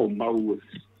ala fa mo mau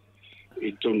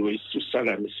e to no Yesu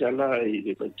sala me sala i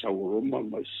le pa tau roma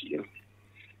ma sia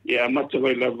ia mata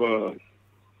vai lava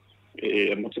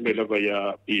ia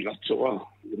Pilato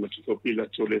le mata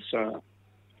Pilato le sa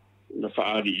na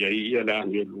fa ia la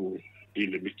ngelu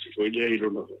le miti foi le i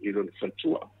lona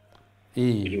fatua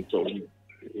i le to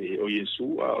o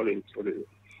Yesu o le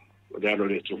alo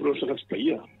le tofro sa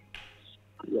spaia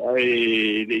ia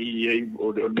le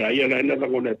o le ia la na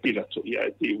ngona pila to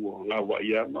ia ti wo nga wa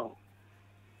ia ma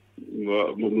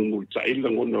mo tai la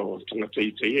ngona tanga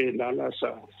tai na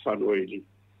sa fanoeli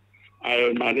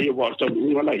ai ma le wa ta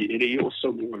ngala i le o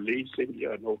so ngale se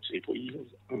ia no se po ia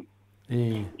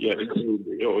ia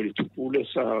o le tupule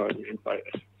sa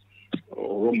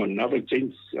o Roman Nava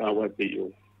James wa te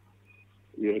yo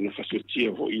ia na fasutia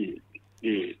ho i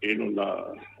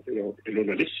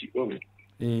elona lesi o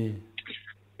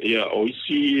ia o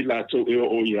isi la to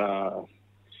o ia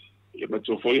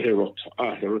mato foi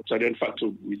herota den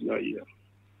fatu wina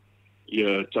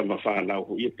ia tama fa na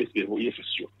ho ia pete ho ia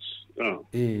fasiot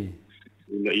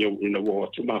ina wo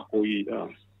tuma ko ia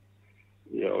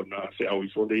ona se au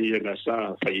fo de ia na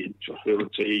sa fai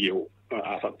herota ia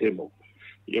a fa temo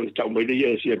ia ta mo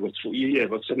ia sia go fu ia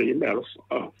va se ia melo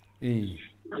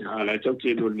la tau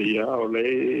te lo lia o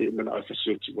le mana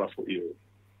fasiot wa fo ia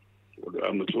o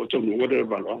amo to no de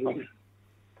valonga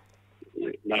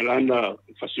na lana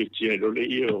fasioti lo le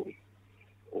io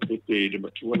o pete de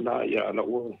matua ya la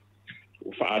o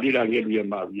faali la ngelu ya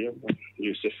mavia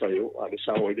io se fai o ale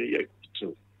sao ile ya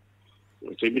to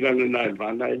o te milana na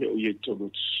vana ile o ye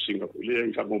to singa ile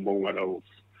ya mo mo ngala o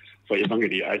fai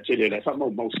bangeri a te le fa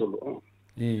mo solo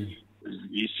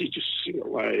i si tu singa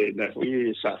wa na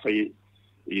foi sa fai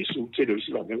i su te lo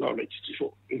si va venga le ti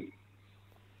fo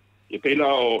e pela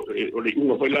o le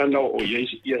unga foi la no o ye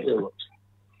ya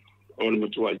o le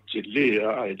matua te le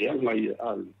a le mai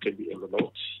al te bi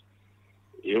lo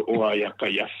e o ai ka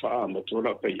ya fa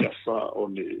matua ka ya fa o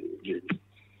le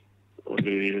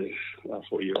a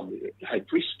foi o high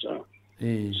priest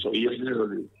so ia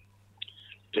le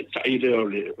te taide o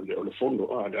le fondo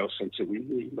a le sante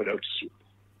wini ma le tsu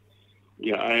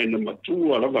ia ai na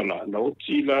matua la vala na o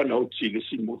tila na o tile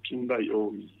si motu na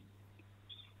yo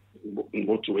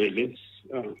motu ele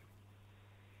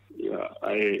ia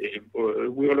ai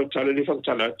we all tale le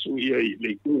fatala tu ia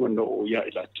le no ia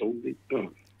la tole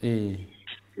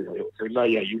la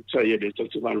ia yuta ia le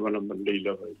tatu mana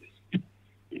mandela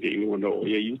ile no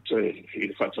ia yuta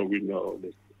ile fatala wino le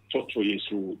toto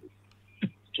Yesu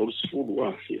todo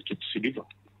sfulu ia tutti si liva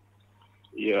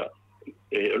ia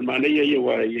il mane ia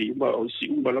wa ia ma o si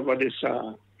la va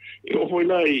sa e o foi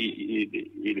la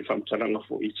ile fatala nga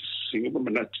fo i singa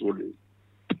mana tole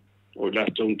o la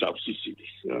ton tap sisi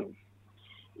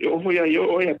o foi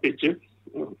o ia pete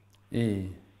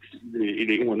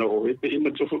ile una o e pe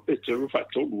ma tofo pete fa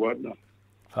to buana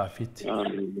fa fit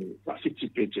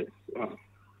pete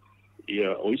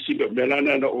ia o isi be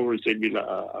melana na o se bila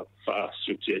fa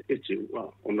sutie pete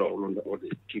ona o de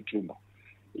tutuma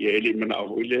ia ile mana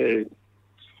o ile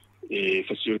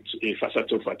fa sa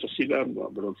to fa to sila ma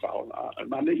fa ona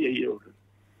mane ia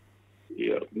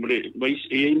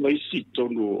mai si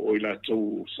tonu o ila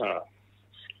tau sa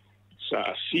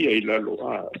sia ila lo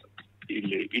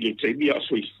ile te mia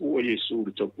so i fu Yesu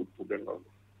le tau pupulenga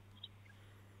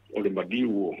o le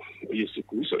madiu o Yesu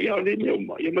Kristo ia le ne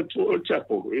uma ia matu o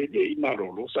chapo e i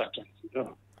maro lo satan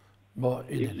bo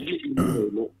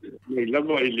ile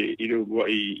lava ile wa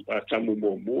i atamu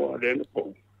mo le na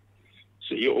po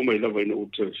se io o mai lava no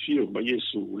te fio ma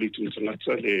Yesu le tu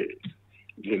ngata le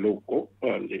loko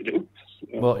le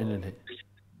bo ina le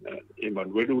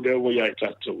Emmanuel de wa ya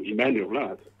tato Emmanuel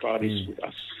la God is with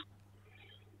us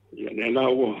ya nena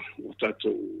o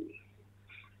tato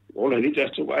ola ni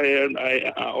tato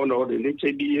ai ono de le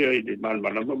te dia de man ma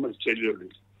te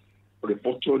le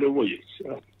poto de wo yes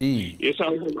I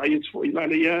it's for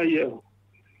Imana ya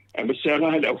I'm saying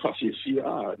I fa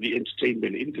the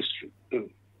entertainment industry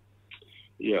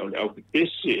ya o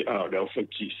pese o fa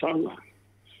kisanga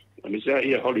and it's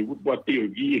here Hollywood what they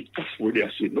yi kafu de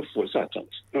ase no for satan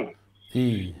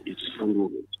it's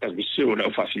so I'm sure na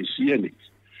fasisi ni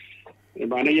e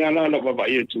mana ya la baba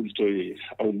ye tu to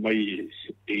au mai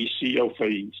isi au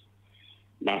fai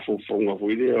na fo fonga vo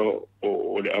ile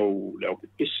o le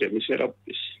pese me sera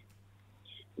pese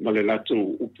male la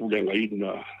tu upulenga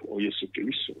ina o Yesu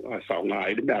Kristo a fa nga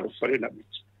ile me aro fare na bit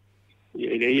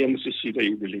ile ye musisi da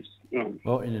iblis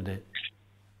oh ina de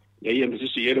ya ia mse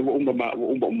si era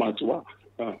umba tua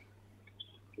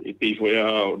e pe foi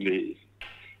a le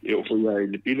eu fui a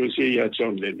le pilo se ia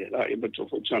John Lennon la e bato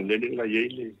foi John Lennon la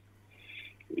ele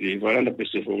e vai na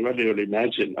peste fonga de le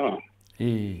imagine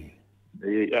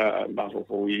e a ma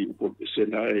foi o se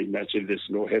na imagine there's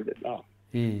no heaven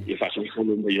e fa so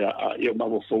fono me ia e ma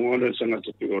fonga le sanga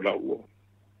to pe la o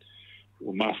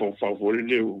ma fo favore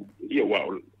le ia wa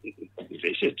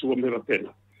le se tu me la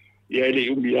pena e ele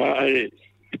umia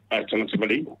ai tanga te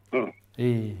malimo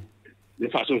le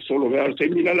fa solo vera te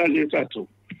mi la le tato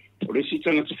o le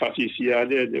sitana te fa fia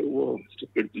le o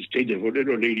te de vole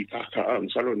lo le ka un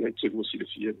salo net se go si le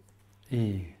fia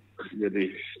le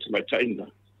te mai taina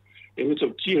e o to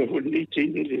tia ho le te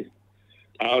le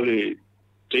ale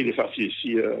te le fa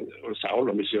fia o sa o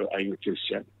lo me se ai no te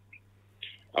sia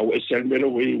a o ese melo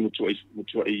we mutu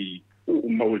ai o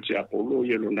mau te apolo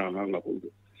ye lo na nga ko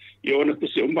ye ona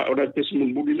pese ona pese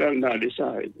mun la na le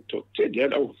sa to te dia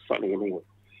au fa lo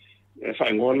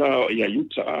fa ngola ya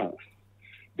yuta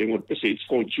de mo pese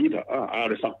ko juda a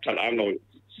re fa talanga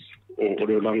o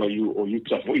le langa yu o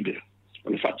yuta foide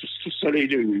ona fa tu sale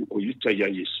de o yuta ya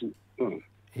yesu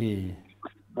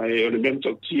ai ona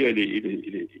mento tia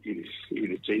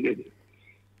ile tene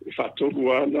fa to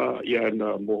guana ya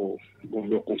na mo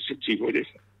concetti o le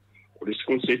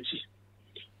concetti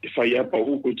e fa ya pa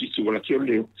u ko ti wala ke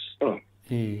le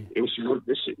e o si lo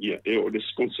pese ya e o le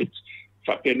concetti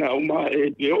fa pena uma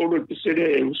e o lo pese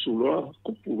e o sulo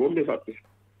ko puro me fa pe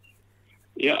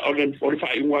ya o le fa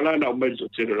wala na me to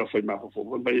te lo fa ma fo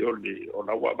mai o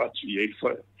la wa ba ti e fa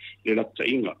le la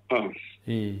tainga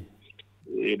e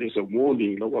there's a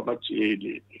warning lo wa ba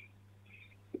ti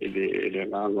ele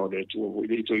nganga le tu o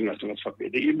le to inga tanga fa pe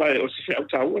e mai o se fa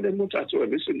ta o le mo ta to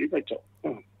e se ni vai to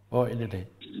ele de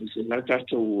se la ta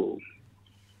to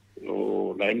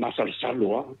o la masal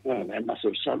salo la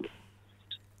masal salo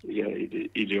ia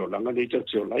ile o langa le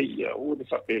te o lai ia o le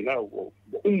fa pe la o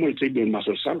mo te be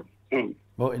masal salo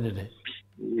ele de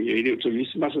ile to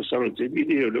vis masal salo te bi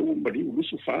le o mari u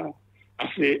su fa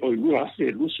afe o lu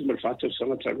afe lu su me fa te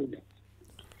sala talo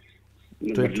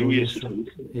tu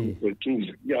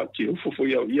ya ti fo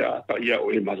ya pa ya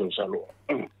o e masal salo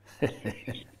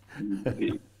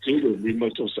Tiro di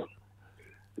motosa.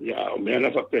 Ya, o me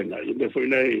ana fa pena. I me foi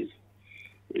nei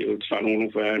o fa no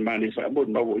fa mani fa mo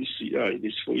ma wo isi ya,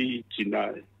 i foi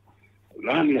tina.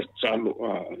 La na tsalo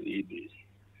i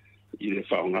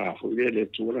fa nga foi le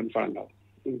tu ran fa na.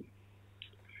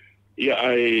 Ya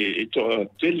ai to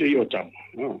tele yo tam.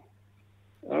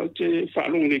 Te fa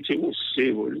no ni te o se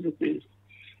wo le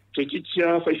te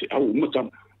kitia fa au mo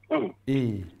tam.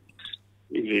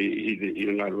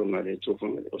 ile nga longa le to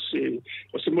fanga o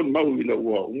se mon mau ina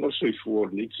wa uma soi fu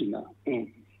ni tina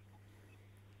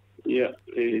ya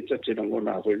ta te na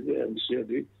ngona ho le amsia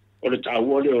de o le ta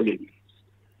wo le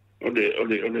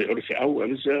fe au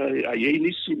amsia a ye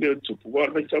ni si me to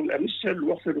pouvoir ba ta amsia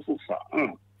lo fa le fa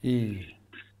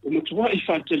o mo to i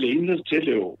fa te le ina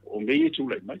tele o me tu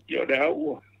le ma ya le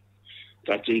au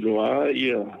ta te loa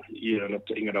ia la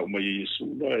te inga rau mai Yesu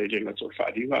la e renga tō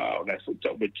wharinga o lai fu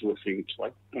tau me tua whingi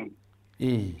tuai.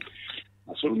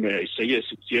 A solo me se ia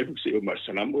se tieru se o mai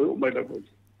sanamo o mai la moi.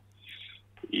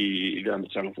 I rea me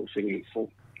tanga fu whingi fo.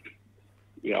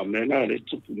 Ia mena le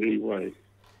tupu nei wai.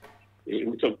 E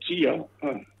utau tia.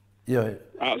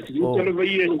 A ki utala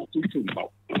vai e tutu mau.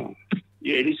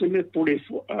 Ia e lise me pole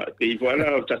fo. Te i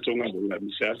wala o tatonga la mi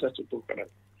se asa tupu karai.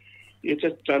 E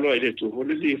te talo ai le tu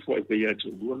hole li fo e pe ia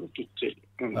tu lualo tu te.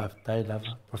 Tai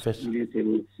lava, professor. Ni te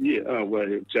ni wa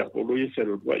te apolo i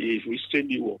fero wa i fu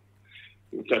stendi wo.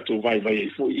 Tato vai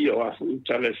fo i o a fu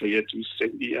tale fa ia tu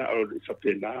stendi a o le fa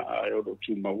pena a o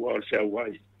tu ma wa o fa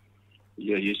wai.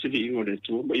 Ia i se li ngo le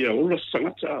tu ma ia o la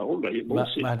sangata o la i mo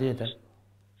se. Ma de ta.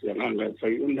 Ia nga fa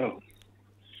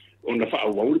ona fa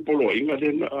wa o polo inga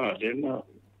den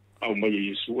au mai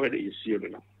Yesu e si o le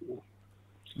na.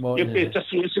 Ia pe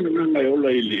tasu ese nga ola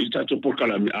i tato por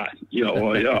kala mi ia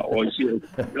o si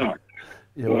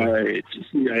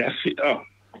ia fi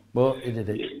bo ide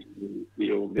de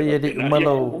pe ide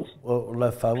malo o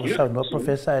la fa sa no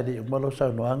professor ide malo sa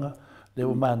no anga le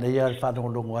o mane ia fa no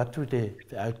longo atu de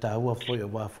au ta wa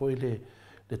foi le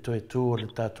toi tu le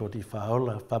tato di fa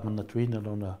ola fa mana tuina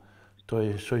lona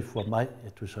toi soi fu mai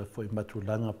e tu sa foi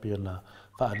matulanga pe na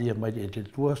fa dia mai de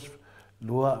duas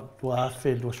lua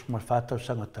fe los mafata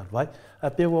sanga talvai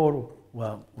a pe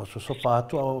wa so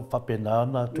fato o papena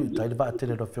na tu tai va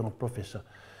tele do fion professor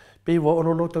pe wo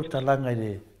lo to talanga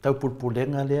le tau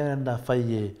pulpulenga le na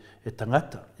fai e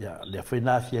tangata ya le foi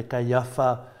na fia ka ya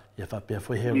fa pe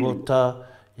foi herota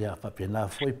ya fa pe na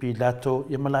foi pilato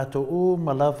ya malato o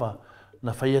malava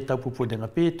na fai tau pulpulenga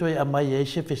pe to e mai e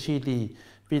se fesili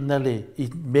pinale i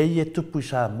meie tupu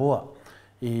Samoa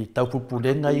i tau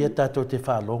pupulenga ia tato te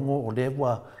whalongo o le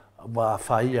wa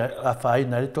whai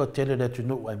na reto tele le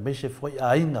tunu ai me se foi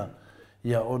ainga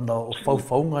ia ona o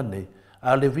whauwhaunga nei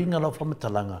a le winga lau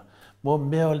whamatalanga mo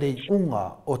mea le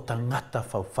unga o tangata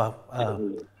whauwhau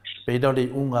peina le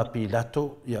unga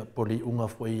pilato ia po le unga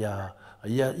foi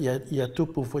ia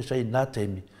tupu foi sai nā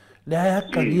temi le ai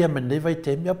haka ia me nei vai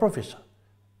temi a professor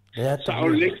Sa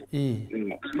ole.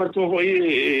 Ma to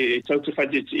hoi tau te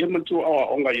whajeti, ma to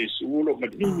awa onga Yesu, lo ma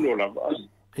nino la va.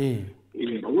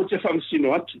 O te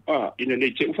whamsino atu, ina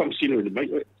nei te whamsino ni mai,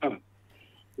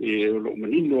 lo ma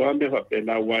nino a me hape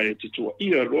na wae te tua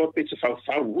ia loa pe te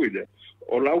whau uile.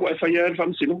 O la wae whaia e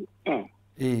whamsino,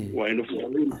 wae no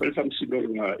whamsino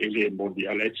nga ele moni,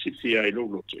 ala e tifia e lo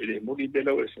loto, ele moni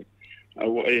bela we whai.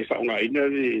 Awa e whaunga ina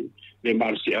le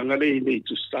marsi anga le nei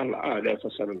tu stala, le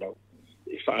whasara lau.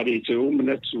 Fare te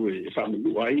umana tu e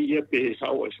family ai ia pe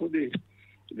fao e fode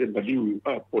de baliu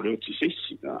por te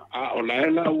sesi o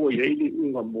la o ye ni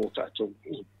unha mota to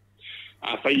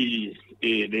fai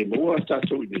de moa ta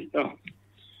to ni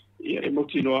e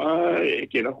motino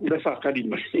che la cura fa cari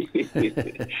mai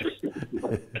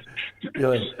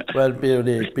yo well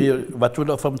pe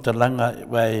batula fam talanga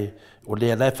vai o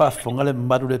le la fa fonga le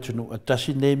maru le tunu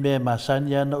tasi ne me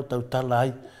masanya no tau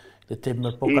talai le te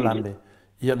me pokalambe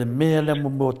ia le mea le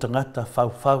mo tangata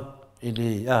fau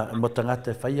ili mo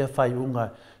tangata fai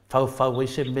unga fau e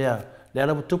se mea le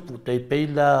ala tupu te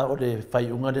peila o le fai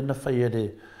unga le na fai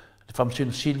le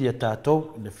famsin silia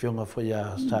tato le fionga foi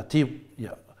a satiu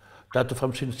ia tato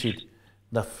famsin sil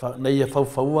na ia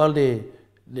fau le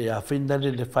a finda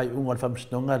le fai unga le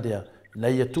famsinonga le na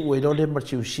ia tu e le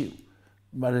marciu siu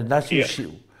ma le nasi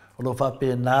siu o lo fa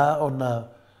pena ona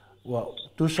wa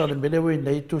tu sa le melewe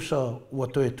nei tu sa wa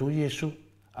to e tu Yesu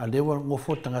a lewa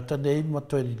ngofo tangata nei mo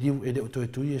to liu e le to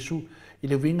tu Yesu i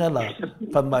le winga la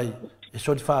fa mai e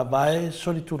so di fa vai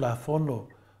so di tu la fono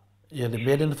e le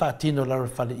mele na fa tino la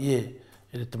fa le e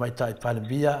le mai tai fa le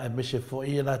via e me se fo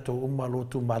i la to uma lo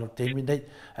tu malo temi nei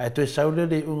e to saule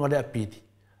le unga le apiti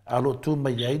a lo tu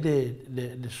mai ai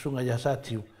le sunga ya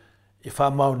satiu e fa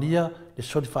maunia le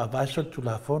so di fa vai so tu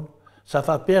la fono sa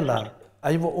fa pela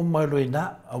ai vo uma lo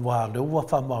ina a wa le wa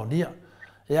fa maunia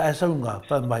e a sa unga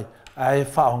fa mai ai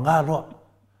fa nga lo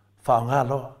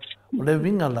o le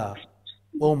winga la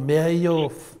o mea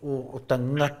o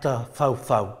tangata fau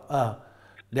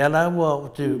le ala wa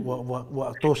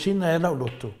to sina e lau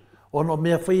loto o no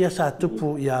mea whaia sa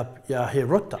tupu ia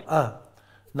herota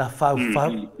na fau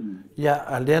ia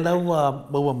a le ala wa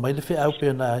maua mai le whea au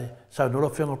pe na sa nora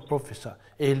whianga professor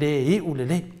e le i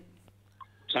ulele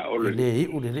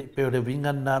pe o le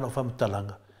winga na no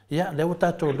whamtalanga ia le o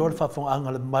tato lor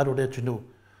whafonga le maru le tunu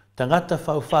tangata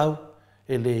fau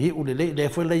e le i le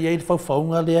foi le i fau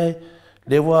nga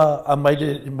le wa a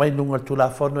mai nunga tu la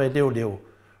fono e leo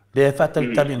le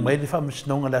fatal tali mai le fam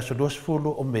snonga la so dos fulo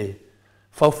o me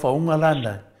fau nga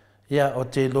lana ia o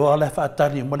te lo ala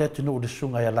fatali mo le tunu le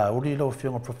sunga ya la uri lo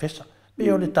fianga professor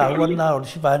pe o le tawana o le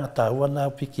sivanga tawana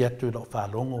piki atu lo fa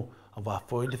longo a va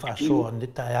foi le fa so an le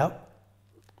taia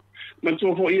man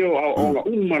to ho io o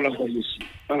uma la polisi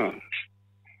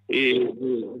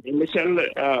me sel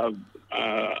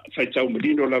fai tau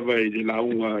marino lava i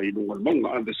launga i lunga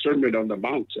monga the sermon on the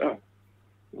mount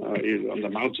on the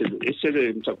mountain ese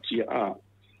le mtaptia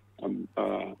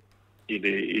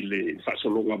ile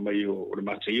fasolonga mai o le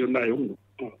mateo na uno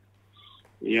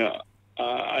ia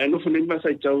ai no fune ma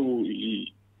sai tau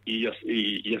i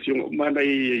afionga mana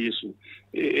i Yesu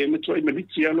me toi me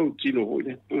vitia lo tino ho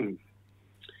ne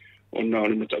ona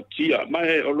le mtaptia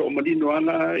mai o lo marino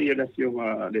ana ia na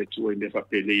fionga le tuai me fa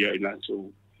pele ia ina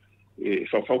so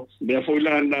fa me foi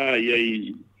lá na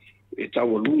e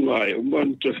tau lunga e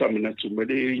umban to famina tu me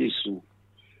Yesu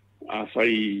a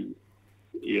fai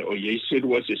o Yesu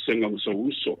was se senga so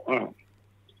uso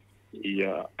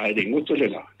ia ai de ngoto le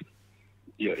la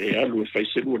ia e alu fai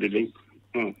se lu le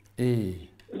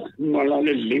mala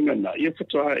le linga na ia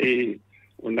fatwa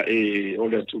ona o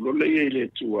le tu lo le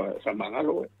tu fa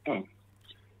mangalo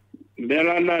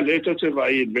mera na le to te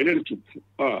vai mele tu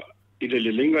ile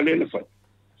le linga le na fa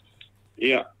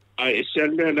ia ai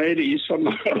sen me na ele isso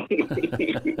ma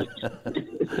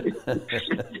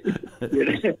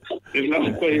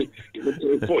não foi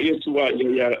isso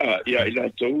ia ila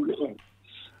tu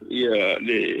ia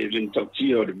le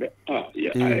tautia de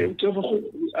ia ai tu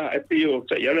e pio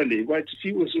ta ia le vai te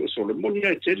fiu so le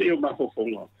monia tele o ma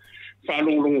fofonga fa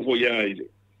long foi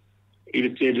ile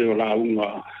tele la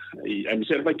unga ai me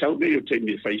serve tau me te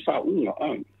me fai fa unga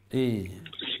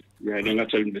ia nga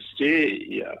tau me se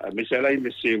ia me se lai me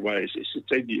se vai se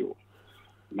te dio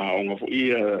ma onga fo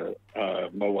ia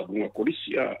ma wa unga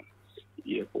polisia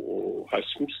ia po high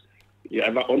schools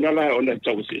ia va ona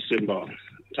tau se ma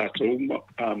tato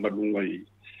ma lunga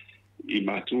i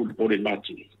matu po le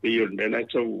matu ia me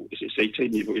tau se te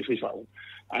ni vo e fa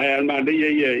ai ma le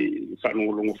ia fa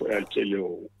longo fo el tele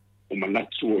o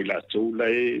manatu o la tu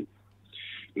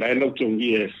lai no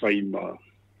tongi e fai ma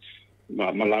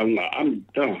malanga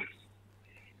amta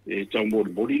e tau mo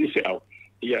bodi se au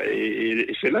ia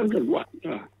e felanga lua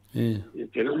e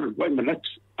felanga lua manat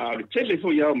a le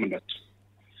telefo ia manat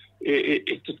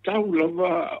e te tau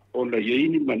lava o na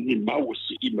yeini mani mau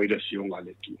si I mai la fionga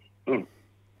le tu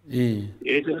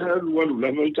e te lua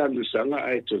lava I tanu sanga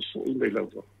ai to fo I mai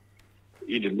lava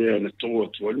I le mea na toa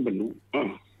tua ni manu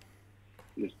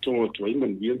na toa tua I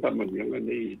manu ia pa manu ia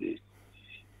nei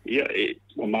ia e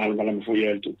mo mal mala mo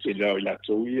ia to te la la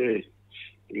to ia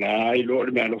la I lo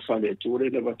me lo fa le tu le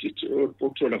na ti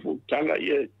po to la tala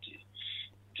ia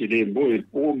ti le mo e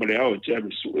po mo le au te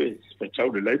alu su e fa tau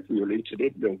le lai pu le te le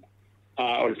do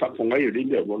a o fa po ngai le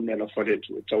le mo me la fa le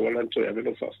tu tau la to ia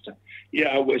le fa sta ia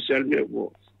a we sel me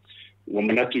wo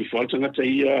manatu I falta ngata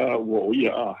ia wo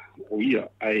ia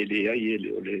ai le ai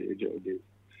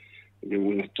le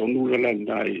una tonu la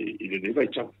na I le vai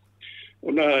tau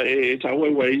ona e tau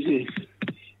ai wai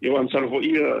eu am salvo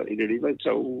ia I le vai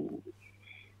tau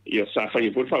ia sa fa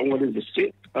I fa un le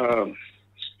veste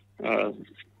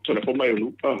to la forma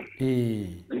eu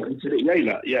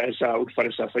ia sa o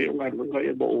fa sa fa eu nga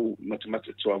ia bo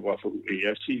matemática to ava fo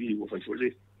ia si o fa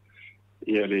fole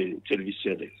ia le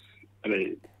televisione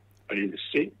ale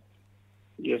se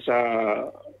ia sa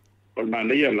o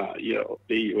mana ia la ia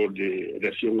pe o de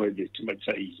refiong de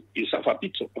tumatai I sa fa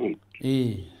pizzo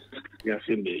ia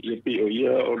feme ia pe o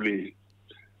ia o le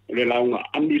launga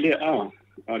amile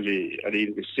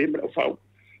ale se o fa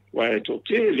wa to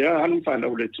te le an fa na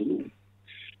o le tu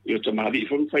ia to mali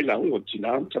fon fa la o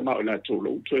tina tama o la to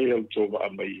lo to e to va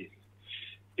mai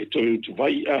e to tu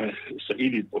vai sa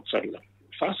ili botsala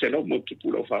fa se lo mo tu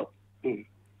pulo fa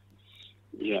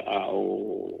ia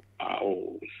ao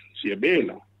sia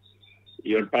bela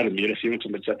ia o par mi refino to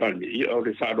metsa par mi ia o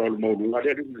le fa ro mo lunga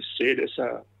le se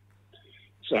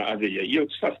sa ave ia o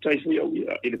fa tai foi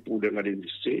ia ele pude ngale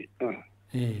se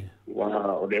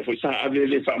wa o le foi sa ave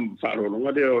le fa ro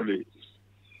lunga le o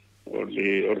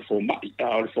le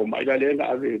fo mai le na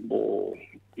ave bo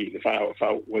I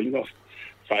fa o ino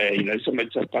fa ina so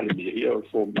metsa par mi ia o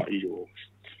fo mai o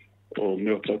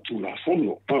meu tu la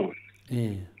fono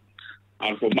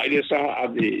alfo mai sa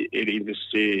ave ele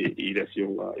investe I le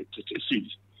fionga te si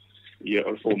ia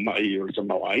alfo mai o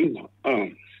Samoa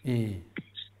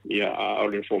ia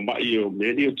ale fo mai o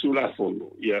medio tu la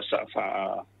fono ia sa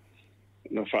fa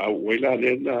na fa wela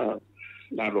le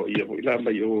na ro ia wela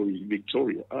mai o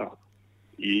Victoria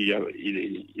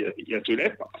ia tu le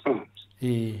pa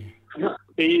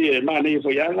e mane fo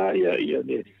ia ia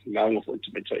le na ngo fo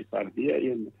te mai pa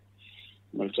ia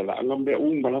ma sala ngam be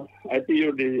mala ai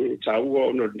pio de tau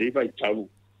o no de vai tau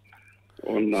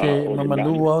ona o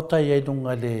manu o tai ai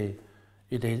dunga le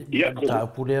ile ta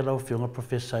pule la fionga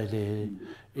professor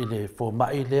ile fo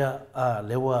mai le a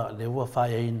lewa fa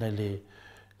ai na le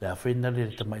la fina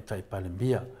le te mai tai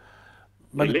palembia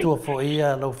ma tu fo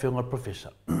ia la fionga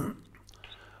professor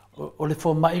o le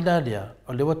fo mai la le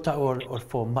o lewa ta o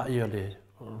fo mai le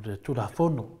tu la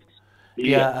fono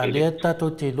ia ale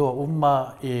tato te loa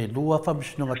uma e lua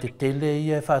whamsinonga te tele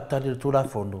ia e whaatari tu la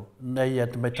fono na ia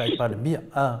te mai tai palemia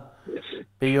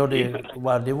pe o le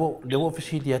wa lewo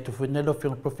ofisili atu fuine lo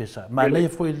fiona professor ma nei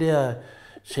foi lea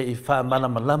se I wha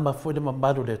malama foi le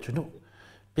mamaru le tunu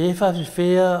pe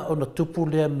whawhiwhea o na tupu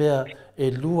lea mea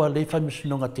e lua le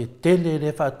whamsinonga te tele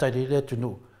le whaatari le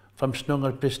tunu whamsinonga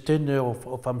le pestene o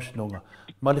whamsinonga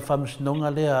ma le whamsinonga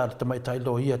lea te mai tai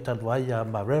lo ia taluaia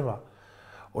marera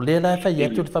o le la fa ia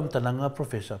tu fam talanga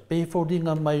professor pe fo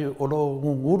dinga mai o lo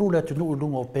nguru le tu no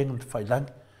lungo peng fa lan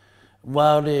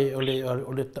wa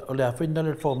le afenda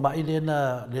le fo mai le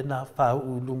na fa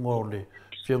u lungo le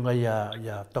fionga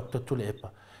ya doctor tulepa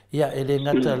ia ele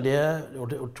ngata le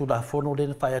o tu la fono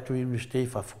le fa ya tu university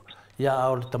fa fo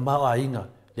ia o le tama ainga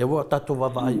le wa tatu wa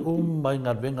vai mai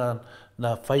nga venga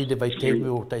na fai de vai teme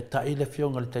o tai le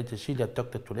fionga le tai te silia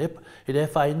doctor tulepa ele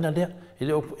fa ina le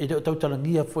ele tau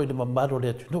talangia foi le mamaro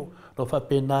le tu no fa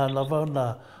pena lava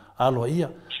na alo ia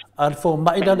al fo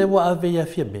mai da le wa ave ia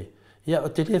fiame ia o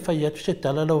te le fa ia tu se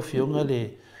tala lo fionga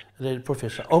le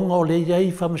professor onga le ia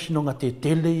I famsinonga te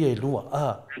tele ia lua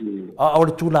o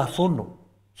le tu la fono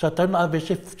sa tana ave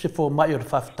se fo mai o le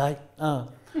faftai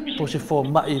po se fo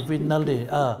mai vina le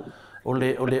o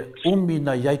le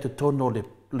umina ia te tono le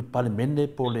palemene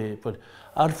po le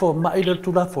al fo mai le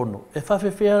tu la fono e fa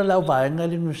fe la vaenga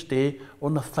le universite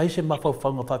ona fai se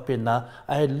mafaufaga fa pena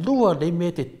ai lua le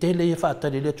me te tele e fa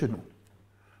tele le tunu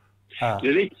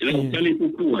le tele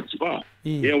pupu atwa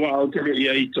e wa o tele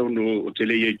ia I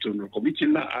tono komiti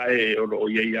na ai o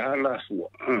ia la fu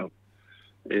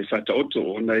e fa toto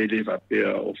ona ile va pe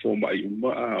o fo mai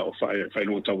uma o fa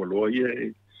no tawalo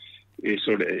e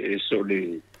so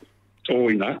le to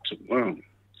inatu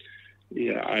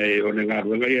ia ai o le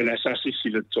ngaruanga ia le asasi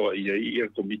sila toa ia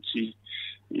komiti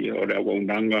ia o le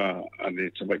awaunanga ane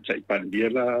tamaitai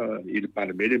pandiela i le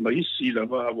paramele maisi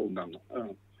lava awaunanga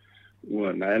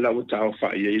ua na ela o tau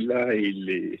whaia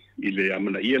i le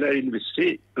amana ia la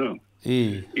universite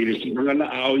i le sinanga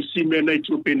na ao isi mena i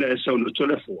tupina e sauna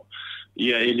tolefua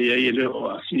ia ele o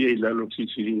asia i lalo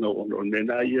fifiringa o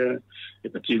mena ia e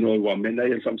patino o mena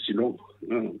ia famsino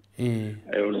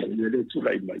ai o le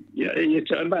tulai mai ia e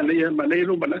ta mana ia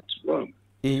manero manatu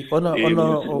ona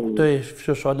o te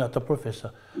sosona ta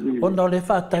professor ona le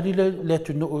fa tari le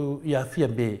tunu ia fia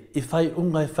be I fai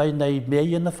unga fai nei me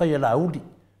ia na fai la uli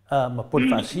ma pol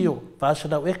fasio fasa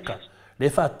da eka le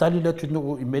fa tari le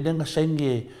tunu I melenga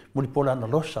sengi mulipola na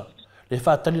losa le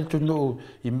fa tali le tunu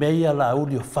I meia la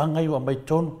uli o fanga I mai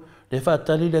tonu le fa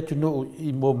tali le tunu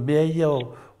I mo meia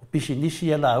o pisinisi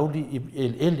la uli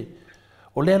ele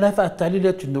o le la fa tali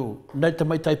le tunu na te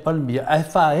mai tai palmia ai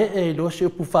fa e lo se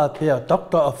pu fa pe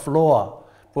doctor of law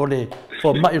por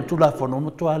mai tu la fono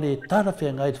mo tu ale tara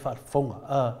fe ngai fa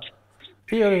fonga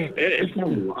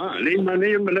le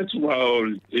mane mala tu o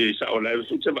sa o la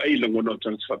su te vai lo no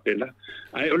tan fa pena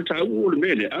ai o ta u le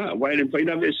mele wai le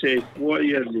paina me se wa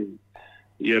ia le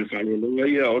whanonga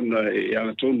ia ona e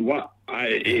angatonu wa.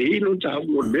 E ino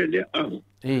tahu o mele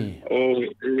o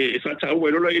e whatau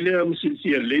e rola i lea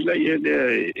msirisia leila ia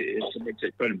lea e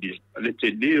samaitai palmia. Le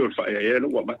te ne o whaia ea no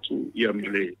wa matu ia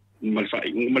male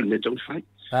malwhai, mal me tau whai.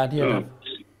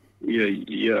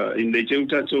 Ia nei te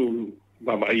utatou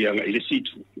mama ia nga i le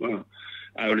situ.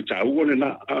 O le tau o le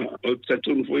na o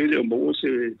tatonu fo ele o maua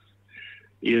se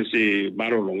ia se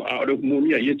marolonga a o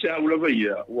kumumia ia te au lava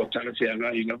ia ua tala te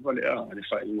anga i lava le le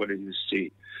whai ua le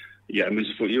se ia me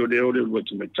se fo i o le ua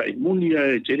tu me tai munia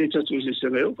e te re tatu se se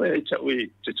leo whai e tau e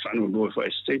te whanu noa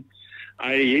whai ste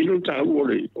a e eno tau o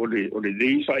le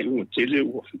lei whai ua tele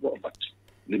ua batu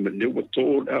le mene ua tō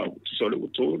tu sole ua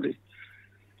tō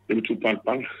le tu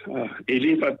palpal e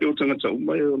le whai peo tangata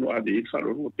umai o no ade e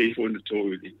wharo ua peifo ina tō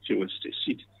i le whiwa ste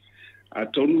siti a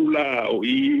tonu la o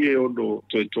I o no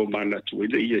to mana tu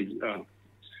ile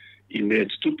I me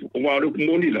tupu o wa ro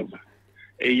moni lava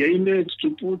e ye me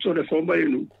tupu to le forma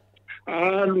inu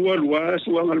lua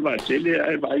suanga va tele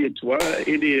ai va e tua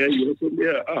e de yo to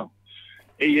le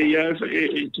e ye ya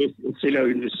e to se la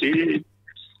université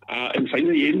en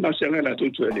faina ye ma se la to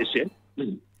le se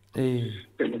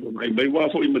pero mai wa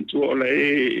fo I mentu o la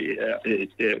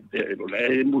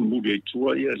mun de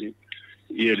tua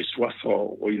ia le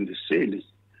swafo o in the sale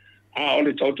o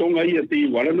le tautonga ia pe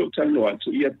wala no talo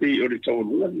atu ia pe o le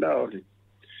taulua na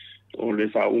o le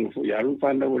fa un fo ia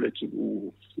rupa na o le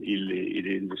tu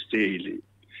ile in the sale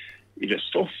ile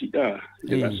sofia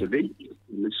ile la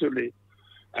sole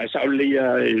a sa le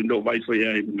ia no vai fo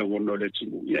ia no le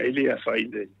tu ia ile a fa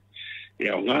ile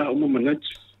ia nga o manat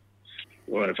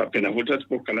o fa pena volta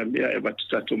por calambia e va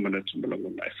tatu manat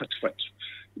malonga e fat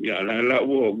ya la la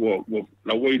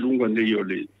wo ilunga ne o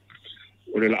le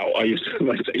la o ai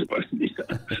mai sai pa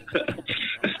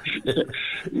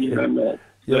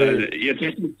ya te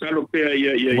talo pe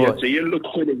ya te yelo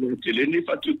ko le ni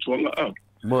fatu tuanga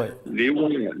le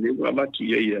wa ba tu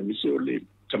ya mi so le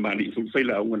tamani fu fai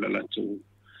la una la tu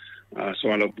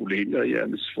so ala pulenda ya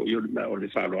mi fo yo na o le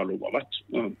fa lo ba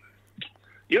tu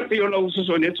ia pe ola uso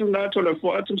so netu na to le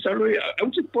fo atu salo au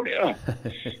te pole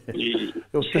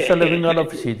o te salo vinga la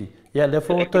fisidi ia le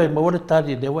fo to e mo le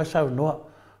tadi le wa sa no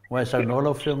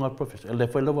lo fo nga professor le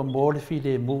fo lo mo le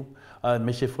fide mu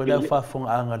me se fo la fa fo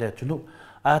anga le tunu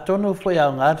a tono fo ya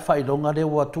nga fa I longa le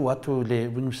wa tu le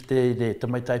university le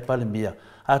tamaitai palemia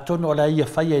a tono la ia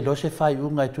fa ia lo se fa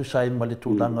unga tu sai ma le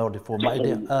tu langa o le fo mai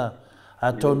le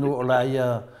a tono la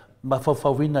ia ma fa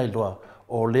wina I lo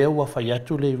o le wa fa ia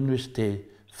tu le university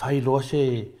fai lo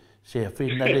se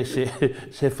fina le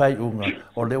se fai unga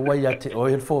o le wai ate o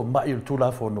el fo mai tu la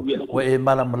fono o e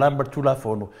mala tu la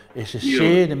fono e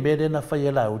se ne mele na fai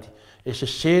la udi e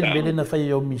se mele na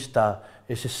fai o mista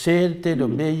e se te lo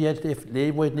me ia te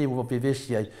le wo ne wo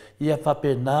vivesia ia fa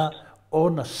pena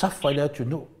ona safa le tu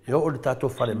no e o le tato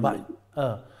fare mai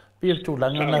pil tu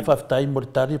langa na fa tai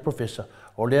mortari professor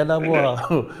o le la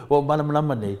o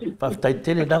mala ne fa tai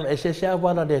tele na e se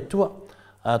wala le tua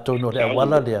a tono le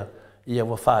wala lea ia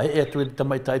wa fa e tu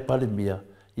tamaitai palemia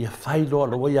ia fai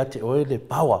lo ia te o le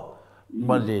power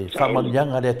ma le fa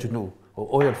manyanga le tunu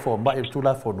o oil for mai tu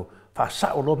la fono fa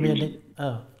sa o lo mene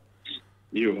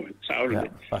io sauri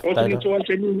o te to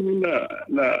ante ni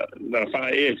na fa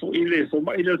e fo ile fo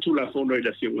mai le tu la fono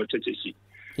ile si o te si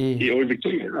e o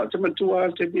victoria no te tu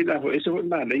ante ni la e so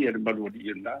na ia le malu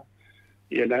di na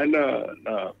ia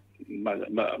na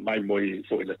mai moi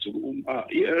fo ile tu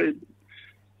ia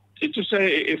tu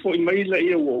sai e foi mai la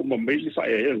ia o ma mai le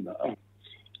fai e na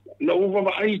na o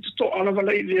va ai to ana va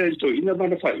lai le to ina va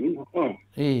na fai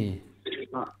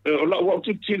o la o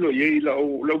tu tilo ye la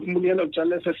o la mo ni la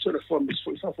tala fa sort of form is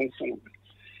foi fa fon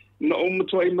na o mo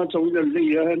to ai ma to ina le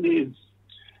ya ni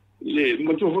le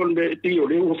mo to hon de ti o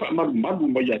le o fa ma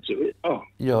ma ya tse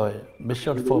yo me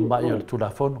sort of form ma yo tu la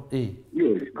fono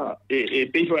yo e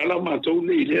pe fa la ma to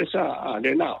le sa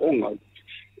le na onga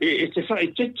e te fa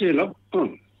te la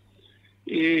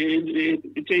e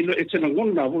te na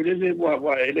ngona vo le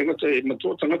wa e le ngata ma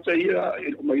to tanga te ia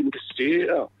e ma university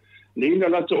ni na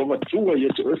la to va tua ye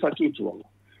to fa tu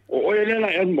o e le la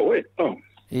en mo e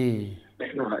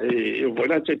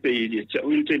voilà te pe ye te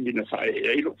u te ni na fa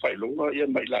e lo fa lo ia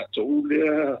mai la to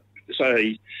le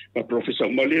sai ma professor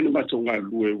Malene ma to nga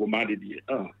lu e go ma di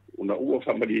una u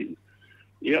fa ma di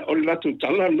ia o la tu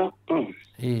tala na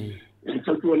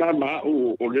Ito tu na ma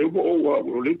o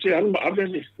le te an ma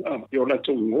ave yo la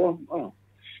tu ngo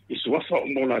I swa fa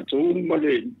mo la tu ma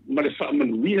le fa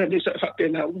man wi ha de sa fa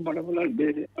pena o ma la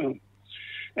be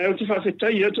e tu fa se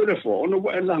tai to le fo no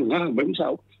wa la nga ba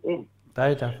sa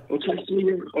tai o tu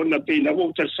o na pena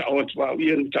o ta sa o twa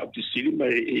wi en ta ti si ma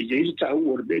e ye ta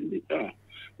o be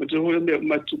ma tu ho me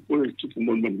ma tu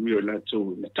mo man wi la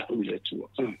tu na ta u le tu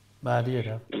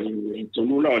Maria.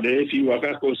 Tono la de fi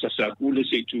waka ko sa ku le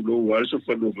se tu lo wa so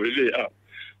fa no vele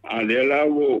a le la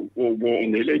wo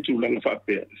ne le tu la fa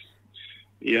pe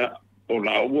ya o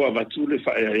la wo va tu le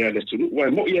fa ya le tu wa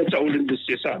mo ya ta o le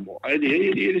se sa mo ai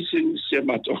de se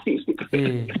ma to le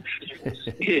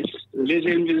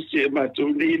se ma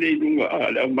to le nu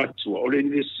la ma tu o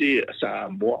le se sa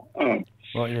mo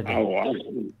wa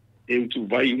e tu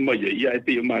vai ma ya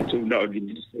pe ma tu na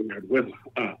di se na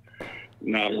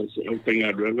na o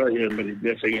penga doga e me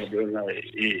de penga doga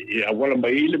e awala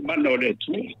mai le mana le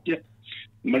tu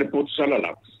ma le pot sala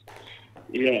la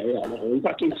o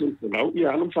patu tu la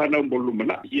ia no fa na bolu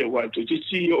mana ia wa tu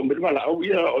si o me mala o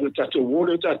ia o ta tu wo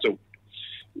le ta tu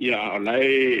ia lai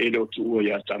e do tu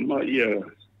ia tama ia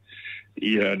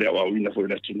de wa ina fo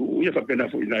la tu ia fa pena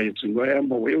fo ina ia tu ia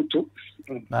mo eu tu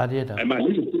Maria da ma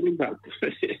ni tu ba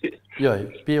yo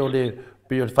pio le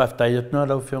 5 days no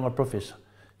lo fiona professor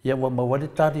ia wa mawali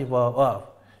tari wa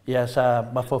ia sa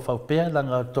mafofau pea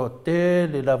langa to te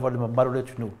le la vole mamaru le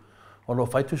tunu o lo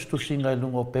fai tu singa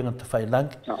lungo penga te fai lang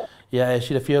ia e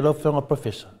sila fia lo fonga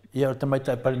professor ia o te mai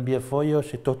tai pali mbia foio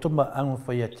se totoma ango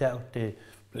foi a te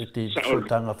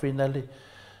sotanga finale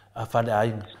a fale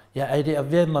ainga ia aire a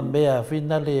vea ma mea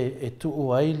finale e tu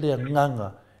o aile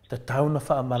nganga te tauna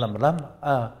fa malama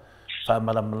fa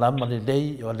malama le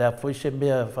lei o le foi se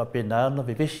mea fa penano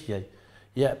vivesi ai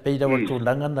ia peira wa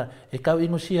tulanga na e kau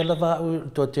ingo sia lava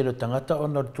to te lo tangata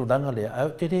ona tulanga le au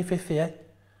te le fefe ai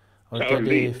o te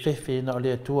le fefe na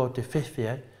le tu o te fefe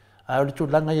ai au le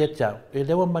tulanga ia tau e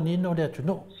lewa manino le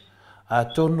atuno a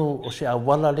tonu o se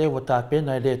awala le wa ta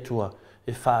pena le tua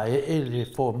e fa e le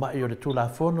fo mai o le tula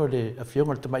fono le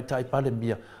afionga te mai tai pale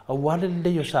mia a wale le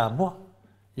yo Samoa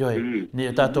yo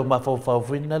ni tato ma fo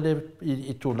fina le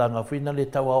I tulanga fina le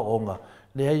tawa onga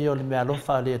le ai o le mea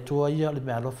alofa le tua ia le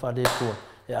mea alofa le tua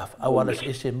e awala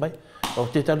se mai o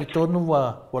te tali tonu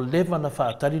wa leva na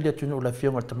whaatari le tunu la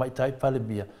fionga te mai tai pale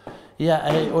mia ia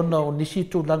ai ona o nisi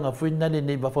tulanga fuina le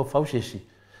nei wafo fausesi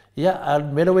ia al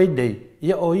melawai nei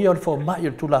ia o ia o le fo mai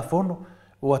o tula fono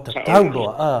o ata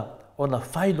tauloa ona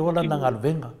fai lola na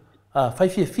ngalvenga fai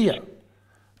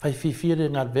fia le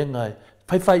ngalvenga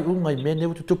fai unga I mene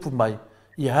utu tupu mai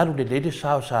ia haru le lele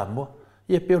Samoa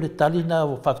ia peo le tali na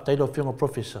o whakataila o whionga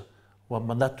professor wa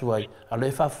manatu ai a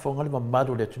le whafonga le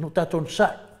mamadu le tunu taton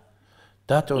sai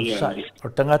o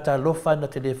tangata alofa na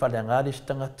te le whale angari si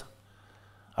tangata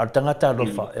a tangata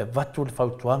alofa e vatu le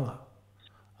whautuanga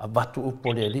a vatu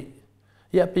upo le li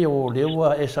ia peo o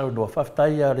leua e sau noa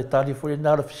whaftaia le tali fo le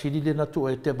nara fisiri le natu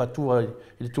e te batua I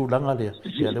le tūlanga lea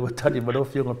ia leua tali mano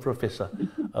whionga professor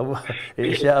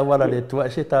e se awala le tua e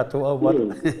se tātou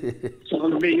awala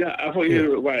Mea a foi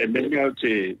wa mea o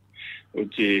te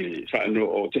whano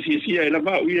o te fia la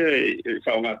va ia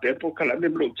whaonga pepo kala me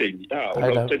blo te ni o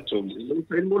lo te to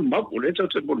mo ma o le te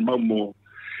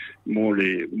mo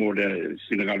le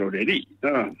sinagalo le ri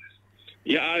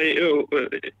ia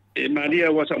e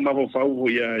Maria wa sa ma fau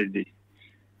ia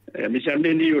mi sa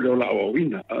meni o la o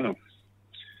wina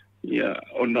ia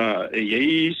ona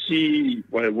yeisi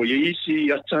wa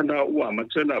yeisi atana wa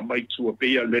matana mai tu pe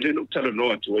ia le no tala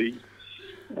no atoi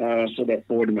so that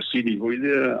for the masini ho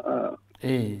ile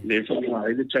le fa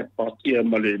ile chatbot ia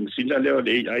male masina le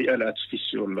ai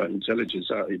artificial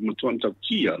intelligence I mutuan ta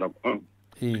tia la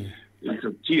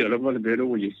tia la vale bero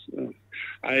o yes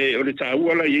ai o le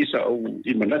taua la yesa o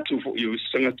I manatu fo I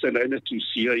sanga tana ina tu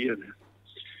sia ia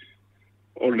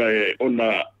o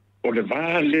le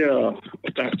vale o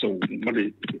tato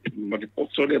male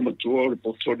potole matua le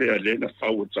potole alena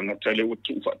fau tanga tale o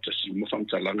tu fa tasi mo fam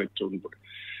talanga ton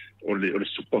o le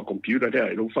super computer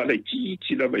there lo fa le ti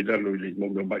la vai da lo le mo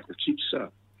microchips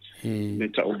ne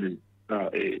ta o le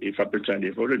e fa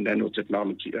pensare for le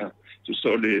nanotechnology tu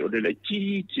so le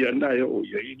ti ana o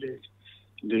ile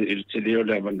le tele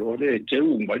le abandone te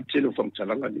un mai te lo fam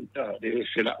talanga ni ta le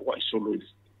fela wa solo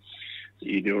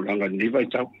I le oranga ni vai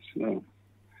tau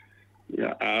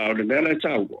ya o le mena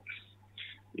tau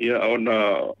ya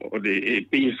ona o le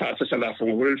pe fa sa la fo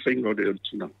o le fingo de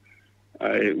tuna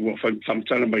ai o fam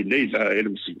tala mai nei la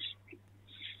LMC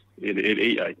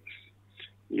ele AI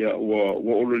ya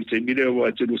o le te mire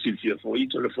o te no silfia fo I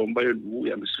telefon mai o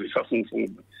ya me se fa fon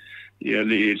ya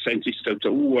le scientist ta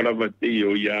o ala va te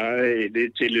o ya le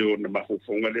tele o na ma fo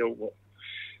le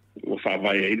o fa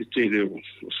vai ele tele o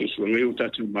so ngai o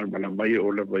tatu mal mai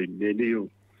o la vai nele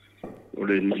o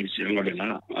le nisi ngale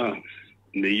na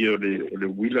nei o le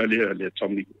wila le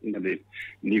atomic le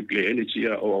nuclear energy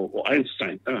o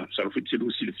Einstein sa lo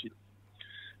fitilu silfia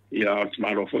ya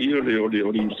malo fo io le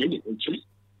insieme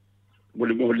mo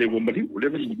le mari o le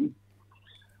vali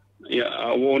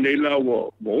ya o ne la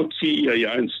o ti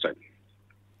ya Einstein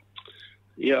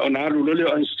ya ona lu le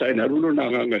Einstein lu na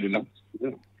nga le na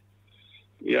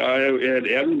ya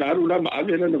na lu la ma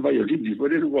ave na vai o li po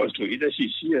le lo sto ida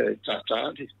si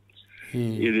ta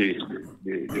ele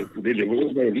le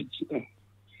mo vai li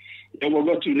ya mo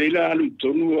go tu le la lu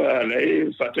tonu ala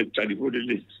e fa te tali po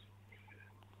le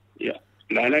ya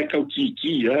la ka ti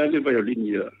ya le vai o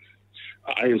li ya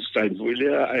Einstein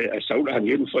voile a saula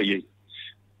ngelu faye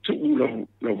tu lo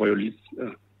violin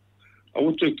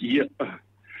auto kia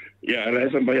ya la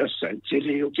fa mai asa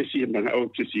tele o ke si manga o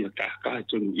ke si ka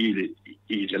tu ile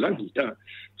la vita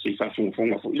si fa fon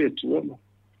fo le tu mo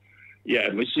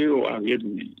ya monsieur a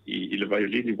ngelu il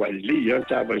violin wali ya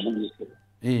ta ba bu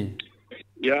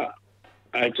ya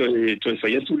a to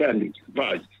faye tu la ni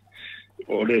vai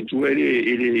o le tu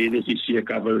ele si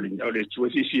cavalier o le tu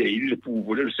si il pu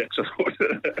voler saxophone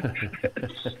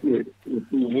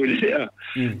pu voler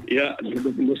ya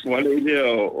le suale ile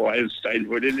o Einstein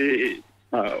voler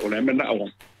o la mena o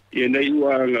e nei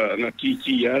wa na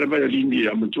kiki ya ba lini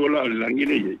ya mtola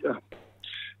langile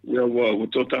ya wa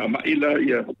tota ma ila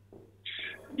ya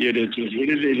le tu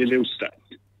le usta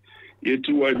e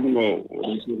tu wa no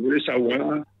o le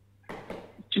sawa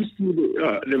tu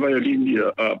le violini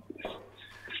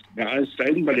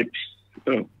Einstein vale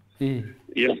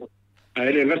ya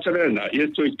ai la tsana ya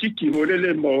to tiki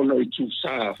volele mo no tu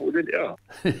sa volele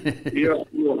ya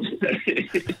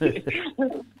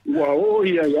wow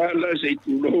ya la sei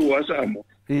tu no wasamo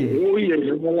o ya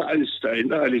la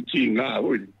Einstein ali tinga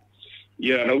ol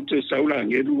ya la te saula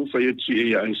ngedu fa ya tu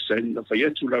ya Einstein fa ya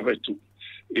tu la va tu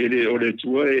ele o le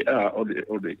tu o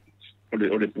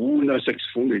le puna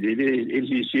saxophone ele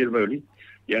si violin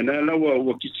ya na la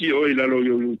wa kiti o ila lo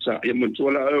yo ta ya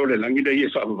montola o le langi de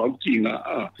fa va tinga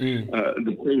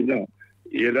de pena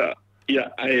ya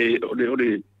ai o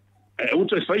le o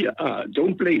te fa ya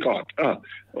don't play God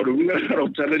o lo nga ro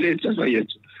tala le ta fa ya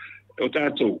o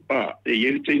tato e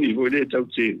ye te ni vo le ta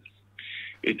te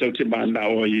mana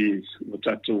o o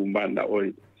tato mana o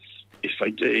e fa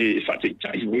te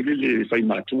tai vo le fa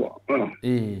matua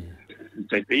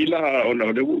tai pila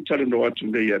ona de utale no atu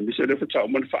de ya mi se le fa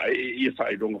man fa I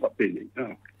don't fa pene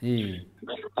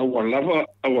I will love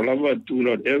do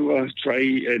not ever try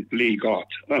and play God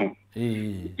ya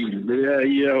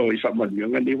o fa man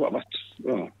nga ni wa mat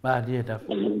ba dia da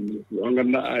nga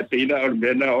na pila on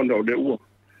bena on de u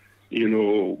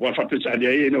what happens at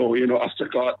after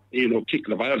God kick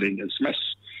the violin and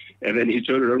smash. And then he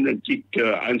turned around and kicked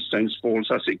Einstein's balls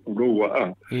as it grew.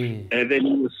 And then it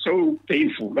was so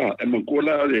painful. And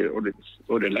Mongola or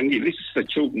the language, this is the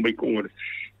choke. And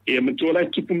Mongola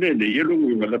took him in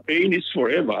the pain is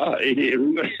forever.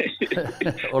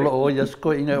 Oh, just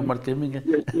going out, Martin.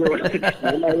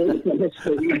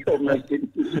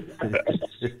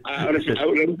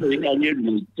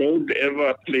 Don't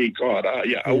ever play God.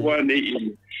 Yeah, I want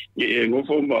ngo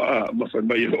fo ma fa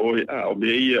mai o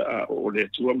me o le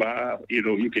tua ma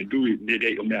you can do it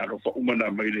ne o me aro fa umana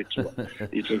mai le tua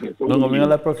no me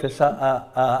la profesa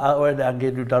o de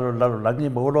angedu dalo langi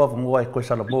mo lo fa mo ai ko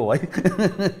sala mo ai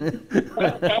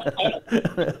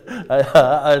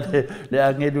le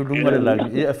angedu lunga le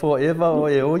langi forever o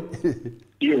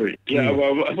Yeah,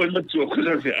 well, I was to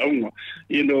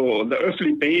the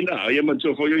earthly pain, I am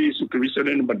to for you to Christian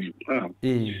anybody.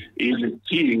 In the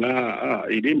king,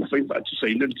 it is my favorite to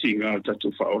say the king out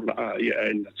to fall,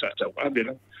 and such a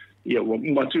wabella. Yeah,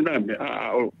 Matuna,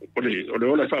 or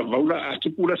all I found Vola to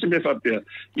put us in the fair.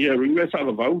 Yeah, we may have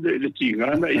about the king.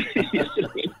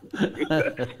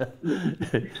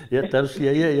 Yeah, that's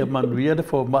yeah, man, we had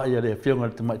for my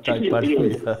funeral to my type part.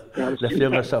 The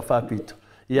funeral of Fapit.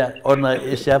 Yeah, on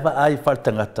a server I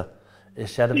faltangata. A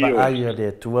server I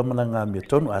le tuamanga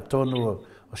mutonu, atono,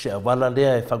 or she a vala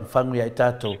there, fangi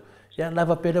tato. Yeah,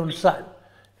 lava pedal side.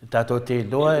 Tato te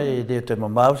doa, de to my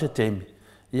mouse at him.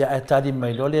 Yeah, I tadi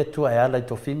mai lole tu ai ala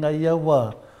to finga ia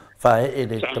wa fa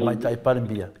ele to mai tai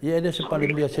palembia. Yeah, ele se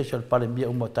palembia social palembia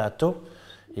o motato.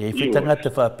 E fitanga te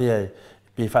fa pe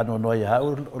fa no no ia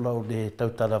o lo de tau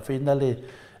fina le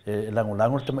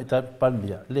lango te mai tai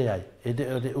palembia. Le ai e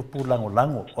de upu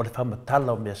lango o le fa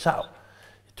matala o me sao.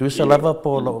 Tu se lava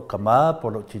po lo kama po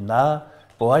lo tina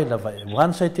po ai lava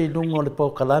wan sai te lungo le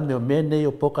po kalame o mene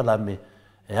o po kalame.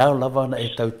 E au lava na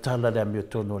e tau tala le mi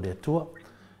tono le tua.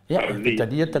 Ya,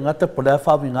 tadi tangata pola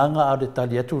whawinganga a le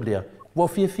tali atu lea. Wo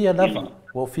fia lava,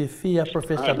 wo fia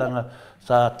professor langa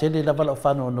sa tele lava la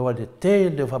whano noa le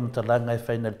tele whamatalanga e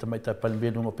whaina le tamaita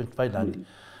palmea nungo pink whailangi.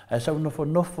 E sa unofo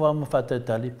nofo ama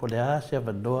whatatali po le aase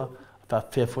avanoa wha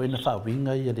whewhoina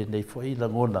whawinga i le nei fo i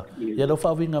langona. Ia lau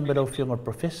whawinga me lau whionga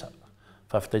professor.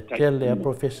 Whawhataitele a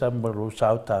professor maru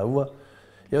sao taua.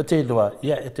 Ia te iloa,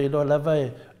 ia e te iloa lava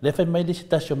e le whai mai le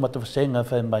sitasio matawhasenga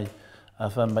whai mai.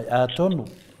 Afa mai a tonu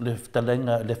le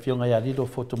talenga le fionga ya lilo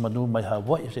foto manu mai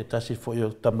Hawaii se tasi fo yo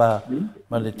tama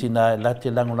ma le tina la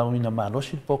te lango ina ma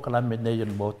losi po kala me nei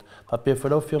en mot pa pe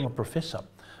fo fionga professor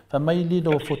fa mai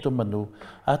lilo foto manu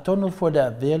a tonu fo da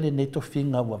vele nei to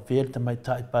finga wa vele te mai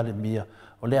tai pale mia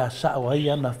o le asa wa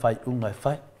ia na fai unga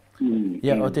fai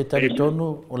ya o te tari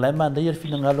tonu o le ma nei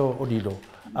fina ngalo o lilo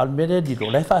al mele lilo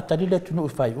le fa tari le tunu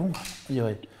fai unga yo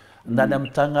Nana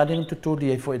mtanga ring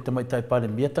tutuli e fo e te mai tai pale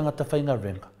mia tangata whainga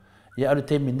renga. Ia are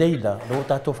te mineila, lo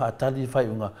tato whaatali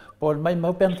whaiunga. Po mai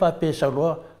mau pean wha pesa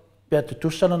loa, pea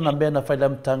tutusana na mea na whaila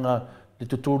mtanga le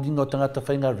tutuli no tangata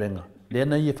whainga renga.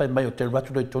 Lena ia whai mai o te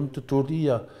ratu roi tonu tutuli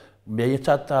ia, mea ia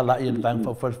tata la ia vang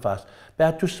whau whalfas.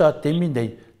 Pea tusa te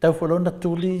minei, tau whalona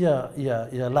tuli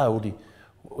ia lauri,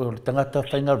 o tangata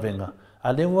whainga renga.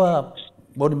 A lewa,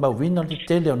 mori mau wina li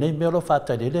tele o nei mea lo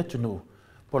whaatari le tunu.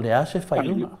 Po le ase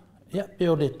whaiunga. Ya,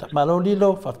 pero le malo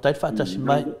lilo, fatai fata si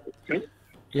mai.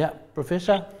 Ya,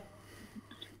 professor.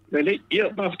 Lele, ia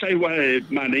fatai wa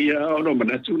mana ia ono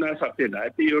manatu na fa pena,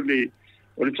 pe o le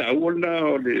tauna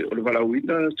o le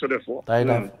valawina to le fo. Tai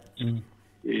la.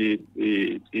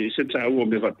 Se tau o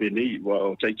me va pena i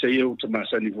wa tai tai o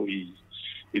tamasa ni vo i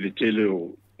le tele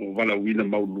o valawina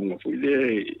maulunga fo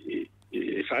ile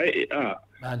fai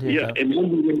ia e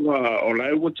mungu o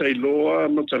lai o tai loa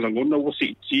no talangona o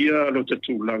si tia lo te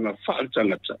tūlanga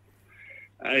whaatangata.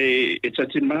 Ai e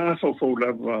tati maa fau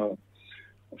lava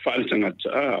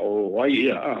whaatangata o wai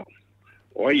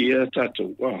ia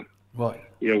tātou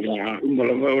ia wā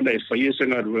umalava o nei whaia sa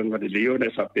ngā ruanga le leo nei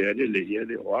whapea le ia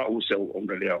le o au se o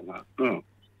na leo ngā.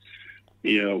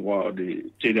 Ia wā le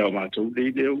te leo mātou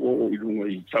le leo o ilunga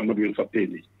i whamaruang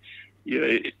whapene.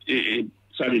 Ia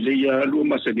sali leia lua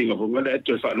masalinga ho ngala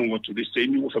e fa no tu le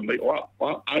semi o fa mai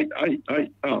ai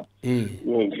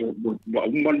o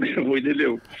man o le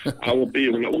o pe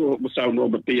o sa no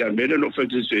pe ya me no fa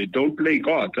say don't play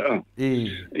god ke o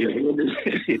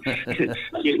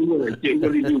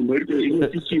li no e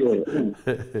tisio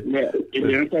me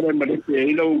e antara ma le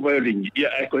pe lo violin ya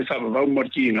e ko fa va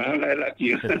martina la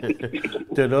ki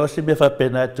te lo si me fa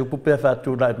pena tu pupe fa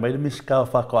tu la mai mi ska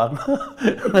fa ko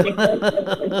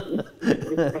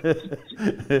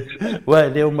Wah,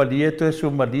 dia umalia tu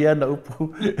sumalia na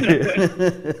upu.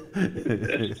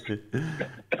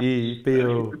 I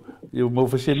pero eu mo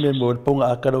fazer mesmo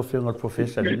ponga a cara o filme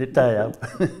professor ele tá ya.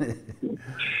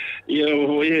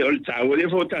 O tau le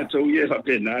vota tu ia fa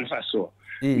pena faso.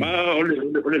 Ma o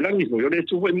le langi o le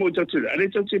tu foi mo tu ale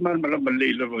tu mal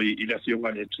le la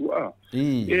fiona le tu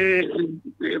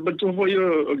but tu foi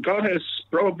God has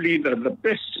probably the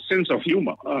best sense of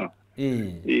humor I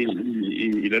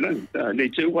le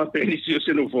te ua peni si o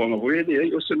se no fonga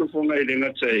o se no fonga i le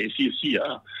ngata e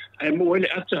fia ai mo ele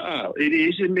ata ele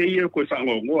ese me ia ko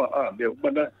fango ngoa me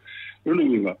mana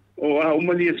rununga o a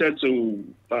umani e tu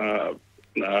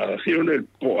na fiona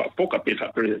poka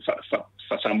pesa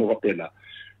fa Samoa pena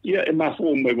ia e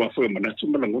mafo mai wa fo mana tu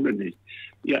mana ngone ni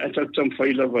ia ata tam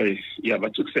faila vai ia ba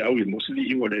tu fe au i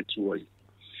mosli I wole tu ai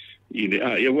ile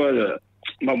ia wa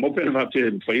ma mo pe va te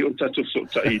fai o tatu so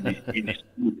ta ini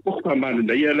poka man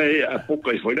na ia le a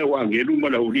poka foi na wa ngelu ma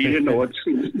la uri no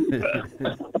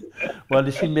wa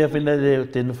le si me fina le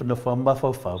te no famba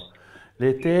fa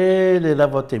le te le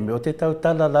lava te me o te tau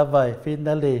tala lava e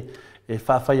fina le e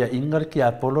fa ia ingar ki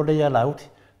a polo le ia lauti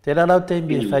te la lauti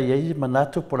me fa ia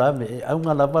manatu pora me au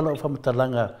nga lava lo fa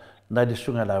matalanga na le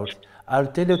sunga lauti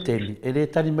al te le teli e le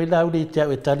tali mai lauti te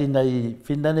e tali nei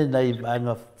fina nei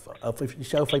anga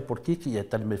a fai portiki e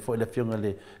tali me foi le fionga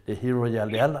le hero ya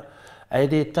le ala ai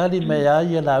le tali me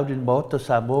ai la audio Maota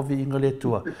Samoa Viiga le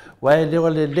tua wai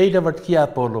le leida vat ki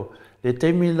apolo le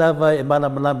temi lava e mala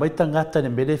mai tangata ne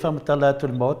mele fa matala tu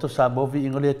Maota Samoa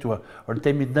Viiga le tua o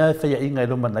temi na fa inga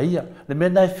lo manaia le me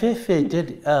na fe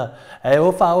te ai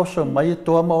o fa oso mai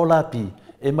to ma ola pi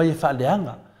e mai fa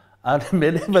leanga a le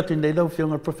mele vat nei lo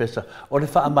fionga professor o le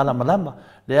fa mala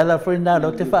le ala foi na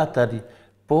lo te fa tari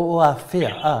po o a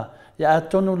fea ya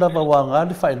tonu lava wanga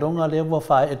le fai longa le wa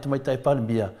fai e mai tai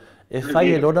palmia e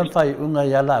fai e lona fai unga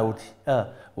ya lauti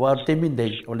wa temi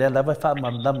nei o le lava fa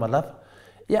mamma lava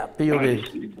ya pe o le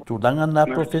tu langa na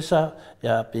professor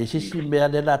ya pe sisi me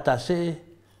ale la tase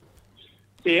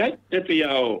ai te pe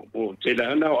o te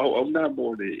la na o na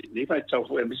mo le fai tau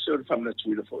fo e mission famna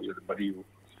tuila fo yo bari o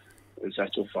sa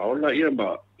to fa ola ia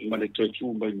ma le tu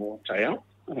mai mo tai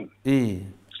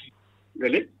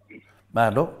Really?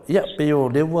 Malo, ia pe o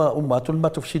lewa o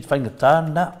matu sit fainga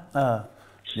tana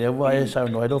lewa e sa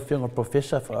no ero fianga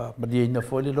professor fa madia ina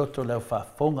foi lo to le fa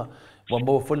fonga wa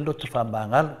mo foi lo to fa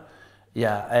mangal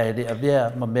ia e le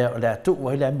avea ma me le atu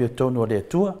wa le mi tono le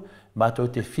tua ma to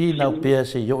te fina o pe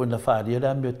se yo na fa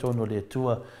le mi tono le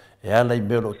tua e ala i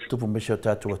melo tupu me se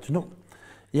tatu atu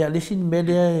ia le sin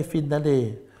mele e fina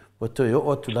le o to yo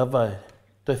o tu lava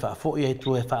to fa fo ia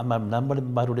tu e fa mam na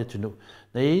maru le tunu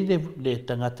nei le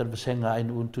tangata le senga ai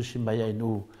nu tu si mai ai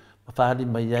nu fali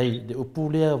mai ai de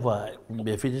upulea wa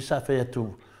me fili sa fe tu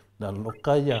na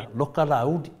loka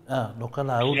laudi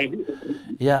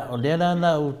ya o le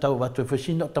na u tau wa tu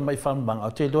fishino ta mai fam bang o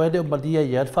te do ele malia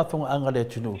ia fa fo anga le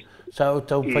tunu sa o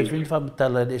tau fa fin fam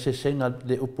tala de se senga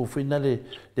le upu fina le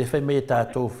fe me ta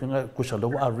to fina ku sa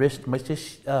lo arrest mai se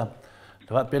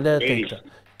ta pele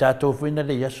ta to fina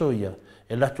le yasoia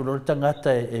e la tu lo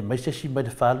tangata e mai se si mai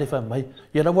fa le fa mai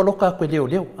ia la loka ko leo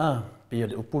pe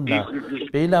le upuna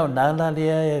pe la na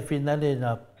le finale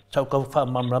na chau ka fa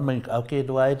mam mai okay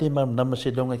do ai de mam na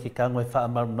se donga ki ka ngoi fa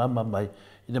mam mai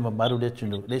ina maru le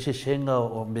tunu le se senga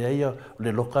o me ia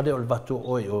le loka le o vatu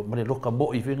oi o me loka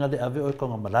mo i vinga le ave o ko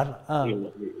malala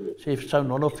se sa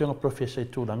no lo fianga professor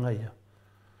tu langa ia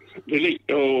Really,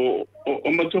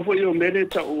 o matofo yo mele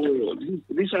ta o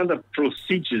these are the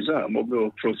procedures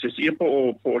mo process ia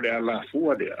po le ala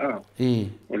fu de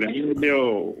o le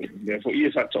me fo ia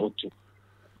fa tautu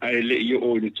ai le yo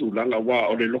o le tu langa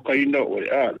wa o le lokaina o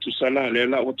tu sala le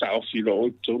la o ta o filo o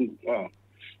tu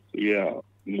ia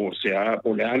mo se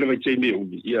o le ala vai me o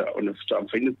ia o le fa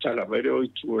fina tala vai o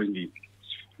tu ni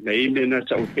nei me na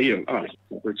ta o pe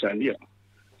o ko tania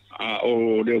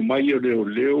o le mai o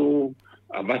le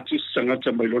avatu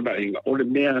sangata mai lona inga o le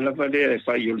mea lava lea e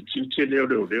fai o le tiute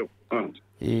leo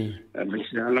me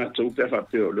se ala tau pe fa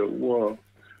pe o le ua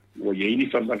yeini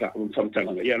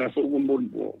whamtanga ia la fo ua mo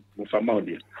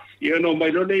whamaunia ia no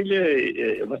mai lona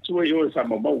ile vatua i o e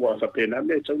whamamau wa whapena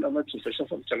me tau na vatu whesa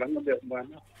whamtalanga mea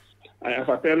umana ai a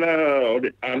whapela o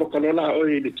le aloka lola o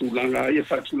i le tūlanga ia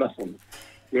whatula fona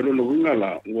ia lo lunga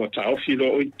la ua tau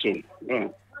filo o i tō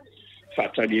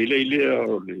whatari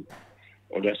ile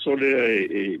o le sole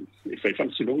e fai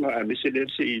fansilonga a me se le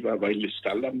se i va vai le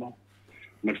stalla ma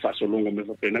fa solonga me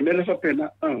fa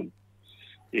pena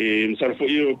e msara fo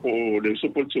io po le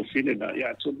support to fine na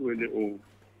ya to le o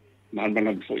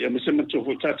mana fo ya me se me to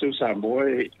fo tatu sa mo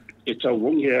e ta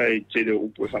wong ya e te le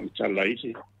upo fa mtala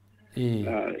isi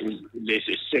le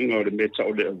se senga o le meta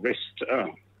o le rest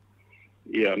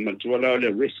ya ma to la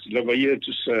le rest la va ia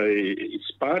to say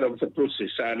it's part of the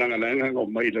process langa o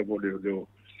mai le le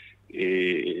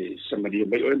somebody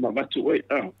but it's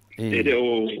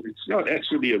not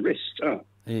actually a rest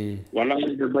wala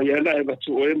de bayana e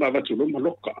batu o ma batu lo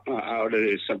maloka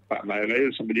le sampa na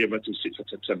e somebody batu sit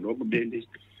fa no bende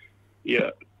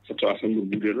ya fa afa no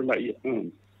budelo la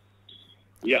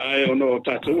ya ai ono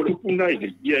tatu o kuna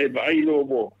ya e vai no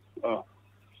bo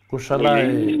kusala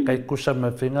kai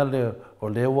kusama finga le o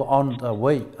le on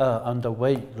the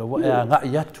way lo e nga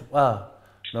yatu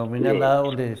no mina la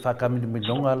o le fakami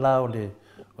milonga la o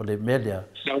le media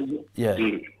ya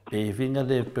e vinga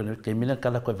le ke mina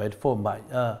kala ko vai fo mai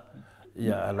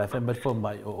ya la fa mai fo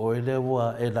mai o le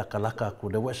wa e la kalaka ku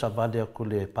le wa savale ku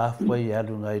le pathway ya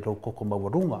lu ngai ro ko ma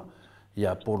warunga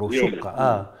ya polo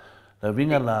suka la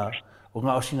vinga la o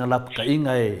ngā o singa lapa ka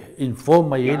inga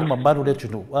informa i eni mamaru le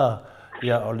tunu.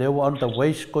 Ia o leo on the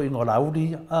ways ko ingo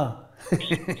lauri.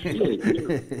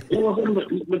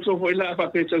 Mato foi lá para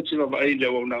pensar que vai aí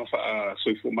leo na fa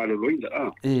soifo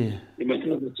maloloina. E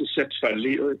mato to set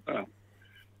fali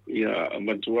ia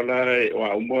mato lá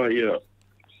o uma ia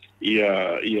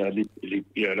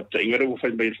la tainga o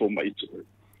fai mai fo mai tu.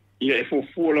 Ia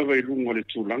fo la vai lungo le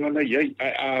tulanga na ia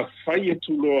a fai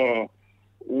tu lo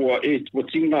o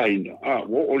tinga ina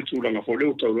o tulanga fo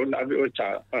le tau na ave o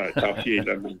ta fie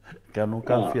la. Ka no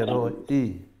ka fie ro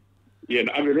Ia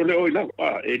na ave le o ina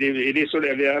ele so le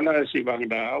ala si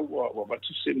bangda o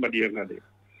batu sen madia ngale.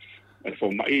 Fo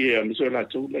mai mi so la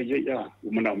tu la ia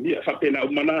o mana mi fa pena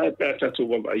o mana ta tu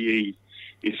wa ia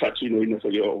i fatino ina fo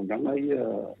o nanga ia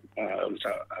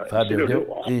fa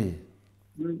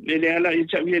de le ala i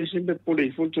chamia sempre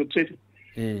pole foto tete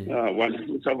wana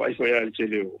sa vai foi al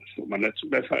tele o mana tu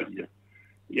ba falia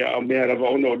ia o me ala va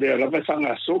ono le ala va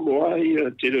sanga solo ai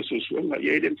tele so suanga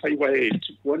ia ele fai vai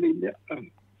tu pone ia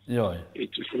yo e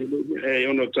tu solo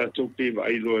ono tato pe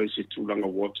vai lo se tu langa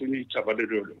wotu ni tavale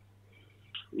lo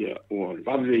ia o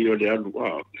va ve yo le alu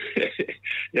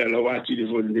ia la wa ti de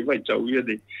vo le vai tau ia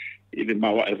de ile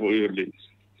mawa e vo yo le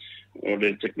o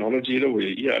le technology lo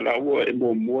ia la o e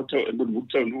mo moto e mo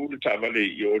muta no le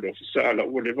tavale yo lo sa la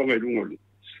o le va lungo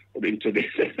o le internet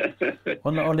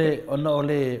ona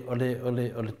ole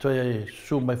toi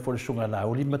su mai for sunga la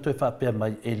o li ma toi fa pe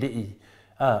mai ele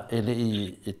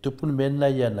e tupun mena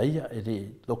ia na ia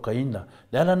ele lokaina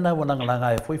le ala na wana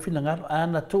langa e foi fina ngalo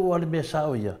ana tu ole me sa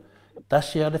o ia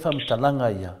tasi ale fa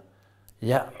mtalanga ia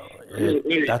ia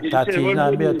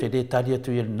tatina me te de tadia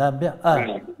tu ia na me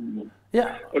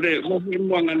ya ole mo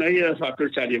ngana ia fa per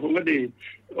chali ho ngade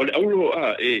ole aulo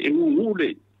e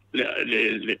ngule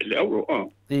le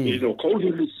aulo e lo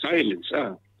cold silence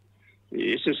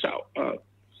e se sa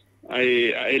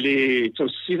ai le to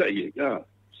sida ia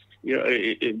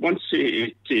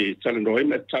once te talanoe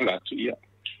na tala tu ia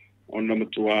ona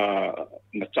matua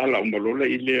na tala umalola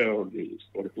ile o le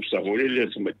kusavole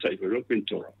le se metai velo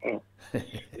pintora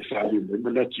e fa le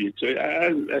mana tu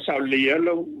sa le ia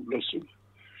lo su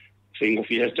tengo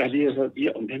fiesta dia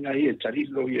dia onde ngai tali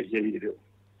lo ia ia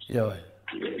yo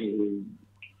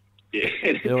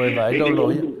vai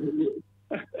lo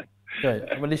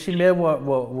ya mas se me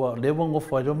wa le wongo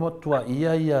fo mo tua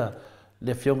ia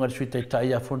le fionga suite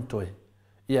tai a fontoe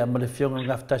ia ma le fionga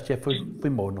ngafta che foi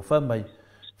mono fa mai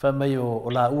o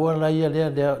la ua la ia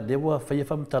le wa fa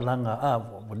fa mtalanga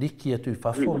mo diki tu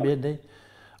fa fo me ne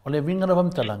o le vinga na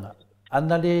mtalanga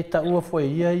ana le ta ua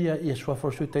foi ia sua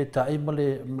fo suite tai ma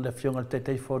le fionga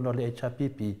tai fo no le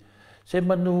HPP se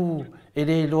manu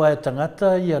ele loa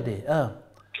tangata ia le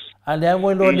ale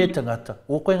avo lo le tangata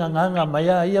o ko nganga mai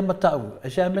ia matau e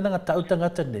se amena tau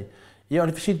tangata ne ia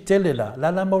le fisi tele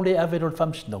la mo le ave lo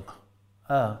famsno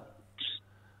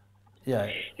ia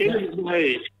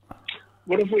ele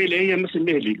What foi ele ia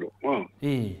masemeli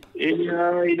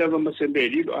ia ida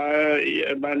masemeli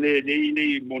ma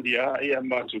le mondia ia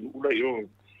matu ula yo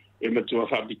e matua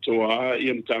fabitoa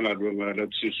ia mtanga la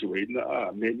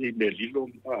tsusuina me lilo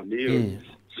me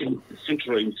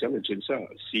Central Intelligence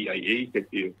CIA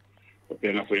que o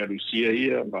pena foi a Lucia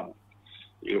ia ma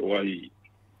o ai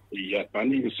ia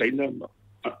pani saina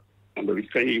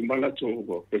americai malato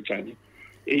o pechani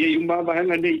e uma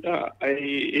vanga nei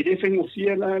e de fengo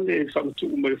fia la le famtu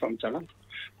mo famtala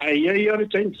ai ia le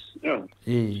tens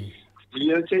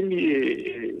ia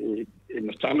teni e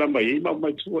matala mai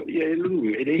tu ia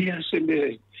lu e ia se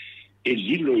me e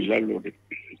lilo i lalo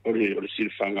o le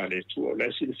silfanga le tu o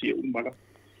le silfia umala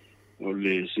o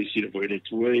le sisi le poere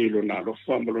tu e lo na lo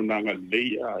famo lo na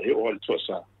leia e o al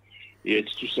tosa e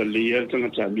tu sa leia tanga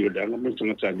tami o danga me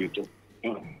tanga tami to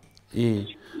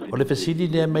o le fesili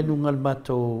le mai nungal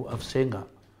mato afsenga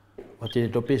o te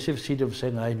do pese fesili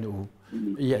afsenga ai no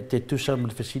ia te tu sa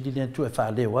le fesili le tu e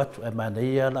fa le watu e mana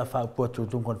ia la fa po tu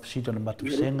dungo fesili le mato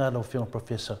afsenga lo fiong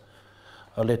professor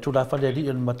o le tu la fa le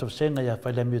le mato afsenga ia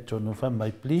fa le mito no fa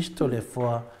mai please to le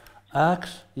for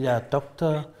ax ia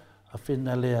doctor a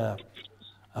fina le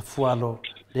a fualo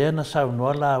le na sa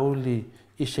no la uli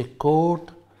i se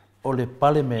code o le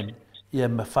parliament ia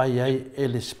ma fai ai e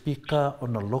le speaker o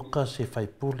na loka se fai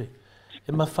pule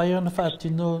e ma fai ona fa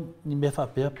tino ni me fa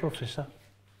pe professor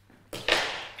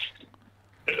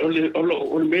o le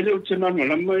mele o te mano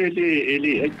la mai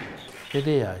ele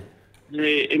ai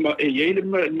le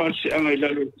ma se anga ila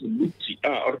lo committee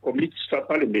o committee fa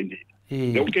parliament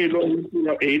no ke lo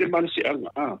le man se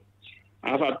anga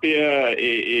ava pe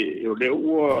o le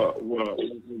ua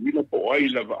wina po ai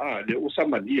lava le o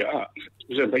samalia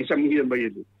usa vai samia mai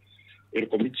ele e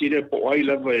komiti le po ai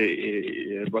lava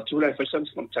e batula fa san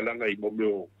kom talanga I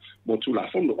mo tula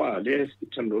fondo le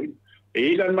tanoi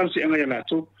e ila man se anga na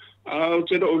to a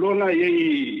te do lona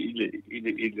i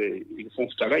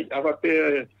fonstarai ava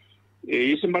pe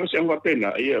e se mar se anga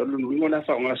pena e lu na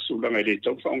fa nga su langa le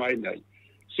to fa nga nai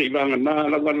se vanga na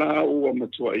la o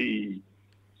matua I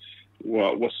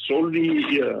wa soli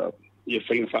ia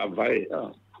fa vai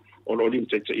o lo lim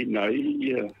te ina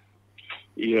ia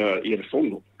le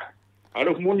fondo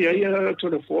alo moni ia to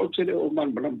the forte o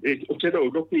man o te do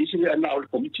lo pi se ana o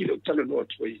komiti o tala no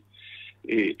toi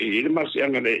e mas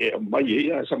anga le mai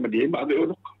ia sa mali ma be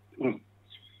o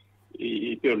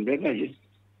e pe on bena ia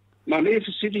ma ne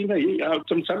fsidi na ia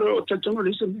tom salo o tanto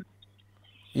le sem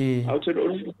au te do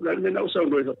la mena o sa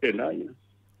no e pena ia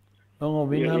Nongo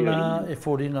vinga na e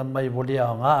foringa mai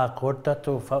volia nga ko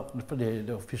tato fa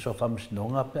le officer fams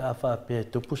nonga pe afa pe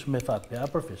tupus me fa pe a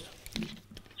professor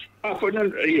foi na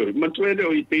io ma tu e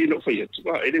o IP no foi tu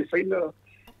ele foi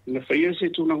na foi se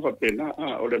tu não va pena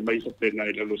o le mai fa pena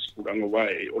ele lo skuranga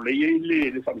vai o le ile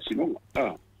le fams nonga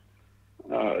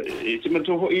e te ma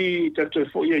tu I tato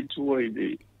foi ai tu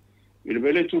ile ile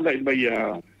vele tu lai mai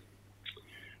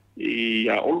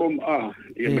ia olom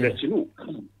ia me tinu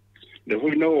le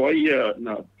hoi no ai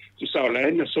na tu sa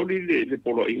la na soli le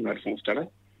polo inga fonstara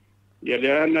ia le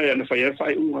ana ia na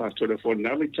fai unga telefone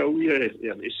na tau ia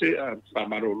ese pa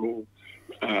marolo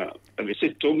a ese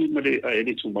tomi male a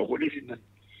ele tu ma vole fina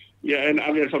ia en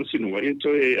avea famsino into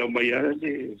e mai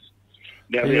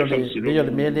le avea famsino ia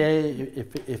le mele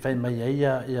e fai mai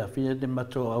ia fina de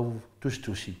mato au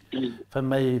tustusi fai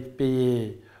mai pe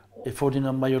e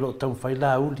fodinga mai lo tau fai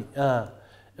la uli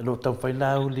lo tau fai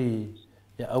la uli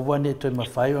ya awane to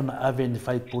mafai ona ave ni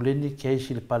fai poleni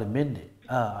case le parlamento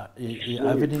e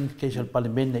ave ni case le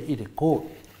parlamento I le ko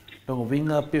no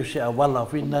vinga pe se awala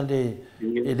fina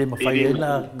le mafai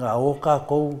na nga oka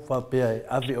ko fa pe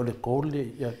ave o le ko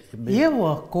le ia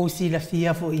wa ko si la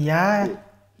fia fo ia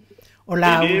o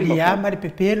la ia ma le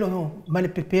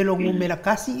pepelo ngume la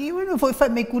kasi I bueno foi fa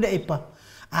me kuda epa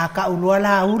a ka ulo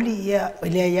la uli ia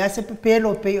le ia se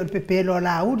pepelo pe o pepelo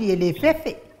la uli ele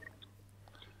fefe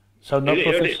So no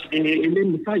professor.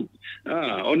 Ele fai.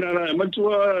 Ona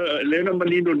matua lena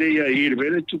malino nei I le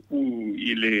vele tupu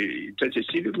I le tete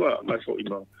sili ma fo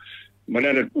ima.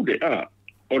 Manana pude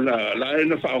ona la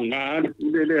ena fa nga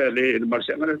le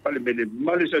marsianga le pale mele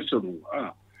male sa sonu.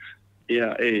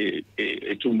 Ia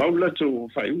e tu maula tu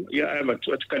fai ia ma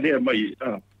tu atkane mai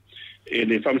e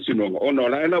le famsilonga. Ona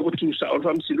la ena tu sa o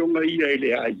famsilonga ia le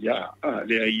aia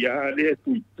le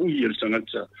pui el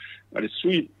sangata. Ale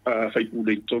sui fai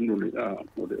pule tono le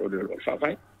o fa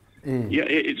fai ia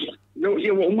no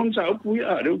ia o mon sa pu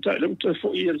ia le uta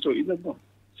fo ia to ina bo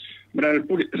mara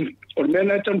pule o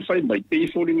mena tan fai mai pe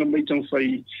fo ringa mai tan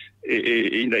fai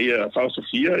ina ia fa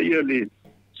sofia ia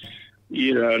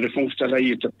le fonstala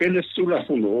ia ta pele sula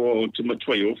fo no te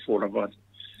matwai o fo la va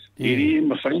iri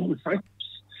ma fai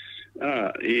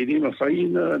iri ma fai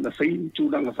na fai tu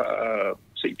langa fa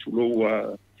sei tu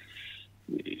lo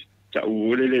ta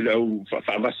ule le lau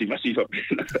fa vasi fa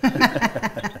pena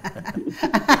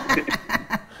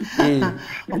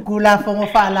o kula fo mo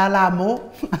fa la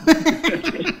mo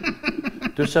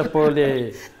tu sa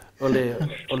ole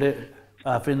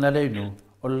a finale no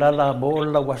o la mo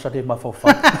la wasa de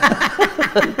mafofa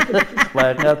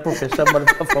vai na professor mal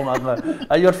fa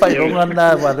ai or fai ronga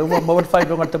na wa no mo fai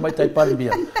ronga te mai tai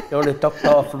palbia e ole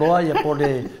doctor of law ia po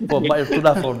mai tu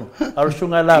la fono al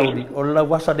sunga lauri o la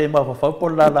wasa de mafofa po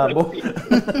la mo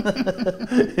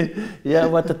ia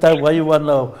wa ta wai wa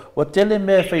no o tele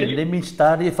me fai le mi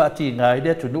stari fati ngai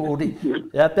de tu no ri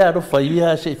ia pe ro fai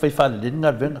ia se fai fa le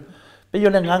nga venga pe yo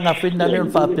le nga fina le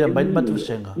fa pe mai matu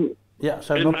senga ya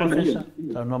sa no professor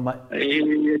sa no mai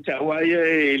ta wai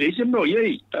le se no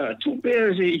ye tu pe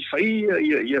se fai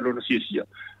ia ro sia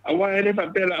awa ele fa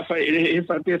pe la fa ele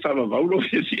fa pe fa va lo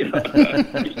sia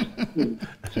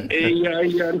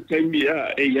ia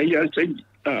kemia ia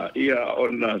ia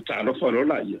on ta no fa lo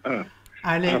la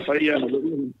ale fa ia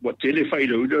what tele fai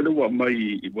lo wa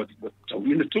mai what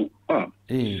tawina tu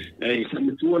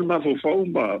tu ma fo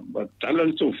ma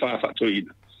talan so fa to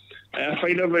ina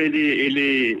fai la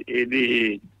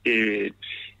ele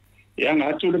yang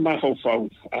atu le ma fau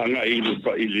anga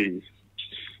ile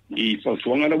I fa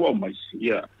suanga la wa mai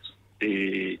ia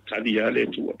tadia le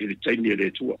tu ile taimi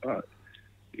le tu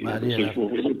Maria fo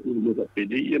pe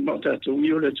de Maota tu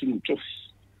yo le tu tof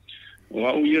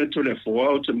wa u ia to le fo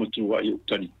out mo tu wa yo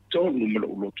tani to no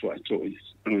lo tu to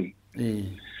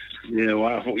ia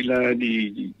wa fo ila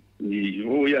ni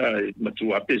o ya ma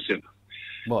tu a pese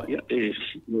boy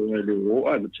le o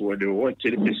a tu le o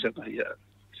te pese ia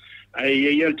ai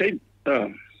ia tai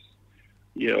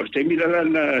ia o te mira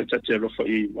na tate rofa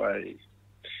I wai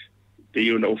te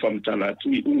iona o whamtala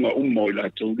tui unga i la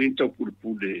tau ni tau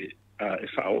pule e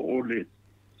whao o le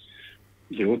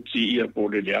oti ia po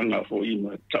le leanga fo I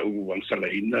ma tau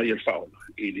wangsala ina ia whao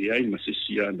I le ai ma se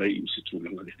sia nei I se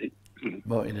tūlanga le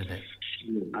Mo ina nei.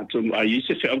 Atum ai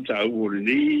se whao tau o le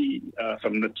nei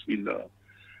whamnatuina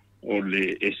o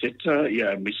le e seta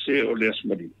ia mise o le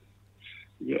asmari.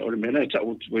 Ia o le mena e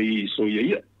tau tui so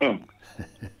ia.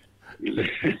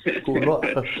 Kulo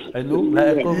ai lu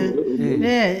la ko.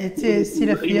 Le te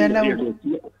sila fia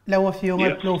la wa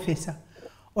fionga professor.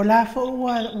 O la fo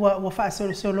wa fa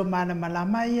solo mana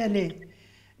malama ia le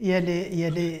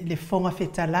fonga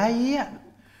fetalai ia.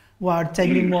 Wa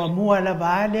taimi mo la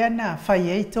vale na fa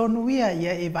ye tonu ia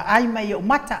e va ai mai o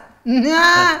mata.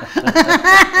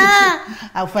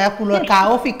 Au fa kulo ka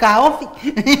ofi.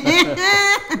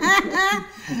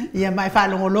 Ia mai fa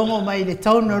longo mai le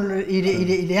tono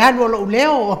ile alo lo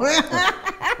leo.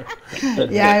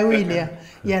 Ia uile.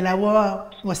 Ia la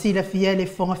wa sila fia le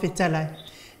fonga fetalai.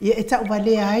 Ia e tau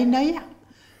wale aina ia.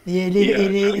 Ia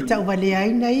e tau wale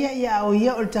aina ia o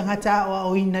ia o tangata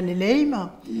o ina le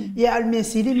leima. Ia al me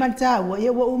sili manta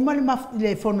ia wa umal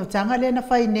le fono tanga le na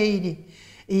fai neiri.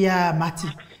 Ia mati.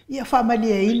 Ia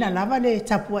family ina lava le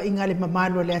tapua inga le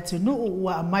mamalo le atunu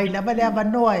wa mai lava le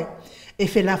avanoa e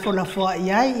fela fola foa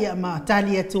ia ma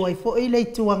tali atu ai fo ile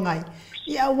tuangai.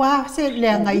 Ia wa se le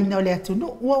anga ina le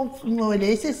atunu wa no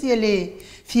le se le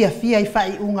fia I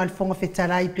fai unga le fonga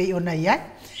fetarai pe ona ia.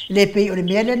 Le pe o le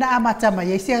mele na amata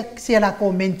mai se la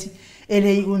commenti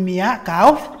ele umia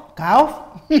kauf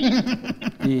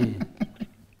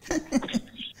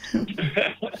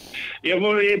ia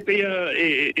mo e pe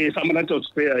e samana to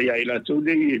pe ia ila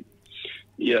tuli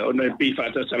ia ona pe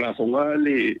fata sala fonga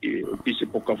le pe se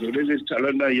poka vole le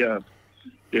salana ia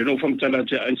le no fam tala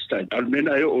te Einstein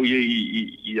almena o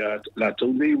ia la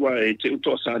tuli wa e te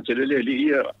to sa te le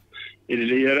ia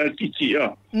ele era titi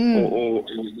o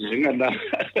ngana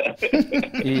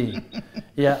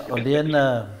ia o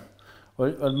lena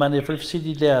o mane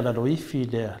flexibility le la loifi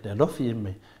le lofi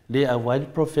me le a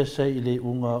wild professor ile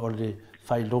unga o le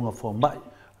failonga fo mai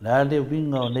la le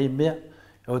winga o nei mea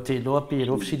o te loa pe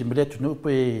ofisi de mele tunu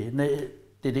pe ne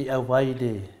te a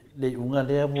wide le unga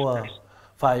le wa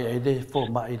fai ile fo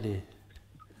mai le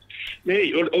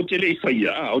Nei, o te lei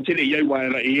whaia, o te lei iai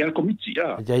waera e al komiti,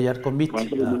 Iai al komiti.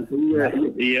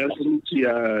 E al komiti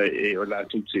o la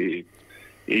tu te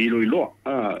e ilo iloa.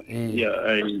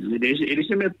 E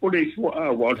se me pole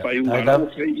fua, wa al whai unga.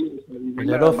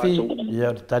 Le rofi,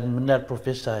 ia tani mena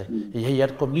professor, iai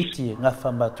al komiti, ngā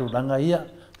whamatulanga ia,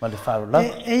 ma le whaola.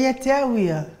 E ia te au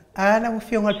ia, ana o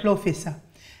fionga al professor.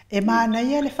 E maana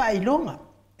ia le whailonga.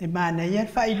 E maana ia le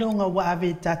whailonga wa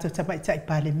ave tato tapaitai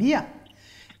pale mia.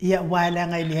 Ia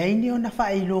waelanga I le haini o na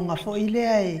whailonga fo I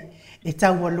lea e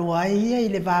tau aloa ia I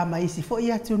le vāma isi fo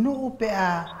ia tunu pe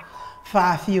a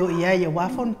whaafio ia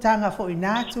wafontanga fo I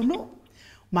nā tunu.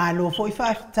 Ma lo fo I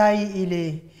whaafitai I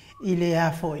le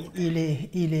a fo I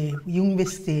le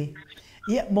university.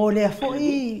 Ia mo lea fo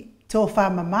I tō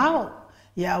whamamao.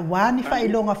 Ia wāni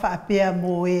whailonga whaapea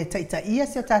mo e taita ia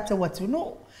se o tātou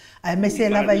atunu. Ai me se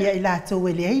lava ia I lātou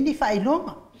e le haini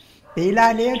whailonga. Pe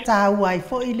la lea tāu ai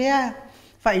fo I lea.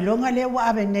 Whailonga le wa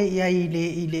ave nei ia I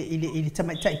le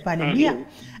tamaitai pale mia.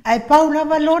 Ai Paula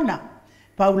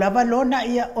Valona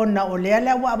ia ona o lea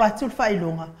lea wa abatul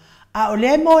whailonga. A o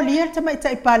lea mo lia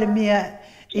tamaitai pale mia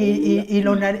I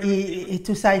lona I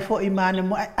tusai fo I mana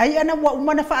mo. Ai ana wa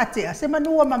umana whaatea. Se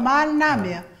manua mamana na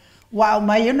mea. Wa o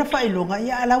mai ona whailonga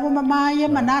ia alawa mama ia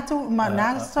manatu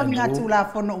ngatu la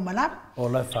fono umana. O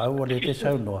la whau o le te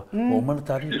sau noa. O mana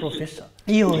tari professor.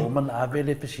 O mana ave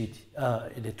le pesiti.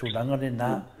 Le tūlanga le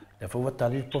nā. Le whaua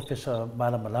tari professor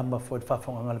mana malama fo i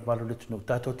whawhonga le walo le tunu.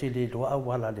 Tato te le loa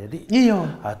wala le li.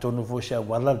 A tonu fo se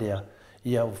wala lea.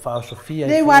 Ia o whao Sofia.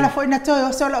 Le wala fo ina toi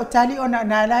o sola o tali o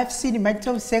na live cine mai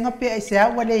tau senga pe ai sea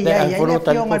wale ia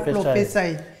fionga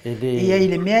professor. Ia I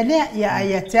le mea lea ia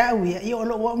ai te au ia. Ia o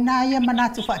lo na ia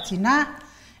manatu whaatina.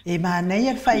 E mana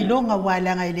ia whailonga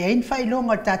wailanga I le ein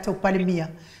whailonga o tātou palemia.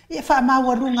 Ia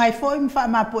whaamawalunga I fo I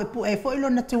mwha pu e fo ilo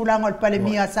na tūlanga o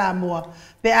palemia Samoa.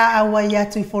 Pe a awa ia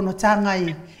tui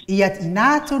whanotanga I at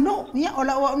ina tono. Ia o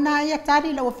la o na ia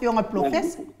tari la o fionga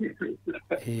professor.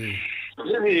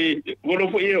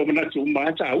 Wolo fo ia o manatu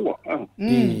mata aua.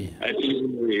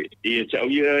 Ia tau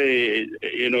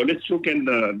ia, let's look at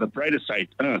the brighter side.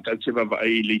 Tatsiva va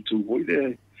ai le tu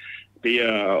hoile.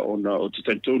 Pea ona o te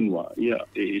taitonua. Ia,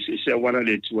 se awana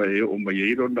le tua o mai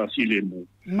eiro na sile mo.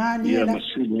 Ia,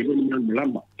 masu mo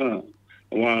lama.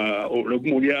 Wa o lo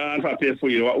mo ia fa pe fo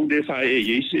ia o de fa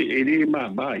e se e le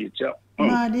mama ia tau.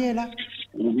 Mariela.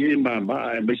 Ni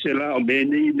mama me se la o me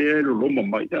ni le lo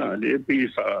mama ya le pi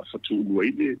fa tu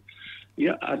wai le.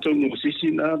 Ya ato no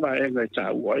sisina va e ga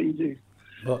ta wai le.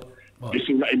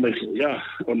 Isu na ima ya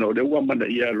ono le wa mana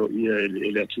ia lo ia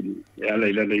le tu ya la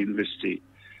university.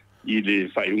 Il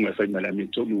fai una fai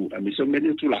malamento nu a mi sono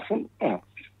meglio tu la fon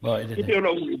e io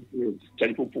lo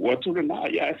sai po tu na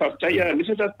ya fa ya mi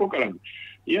se da poco la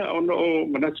ya ono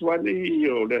manatuani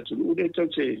io le tu le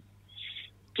tante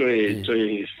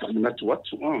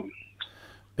manatuatu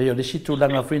pe io le situ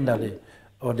langa finale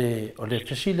o le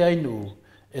fasile inu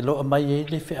e lo mai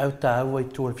le fe auta o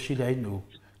tu fasile inu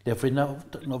le fina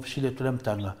no fasile tu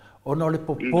lamtanga ono le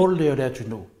popole o le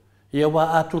tu ia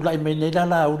wa atu lai me nei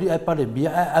la uri ai pare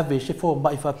bia a ve se fo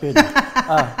mai fa pena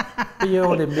ia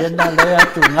o le mena le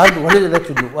atu ngalu le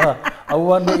tu a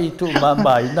wa nei tu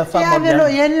mama ina fa mo ya lo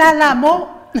yen la mo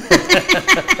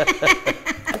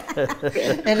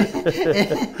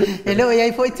ele o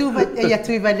ia foi tu ia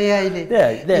tu va le ai le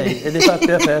ele fa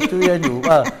perfeito tu ia nu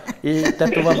e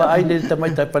tanto va ai le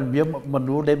tamai tai pan bia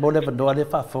manu le mo le vando le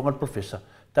fa fonga professor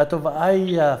tanto va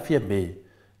ai a fieme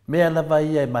me ala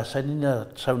vai e masanina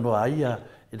sauno aia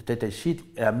il tete sit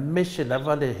e a mese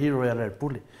lava le hero era il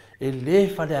pule e le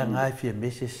fale angai fie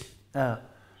meses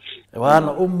e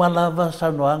wana malava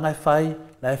sauno angai fai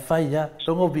la fai ya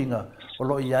tongo vinga o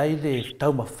lo iai le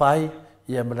tauma fai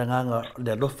ia malanga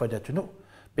le lofa de tuno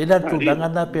pela tu langa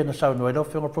na pena sauno e lo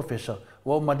fionga professor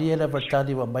o mali ele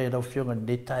vertali wa mai lo fionga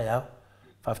neta ya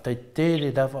faftai te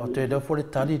le dava o te lo fole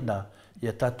talina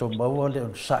ia tato maua le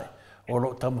on sai o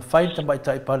lo tam fai tam mai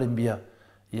tai pale mia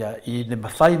ia I ne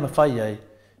mafai ai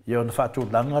ia na fatu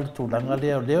langa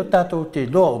le tato te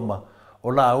lo ma o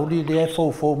la uli le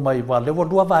fo mai va le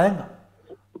lua vaenga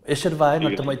e se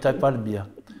vaenga tam mai tai pale mia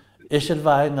e se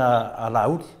vaenga a la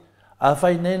uli a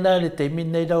fai nena le te min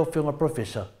nei o fiona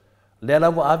professor le la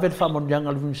wa ave fa mon yang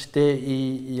universite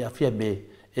I a fiame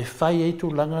e fai e tu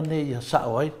langa ne ia sa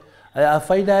oi a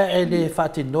fai da e le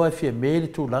fati no e fiame le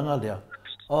tu langa le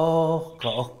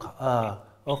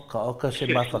oka se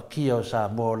mafakia o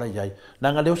Samoa la iai.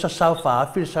 Nanga leo sa sao fa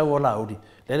afir sa o la uri.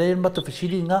 Lele mata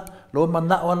fisili nga, lo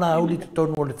mana o la uri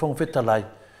tonu o le fong feta lai.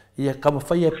 Ia kama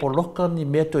fai e poloka ni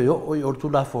mea to yo o tu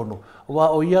la fono. Wa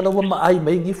o ia lawa ma ai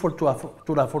mei ngi for tu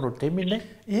la fono temine.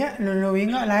 Ia, lo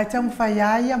inga la tang fai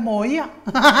ia mo ia.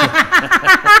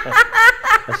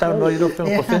 Sa no iro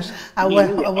fong professor.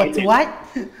 Awa tuai.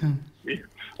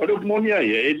 Ora monia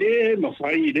ele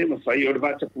mafai ora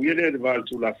va tapuia le va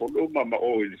tu la fono ma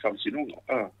o il famsinonga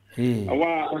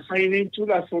awa fai ni tu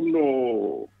la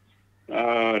fono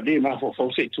de ma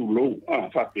fo se tu lo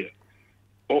fa pe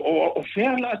o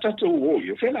fer la tato o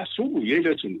yo fer la su ye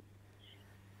le tu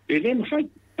ele mafai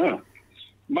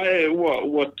ma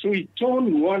o tu ton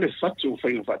o le fatu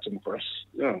fai no fatu mokras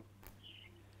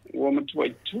o ma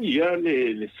tu ia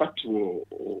le fatu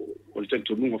o le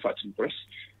tento no fatu mokras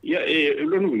ia e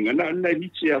lo no nga na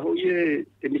mitsia ho ye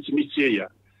e mitsia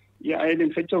ia e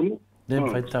le faitau no e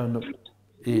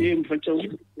faitau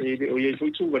e o ye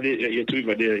foi tu va de tu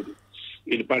va de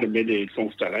il parle me de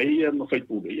fonstara ia ma fai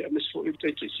pu ia me so il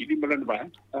tete si di malan va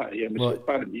ia me so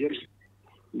parle ia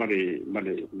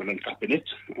male capenet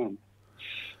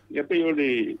ia pe o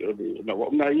le na wa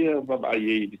na ia va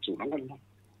ia di tu nga no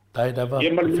dai da va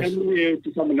ia ma le tu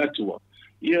fa na Atua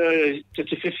ia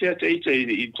te fefea te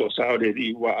I to sao de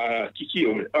I wa kiki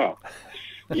o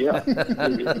ia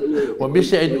o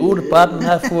mise en ur pat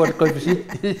na for ko visi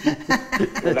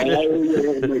la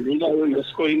ia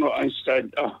skoino Einstein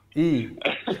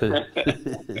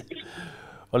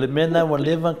o le mena o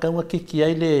leva kama kiki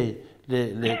ai le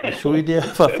sui de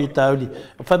fa fitauli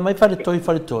fa mai fa le toi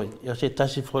ia se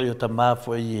tasi foi o tama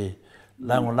foi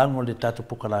lango le tatu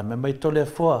pukala me mai to le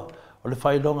fo o le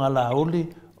fai longa la uli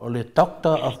o le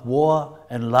Doctor of War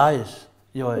and Lies.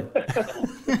 Ioi.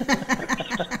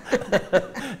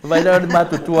 Vai lá no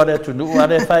mato tu are tu no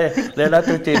are fai le la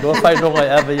tu te do fai no vai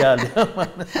ave ya.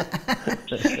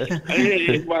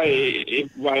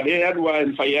 Vai le ar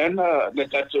fai ana le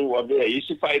tatu ave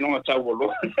isi fai no ta volo.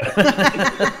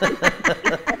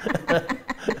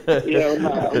 Ya na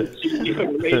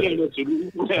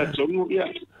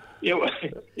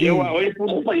eu oi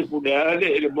puno fai puno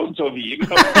le bonto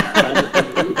Viiga.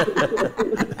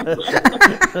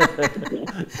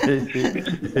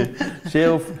 Se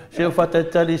eu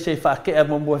fatatali se fa ke a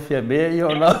mo fia me yo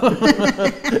na.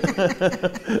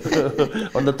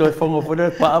 Ona to fongo fo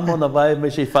pa mo na vai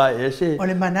me se fa ese. O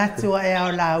le manatu e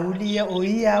ao la ulia o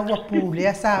ia wa pule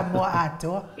a Samoa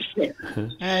Atua.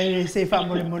 Ai se fa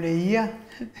mo le ia.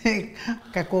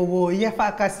 Ka ko wo ia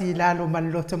fa kasi la lo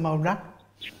man lo to maula.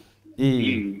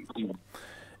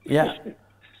 Ya.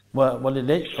 Wale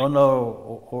le ono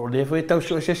o le foi tau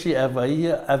so se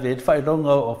avai ave fai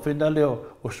longa o finale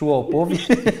o suo povi.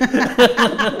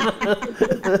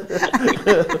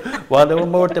 Wale o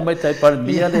mo te mai tai par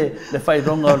mia le fai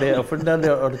longa o finale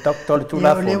o tap tole tu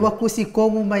la fo. Le wa kusi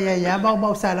komu mai ya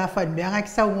mau sala fa me nga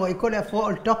sa mo i ko le fo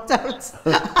o doctors.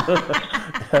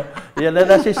 Ya le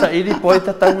na se sa ili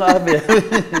poita tanga ave.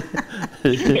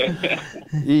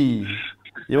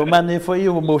 Yo mane foi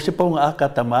o mo se pon a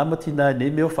katamama tina ni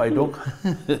meu fai longa.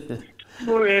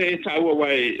 No e taua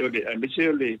wai o le amese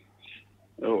o le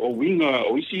o winga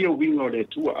o isi o winga le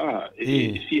tua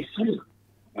e fia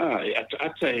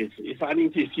ata e fani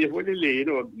fia le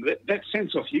no that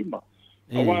sense of humor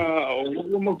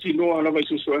o mo tino ala vai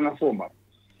so na forma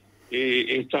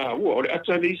e taua o le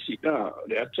ata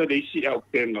le isi au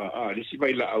penga le si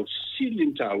vai la au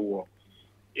silin taua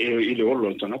e le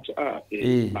olo tana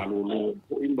e malolo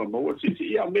o imba mo si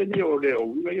ia meni o le o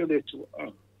winga yo le tua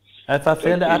Ai fa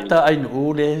fele ata ai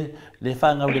no le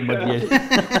fanga o le madia.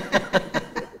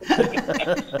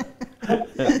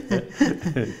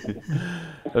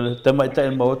 Ole tamai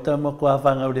tai Maota mo kwa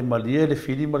fanga o le madia le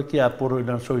fili mo ki a poro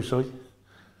na soi.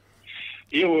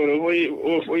 Io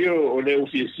o le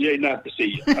ufisia ina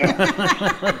pesi.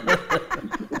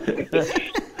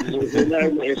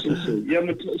 Ia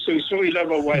me soi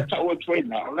lava wa taua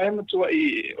tuina. Ola me tua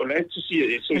I ola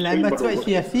tsi soi. La me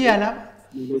tua fia la.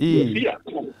 Fia.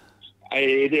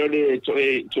 Ai le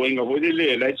to inga vo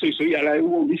le la soi ala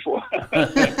u mi fo.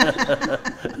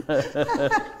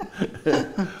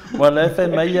 Wala fe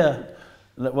mai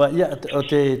wa ia o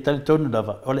te talitonu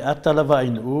lava. Ole ata lava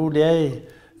inu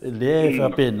le fa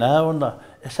pena ona.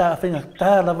 Esa finga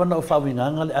ta lava no fa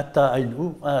winganga le ata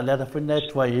inu le da fina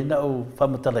tuaina o fa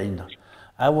matalaina.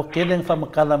 Awa keleng fa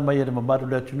makala mai le mamaru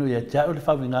le tunu ia ja o le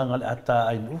fa winganga le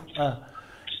ata inu.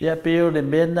 Ia pe o le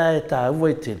mena e ta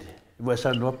uaitele. Wa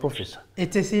sa no professor. E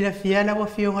te sila fia la wa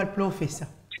fio ngal professor.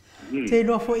 Te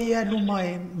no fo ia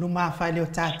numa fa le o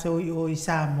tato o I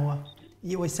Samoa.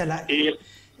 I o sala. E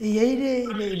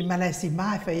ele malasi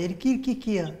mai fa ele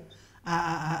ki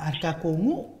a ka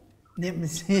kongu. Ne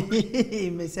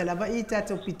me sala ba I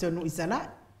tato pitonu I sala.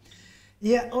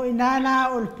 Ia o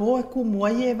inana o po ku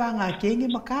moye va nga kengi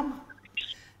makama.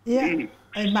 Ia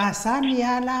ai masani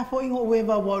ala fo ingo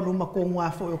weva wa ruma kongu a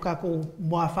fo ka ko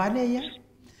mo afane ia.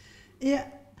 Ia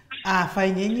a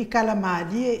faingengi kala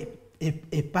mali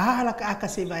e pahala ka aka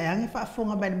se vaiange fa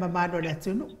fonga mai mamado le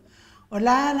tunu o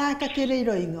la ka kele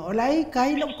roinga o lai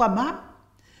kai lo kama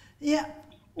ia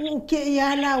o ke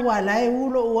ia la wala e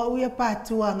ulo o ia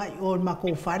patua ngai o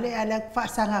mako fale ala fa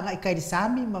sanga ngai kai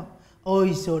sami ma o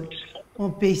isol o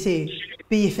pese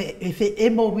pe e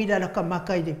mo vida la kama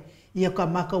kai ia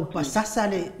kama ka upasasa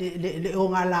le o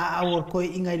ngala au ko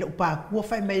ingai lo pa ku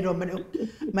fa mai ro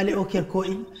male o ke ko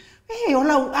o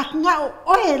lau ak nga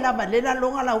o la balela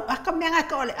longa lau aka menga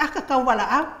ka ole aka ka wala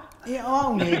a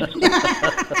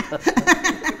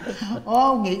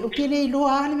o nge o kile lo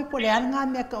ale me pole nga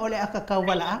me ka ole aka ka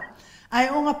wala ai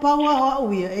o nga pawa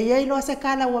o ia e ai lo se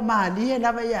kala wa mali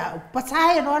la ba ya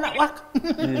pasai no la wak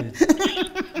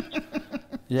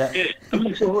ya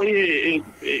so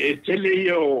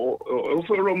tele o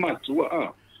fo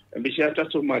matua me se ata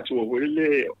to matua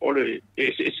wele ole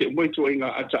se muito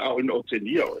inga ata au no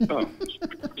tenia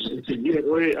tenia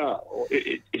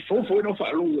e fo no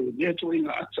fa lu ne to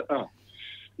inga ata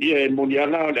ia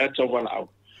moniala le ata wala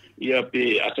ia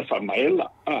pe ata fa maela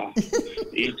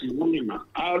e ti monima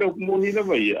aro monina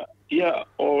vai ia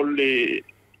ole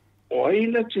o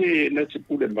ina te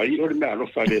pule mai ole me alo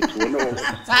fa le tu no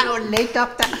sa o le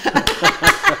doctor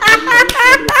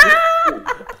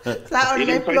sa o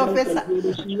le professor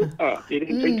ele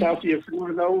tem que fazer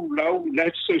lau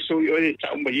so yo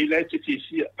ta mai la te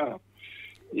fisia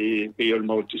e pe o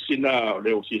mo tu sina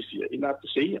le ofisia ina te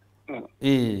sei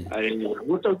ai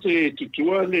mo te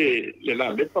tua le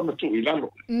la le pa matu ilalo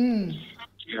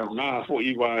ya na fo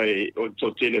I vai o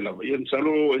to tele la ia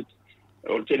salo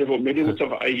o telefone me mo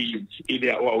tava ai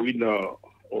ile o ina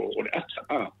o le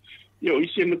ata yo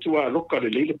isi matua loka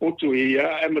le potu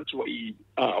ia matua I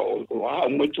o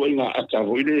matua inga ata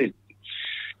voile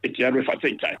e te aro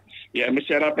fatai tai ia me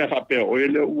sera pe fa pe o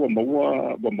ele o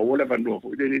mo le vanu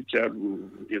voile te aro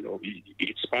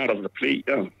it's part of the play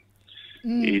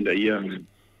ina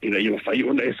ia fai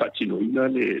ona e fatino ina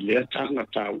le tanga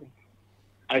tau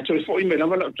ai to foi me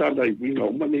lava la tanga I winga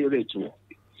o mane le tu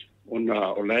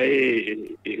ona o lai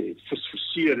e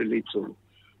fusfusia le tu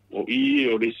o I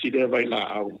o le sile vai la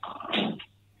au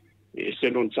e se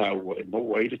non tau e mo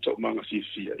wai le to manga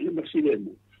fia I ma sile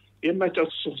mo e ma ta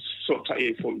so ta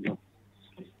e fo no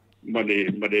ma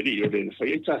le ri o le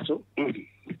fai ta so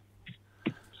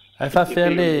Ai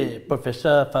whawhele,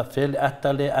 professor, whawhele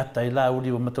atale atai la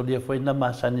uri o matolia foi na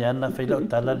masani ana whaila o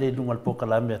tala le lungal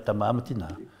pokalame ta maamatina.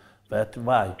 Vai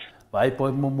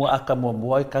poi mo aka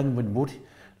mo ai kang muri.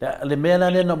 Le mea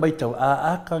nane no mai tau,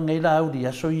 a aka ngai la auri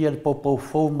aso ia le popo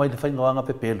fo mai le whaingoanga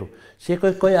pepelo. Se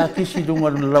koe a kisi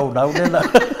lungal lau le la.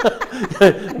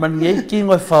 Man ngei ki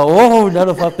ngoi whao,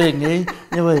 naro whapengei.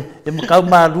 E makau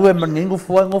maru e man ngei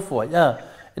ngofua, ya.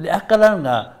 Le akala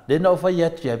nga, le no whai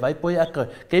ati ai, vai poi aka.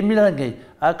 Kei mila ngei,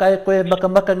 aka e koe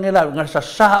maka ngai la, ngara sa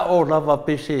sao lava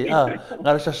pese,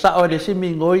 ngara sa sao le si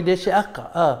mingoi le se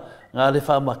aka, ngara le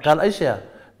whamakala ai sea.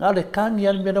 Ngara le kangi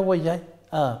an mena wai ai,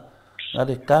 ngara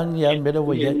le kangi an mena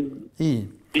wai ai.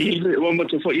 There's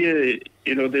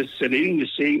an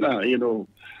English saying, I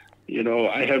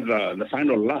have the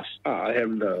final laugh. I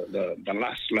have the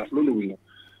last laugh.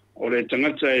 Ore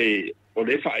tangata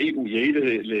ore fai u ye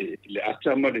le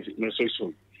atama le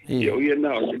social. Yo ye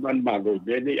na o man mago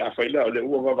bene a faila le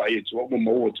u va vai tu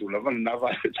mo tu la van na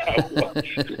va ta.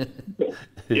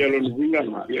 Ye lo winga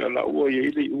ma ye la u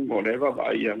ye le u mo le va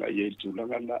vai ya ye tu la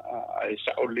na a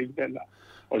sa o le na.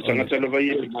 O tangata le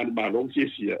vai man mago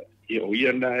fisia. Yo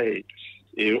ye na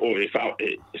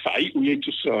fai u ye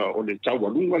tu sa o le tau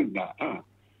lunga na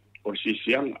o si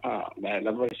siang na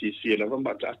la va si la va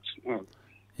matat.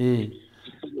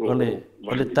 Ole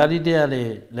tali dea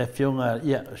le fionga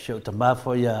ia se o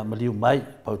tamafo ia maliu mai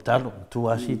pautalo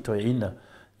tuasi to ina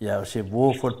ia se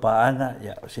wo for paanga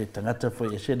ia se tangata fo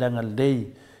ia se danga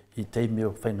lei I te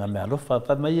meo whainga mea alofa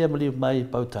pa mai ia maliu mai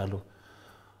pautalo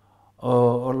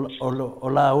o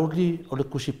la uri o le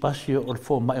kusipasi o le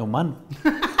fo mai o manu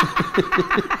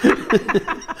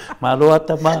ma loa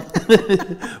tama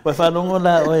wa whanongo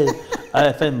la oe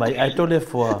ai whai mai ai tole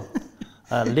fo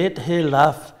let he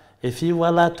laugh e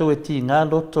whiwa lato e ti ngā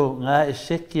loto ngā e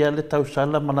seki a le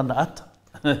tausala manana ata.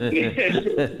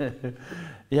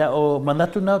 Ia o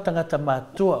manatu nau tangata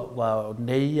mātua wa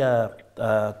nei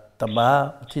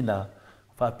tamā tina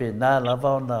whapena lava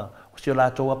ona o si o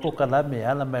lato wapoka la me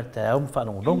ala me te au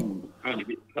mwhanongonongo.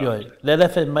 Ioi, lele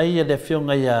whai mai e le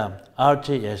whionga ia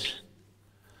RTS.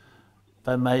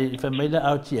 Whai mai le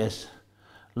RTS.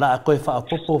 La a koe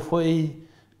whaapopo foi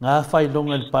ngā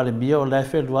whailonga ni pare mia o lai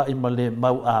whelua I male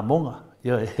mau a monga.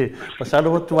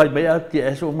 Pasalo watu ai mai ati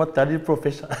e so matari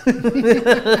professor.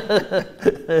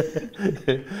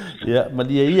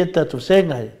 Malia ia tatu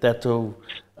sengai, tatu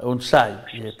unsai,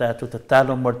 tatu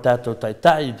tatalo mor tatu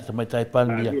taitai, tamai tai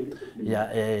palmia.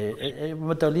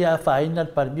 Matalia a whaina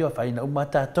pare mia, whaina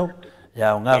umatato.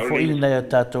 O ngā foina ia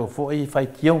tatu foi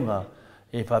whaitionga.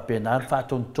 E whapenan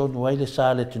whaatontonu ai le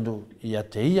sa le tunu ia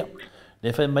te ia.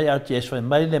 Le whai mai RTS whai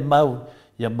mai le mau,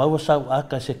 ia mau sau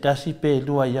aka se kasi pe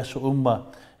lua ia so uma,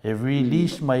 e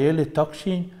release mai ele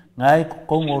toxin, ngai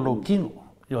kongo lo kingo.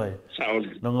 Ioi,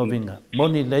 nongo vinga.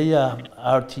 Moni leia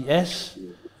RTS,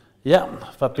 ia,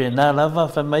 whapena lava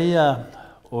whai mai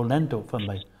Orlando whai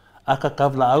mai. Aka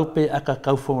kawla aupe, aka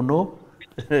kaufono.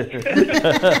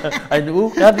 Ai nu,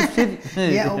 kabi siri.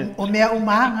 Ia, o mea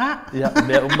umanga. Ia,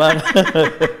 mea umanga.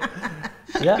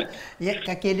 Ia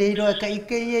ka keleiro ka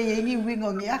ike ia ni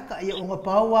wingo ngi aka ia o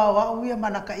paua wa uia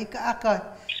mana ka ika aka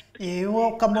e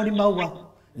o ka mori maua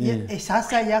ia e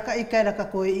sasa ia ka ika la ka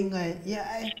koe inga ia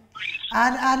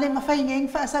ale mafai ngeng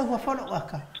fa sa wa folo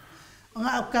aka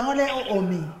nga ka ngole o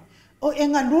omi o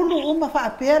enga lulu o mafa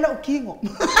apela o kingo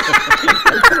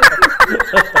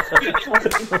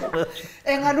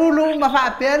enga lulu mafa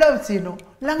apela o sino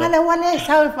langa le wale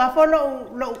sa fa folo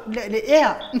le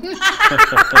ea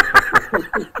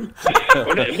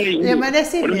e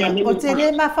manesi o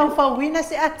tele ma fa wina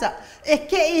se ata e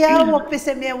ke ia o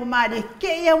pese me o mari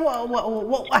ke ia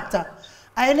o ata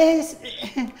ele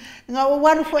nga o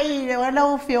waru foi wala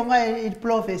o fionga il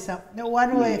professor no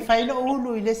waru e failo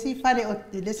ulu ile si fare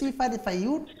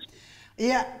faiu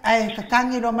ia ai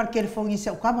kakangi ro marker fongi se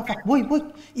o kama fa bui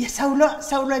ia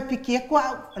saulo e pikie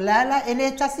kwa lala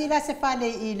ele tasila se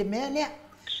fale ile mele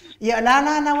ia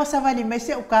lala na wasa vali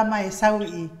mese o kama e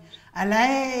saui ala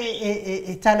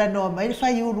e tala no mai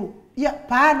faiuru ia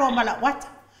pa no mala wata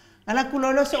ala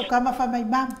kulolo se o kama fa mai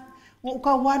mam o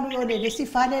ka wanu o le si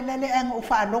fale lele ang o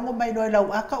fa longo mai no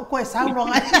lau aka o ko saulo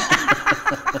ngai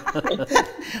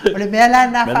o le mela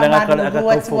na fa manu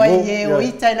o tsoi e o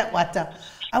ita la wata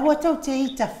a wata o te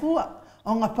ita fua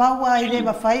o nga paua ile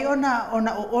ma fai ona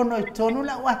ono tonu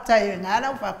la wata e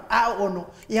ngala fa a ono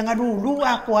ia nga lulu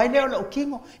a ko ile o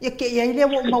kingo ia ke ia ile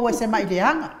o ma wa se mai le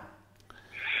anga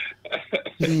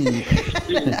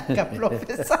ka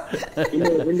professor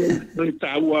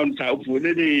tau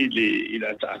pune le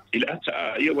ila ta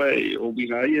ia vai o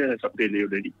binga ia ta pele o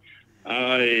le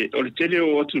o le tele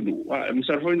o tunu mi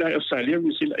sarfo ina Australia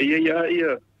mi sila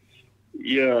ia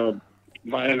ia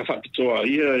vai na fapitoa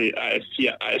ia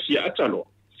a fia atalo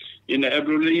ina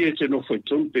ebrole ia te no foi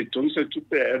ton pe ton se tu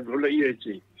pe ebrole ia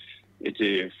te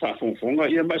fa fonfonga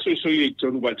ia ma so ia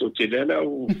ton vai to te lela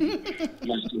o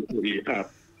ma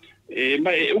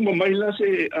mai uma mai la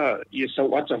se ia sa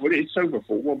wata foi sa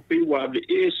fo o pe wa le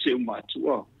se uma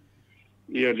tua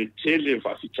ia le tele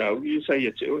fa fitau ia sa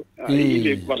ia te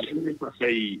ile va fa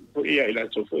sei ia ila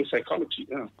to foi psychology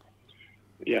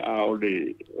ia o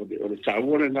le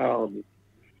tawona na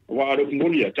wa ro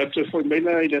mulia tanto foi mai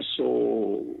na ila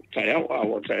so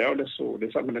taiao le so le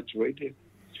famana tuete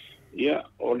ia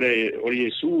o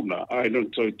Yesu na I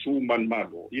don't know two man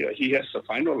malo ia he has the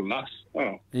final last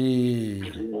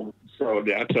so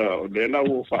the ata le na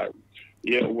wo fa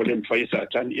ia o le fai sa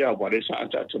tan ia wa le sa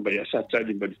ata to mai sa tan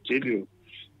di tele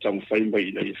tang fai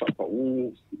mai na fa pa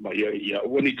mai ia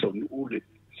o ni to ule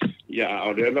ia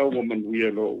o le na wo man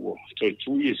ia lo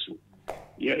to Yesu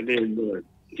ia le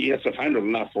he has a final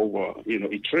laugh over,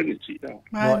 eternity.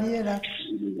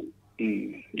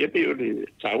 Yeah, pe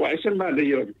tawa ese male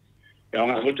yo. Ya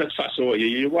nga hota faso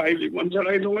ye wa ile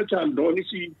manjala no ngata ndo ni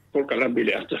si por kala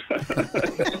bele ata.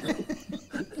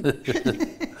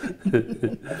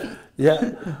 Ya,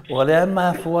 ole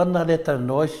ma fuana le ta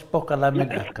nois por kala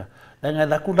menaka. Nga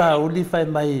la kula uli fai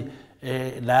mai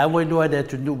la wa lo de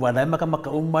tu wa la maka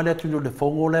umale tu le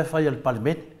fongo le fai al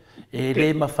parlement.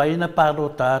 Le mafaina paro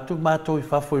tatu mato I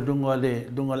fafo lunga le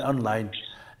online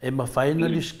mafaina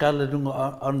li skala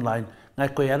lunga online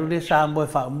ngai ko yaru le Samoa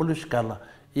fa mulu skala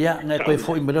ia ngai ko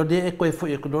fo imelo de ko fo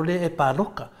ko le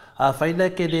paroka a faina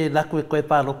ke le la ko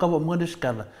paroka mo mo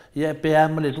skala ia pe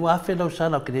amle tu a felo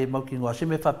sala ke mo ki ngose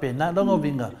me fa pena lo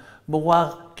vinga mo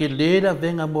wa ke le la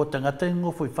venga mo tanga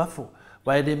tengo fo fafo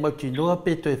vai le mo tino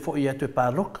pe to fo ia to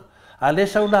paroka ale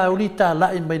sauna ulita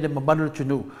la mai le mabalo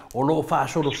tunu o lo fa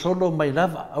solo mai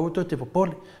lava auto te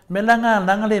popole me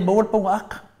langa le mo po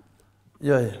aka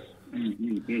yo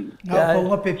nga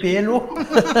po pepelo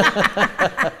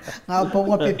nga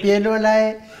po pepelo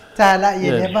lai tala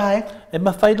ye le vai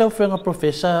ma fai lo fenga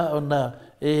professor ona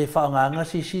fa nga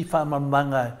si fa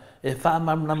mamanga fa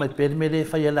mamna mai per me le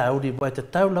fai la uri bo te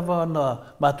tau lava na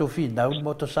ma to fina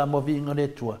mo to sa mo vinga le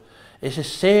tua ese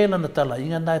sela na tala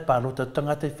inga nai palo te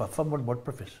tangata I fa mo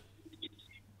professor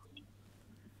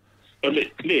ole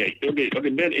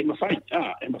men e ma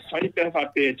fai pe fa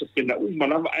pe to pena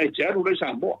mana ai charu le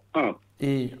Samoa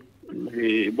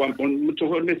wan mo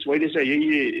to ne tswai le sai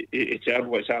e charu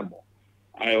wa Samoa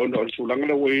ai ono sulanga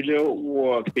le wele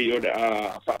o pe o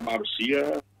fa marusia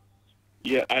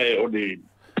ia ai ole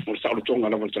mo sa lo tonga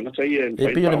la voltanga sai e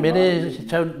pe le mere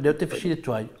chau de te fisi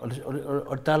twai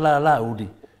o tala la udi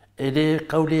ele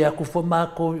kaule aku fo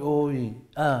mako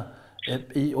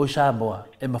o Samoa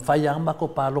ma fai ama ko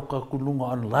palo ka kulunga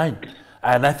online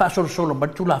na fa solo ma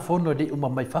tu la fono de uma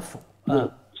mai fafo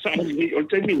sa ni o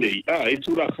termine e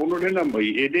tu la fono le na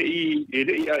mai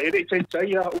ele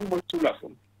tai ya uma tu la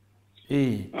fono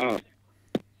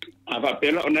va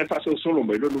pela ona fa solo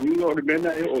mai lo lungo o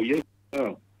mena e o ye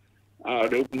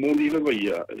le mo ni le vai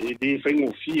e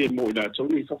fengo fie mo na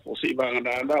toni fa fo se va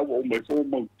na o mai fo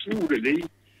mo tu le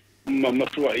ma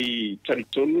tua I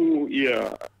taritonu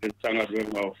ia tanga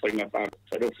renga o whainga paro,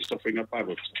 whaero fiso whainga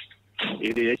paro.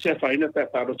 E tia whaina pia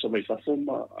paro to mai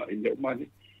whafoma I leo mani.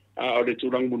 O le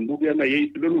tūrang munduki ana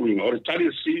I lunuinga, o le tari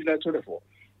si la tore fo.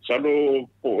 Salo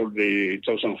po le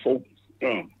tausang fo.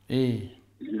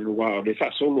 Lua le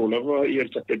whasolo lava ia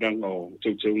tapenanga o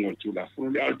teu ngō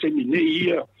tūlafu. Le al temi ne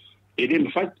ia e le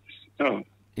mawhai.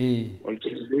 O le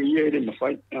temi ne ia e le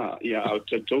mawhai. Ia au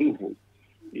te tongu fo.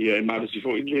 Ia ma si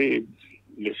fo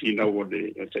le fina o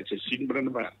le te sin brana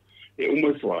ba e o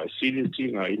mai fo sin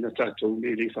tinga ina ta to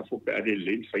le fa fo pe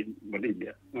le fa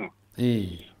malia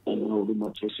o no le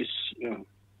matrosis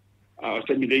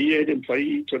te mi le ia de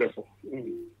fai to le fo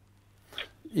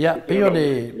ia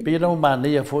pe no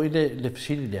mania fo le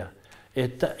fisilia e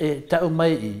ta o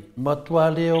mai matua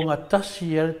le o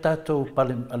ngatasi al tato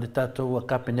pale al tato a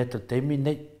capeneta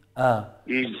termine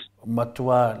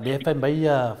matua le fai mai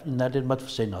ina le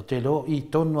matfsena te lo I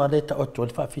tonu ale ta o to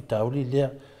fa fitauli le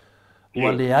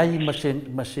wa le ai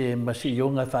mase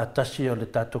yonga fa tasi o le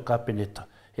tato capeneta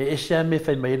ese me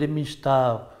fai mai le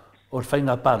mista o fai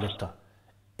nga paleta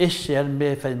ese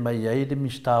me fai mai ai le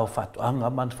mista o fa anga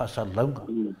man fa salonga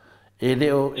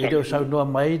ele o sa no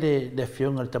mai le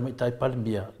fionga tamai tai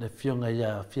palmia le fionga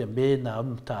ia fia bena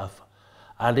am tafa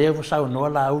ale o sa no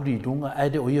la uri dunga ai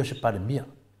de o io se palmia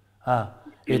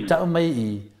e tau mai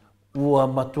I ua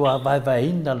matua vai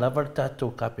ina lava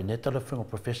tatou kapineta le whenga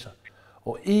professor.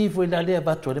 O I voi la lea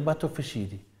batua le matua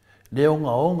fisiri. Le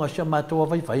onga sia matua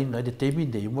vai inga le temi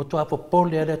nei motua po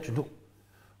pole ale atunu.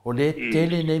 O le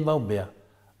tele nei mau mea.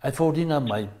 Ai fōringa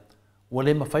mai. O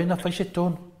le mawhaina whaise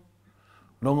tonu.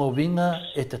 Nonga winga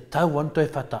e te tau anto e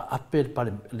whata ape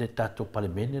le tātou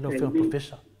palemene no whiunga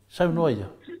profesa. Sau noa ia?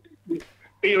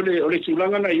 E o le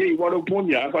tūlanga na ia I waro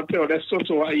pōnia, a whate o le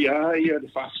soto a ia le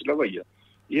whāsilawa ia.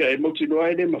 Ia e moti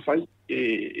noa e le mawhai,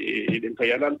 e le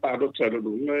kaianan pārota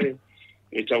runga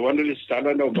e tawana le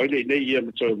stala na o mai le nei ia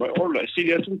matoe mai. Ola, e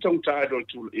siri atu tong tae ro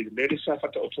tūla, e le mere sa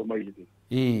whata oto mai ia.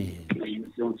 I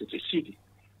te siri.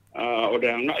 O le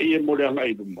anga ia mo le anga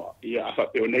I luma. Ia a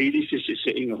whape o nei li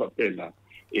se inga whape na.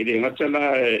 E le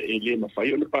ngatala e le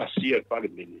mawhai o le pāsia pare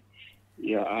mene.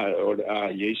 Ia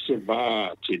a se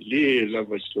va te le la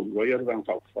va so roia ran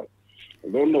fa fa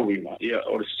lono wina ia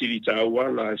o siri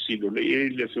taua la silo le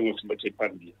le fungo se mate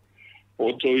pandia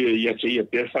o to ia te ia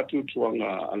per fatu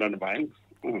tuanga ala na vai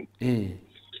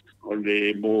o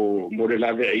le mo le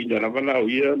lave ai na vala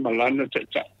ia malana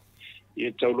tata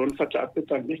ia taulon fata pe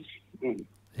tane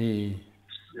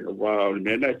wa o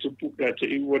mena tu puka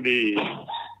te o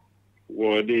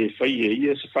de fai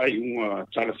ia se fai uma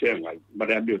tala fe ngai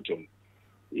mare ambiotong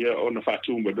ia ona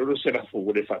fatu ma do se la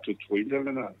fo de fatu tuina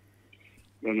na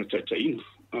tataina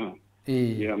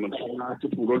ia ma na tu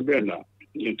puro bena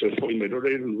ia te fo me do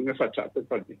re nga fata pe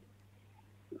pa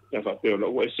ia fa pe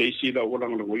o se si la o la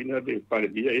ngina de pa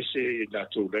dia ese da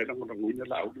tu re na ngina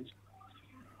la u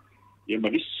ia ma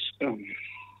dis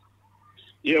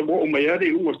ia mo mai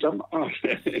ari un tama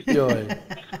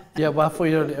ia wa fo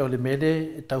o le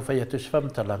mede tau fai atu sfam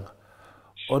talanga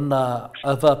ona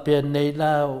ava pe nei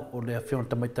la o le afion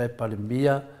tamaita e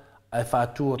palemia ai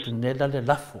fatu o tunela le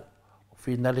lafo o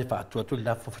fina le fatu o tu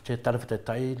lafo fe tala fe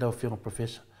tai la o fion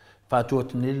professor fatu o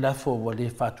tunela lafo o le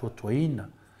fatu o tuina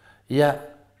ia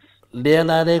le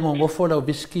na re ngo fo la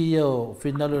whisky o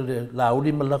fina le la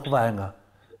uli mala kwanga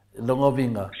longo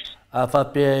vinga a fa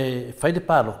pe fai de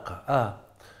paloka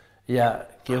ia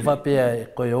ke va pe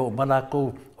ko yo mala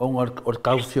ko o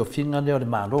kau fio finga le o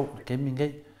malo ke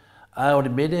mingai o le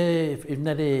mele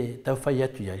ina le tau fai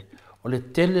atu iai. O le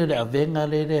tele le avenga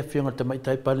le whiunga te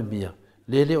maitai palemia.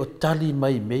 Le o tali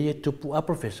mai mei e tupu a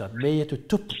professor, mei e tu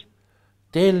tupu.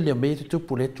 Tele o mei e tu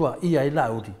tupu le tua ia I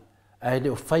lauri. Ai le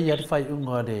o fai atu fai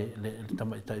unga le te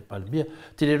maitai palemia.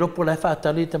 Te le ropo lai wha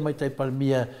tali te maitai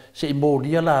palemia se I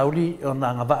mōria lauri o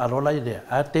nga ngā waa rola I lea.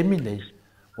 A temi nei.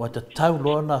 O te tau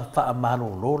loa na wha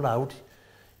amano lo lauri.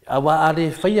 A wa a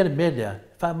le fai atu melea.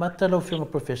 Wha mata lau whiunga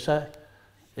professor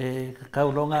e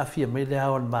kaulonga fia mele a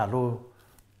on malo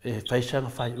e faisanga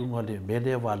fai unga le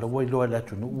mele wa lo wai lo la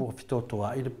tunu o fitoto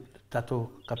a I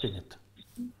tato kabinete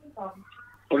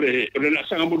ole na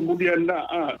sanga mudia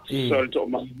na so to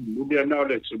ma mudia na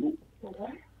le tunu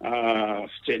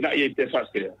se na I te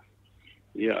faste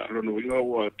ia lo no winga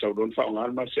wa tau don fa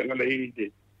ngal ma senga le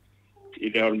I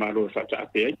de on malo fa ta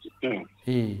pe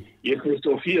ia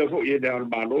Christofia vo ia de on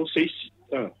malo seis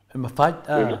ma fai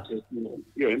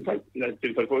io in fact la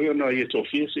te fa io no ia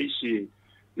Sofia si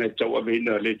na tau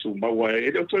avena le tu maua e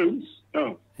le tu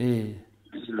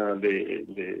la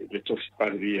le tofi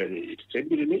paria e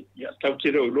sempre ne ia tau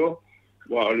te lo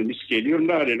wa le miskeli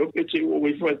na le lo che o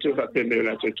vi fa te fa per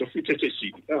la tofi te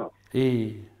si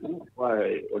wa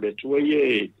o le tu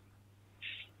e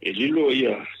lilo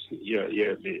ia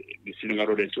le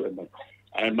sinangaro le tu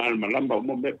ai mal malamba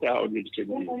mo me pa o ni ke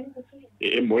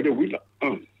e mo de wila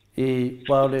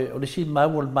pa o le si mai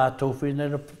wol ma to fina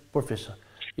no professor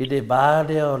I le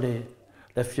vale o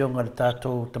le fionga le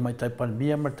tato tamaitai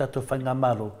palmia ma tato whainga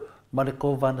malo ma le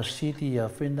kovana siri a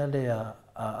fina le a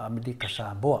Amerika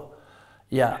Samoa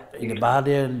ia I le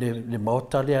vale le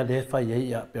Maota le fai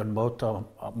ia pe o Maota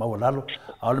mawalalo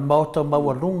a le Maota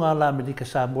mawalunga la Amerika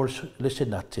Samoa le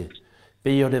senate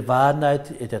pe o le vana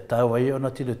e te tau ai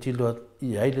ona tilo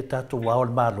I ai le tato wao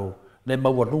le malo le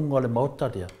mawalunga le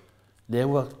Maota le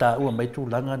ua ta ua mai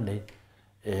tūlanga nei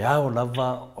e ao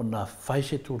lava o na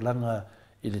whaise tūlanga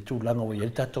I le tūlanga o I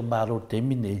tato malo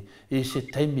temi nei I se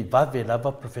teimi vave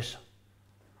lava professor.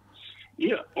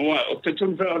 Ia, o te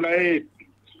tunu whea ona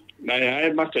na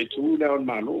e matai tū le on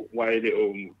malo wa le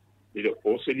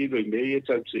o se lido I mei e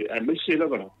tau te a mai se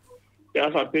lava e a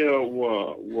whapea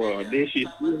ua le si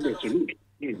le tunu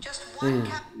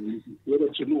ua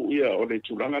tunu ia o le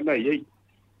tūlanga na iei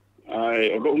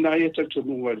o lo na ia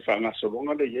tunu wa whanga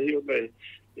solonga le iei o le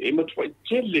e matwai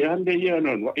tele ande ia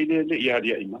no I le ia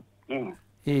dia ima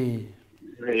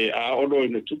a ono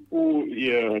ina tupu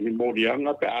ia ni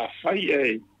morianga pe a fai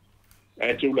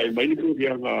e tu lai mai ni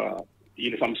morianga I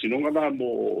le famsinonga na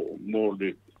mo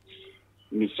le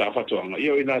ni safatoanga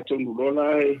ia ina tonu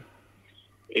lola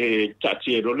e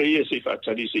tati e role ia se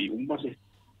fatari se umma se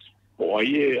o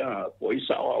ai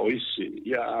sa o isi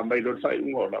ia mai lo fai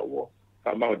un ola o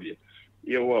ka maudi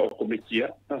ia wa komitia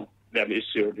le me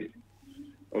se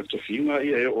o to finga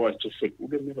ia o to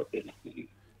fekule me va pena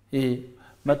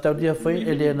mataudia foi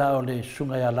ele na o le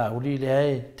sunga ya la uli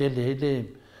le te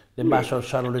le maso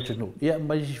salo le tunu ia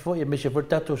mai si foi me se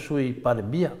portato sui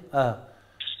pandemia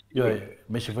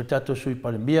me se portato sui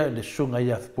pandemia le sunga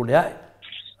ia puleai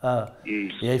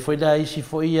e ai foi da isi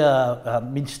foi a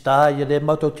minsta ia le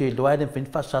mato te loa le fin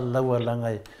fa sala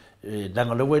langa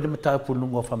langa lo le mata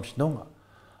pununga famsnonga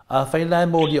fai la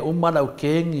mo dia umala o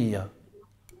kengia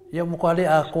ia mo kwale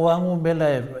a ko angu mela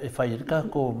e fai ka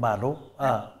ko malo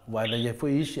wala ia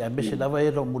foi isi a me se lava e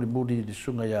lo muri de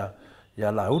sunga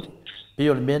ya laudi pe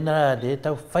o mena de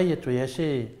tau fai to ia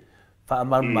se fa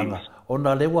manga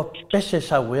ona le wa pese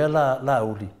sa we la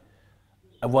uli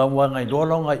a wa ngai do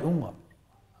lo ngai unga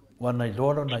wa ngai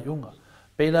do lo ngai unga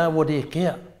pe la wo de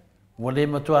kea wo le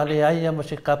matu ale ai mo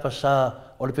se kapa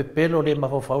sa o le pepelo le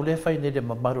mafofau le fai ne de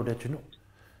mamaru le tunu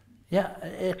ya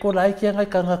e ko lai ki ngai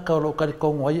kanga ka lo ka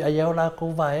ko ngoi ai o la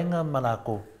ko vaenga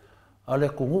malako ale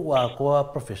kungu wa ko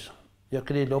professor ya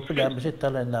kri lo pe la se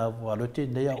tala na wa lo ti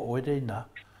ne ya o de na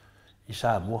i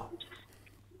Samoa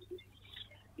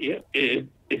ia e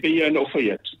pe ia no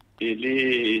fai atu le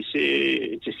se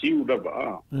te siu da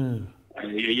ba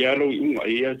ia lo unga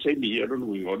ia te ni ia lo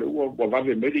unga le wa va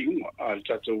ve meri unga al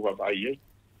tato wa va ia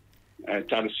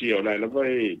tal si o la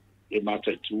vai e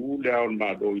mata tu le on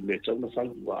ma do i le tau na fa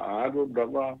wa do da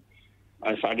va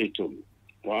ai fa le tu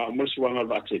wa mo suanga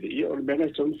va te ia o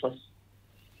mena tau fa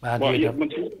wa ia man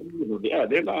tu ia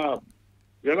de la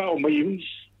o mai un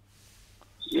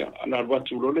ia ana va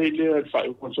tu lo le fa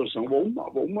ko so sang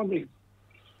bo ma me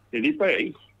e li pa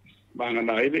ai ma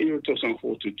na ai ve to sang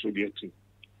fo tu dia tu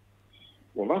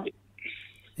wa va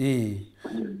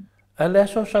ale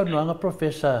so sa no nga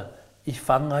professor i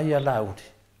fanga ia laudi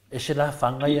e se la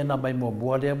fanga ia na mai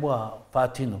mo le mo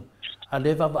fatino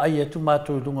ale va ai tu ma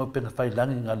tu lungo pe fai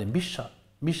langi ngale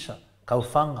misa kau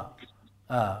fanga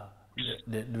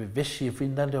le vesi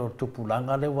finda le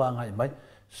tupulanga le wanga mai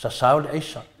sa saul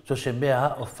aisa so se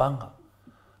mea o fanga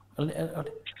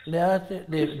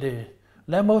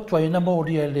le mo tu ina mo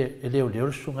ri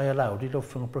le sunga ia laudi lo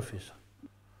funga professor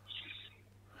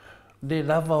le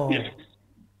lava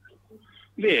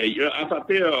le a fa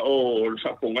pe o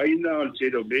fa pongaina o te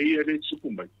do be le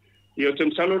tsupumai io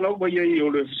tem salo la wa ye o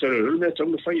le salo le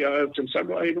tem fa ya tem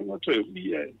salo ai no to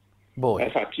ye boy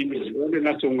fa tini le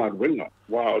na to ma wenga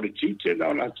wa o le tite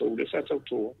na na to le sa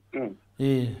to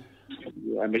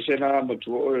a me se na mo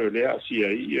to o le a si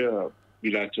ai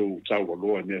bila to ta wo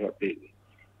lo ne ra pe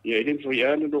ye le fo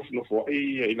ya no fo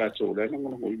ai la to le no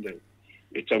mo ile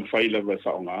e tam fa ile va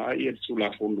fa nga e tu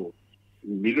la fondo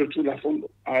milo tu la fondo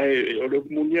ai o le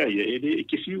comunia e le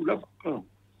che si una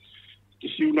che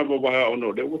si una va o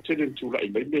no le o tele tu la i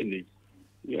bene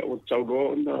ya o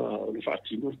taudo na o fa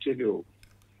ti no tele o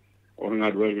nga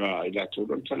ruenga i la tu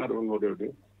don tana ro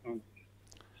de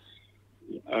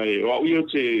ai o io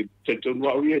te to no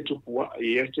o io tu wa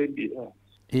e te di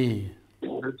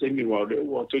o te mi wa de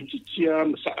o to ti tia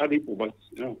sa ari pu ba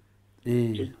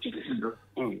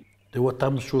de o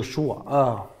tam su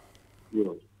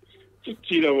yo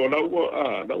ti la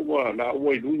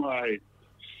wa lunga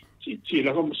ti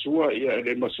la como sua ia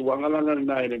le masua ngala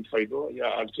na le faido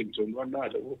ia al tinto no na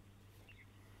le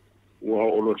wa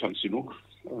o lo tansino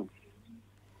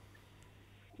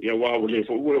ia wa le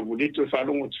fo o le to fa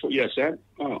lo fo ia sa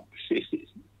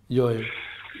yo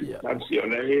tansi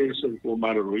ole so ko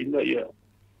maruina ia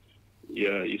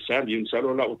i sa bien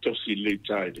salo la o to si le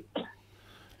tide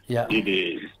ia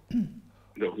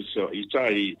lo so i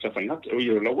tai ta fangat o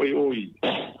yo la wai oi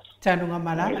tanunga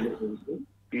malala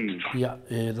ia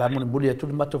la mo muli tu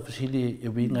mato fasili e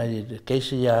winga e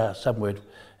case ya Samuel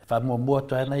fa mo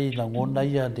to ana i la ngona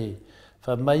ia de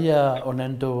fa mai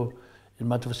onendo il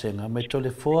mato senga mai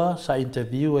telefona sa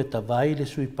interview e tavai le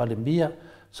sui palemia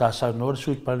sa no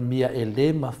sui palemia e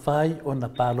le mafai ona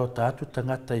palo tatu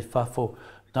tangata i fafo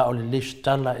na o le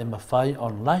listala e mafai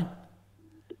online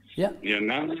ia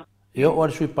na io o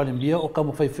sui palemia o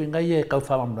kamo fai finga e kau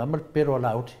fa mamma pero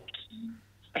lauti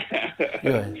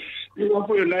io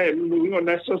poi non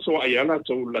è so ayana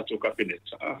to la to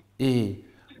capinetta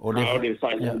o le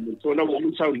fai to na mo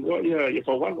sa ia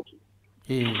fa walo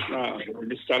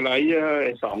le stala ia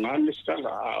e fa nga le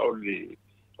stala o le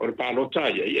palota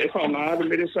ia e fa nga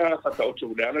le sa fa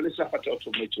to le sa fa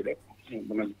to me tu le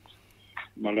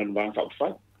malan va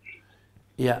fa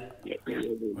ia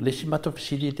le simato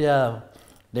facilita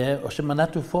le o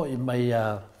semanatu fo i mai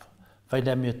fai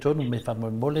da mia tonu me fa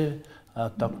mole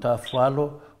ta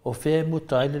fualo o fe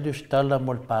muta ile le stala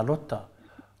mol palota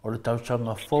o le tau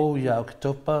sanga fo ia o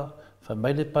topa fa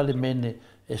mai le palemene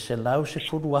e se lau se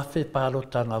furu afe palo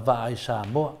tanga waa i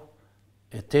Samoa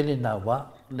e tele na wa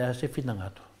le se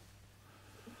finangatu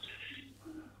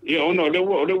ia ona le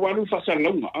walu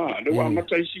fasalonga le wa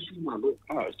matai si malo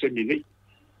se ni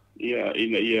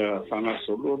ia fanga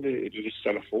solo le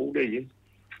telefone le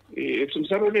e tun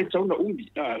saro le tauna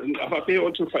umbi a pe o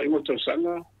tu fai mo tu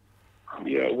sanga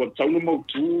ia o tauna mo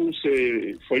tu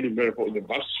se foi libera po de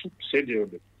basu se de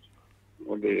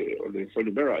o le foi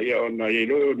libera ia ona ia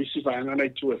lo ni si fai ngana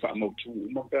tu e fa mo tu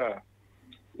mo ka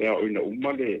ia o ina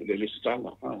umma le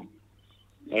stanga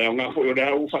nga fo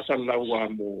ora u fasala wa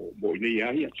mo ni ia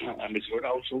a me so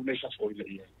ra o so ne sa foi le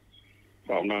ia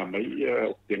fa nga mai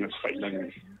tenga fai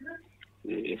lang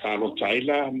e fa lo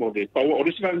taila mo de pa o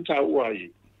ris van ta wa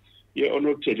ia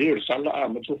ono te leo sala a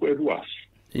mo ko e rua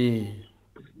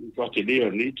ko te leo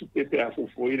ni tu pepe a fo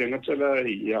foi le ngatala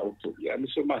ia o to ia me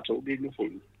so ma to di no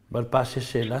foi bal passe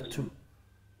se la tu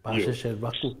passe se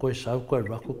va ko sa ko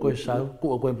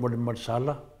ko mo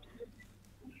sala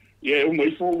ia o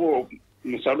mai fo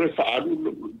no sabe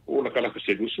fa'alu o la kala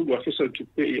se lusu wa fesa tu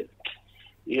pe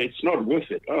it's not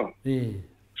worth it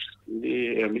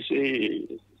me se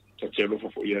tachelo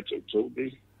fo ia to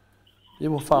be e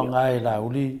mo fa ngai la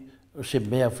uli se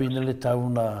mea fina le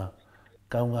tauna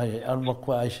ka ngai al mo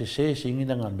kwa se singi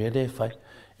nga mele fai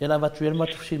e la vatuel ma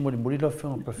tu mo lo fa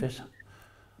professor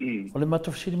o le ma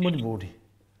tu mo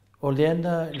o le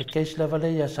ana le case la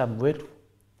vale ya Samuel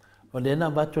o le ana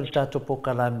vatuel tato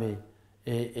pokalame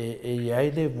e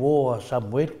aile vo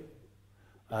Samuel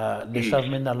le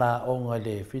savmena la onga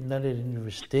le finale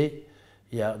universite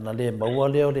ya na le maua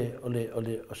le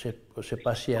o se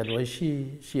pasia lo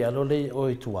si alo le o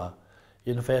Atua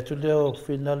e no fa tu le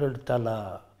finale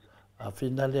tala a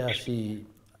finale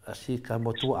asi ka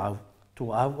mo tu au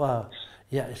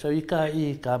ya so i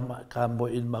ka mo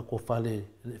in ma ko fale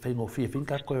fengo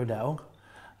finka ko le onga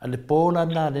ale pola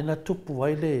na le na tupu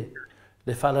ai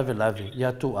le fala velave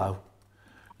ya tu au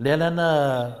le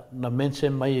na mense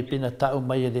mai pina tau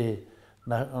mai le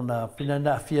na pina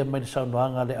na fia mai sa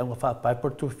noanga le anga fa pai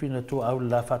por tu fina tu au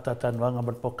la fa tata noanga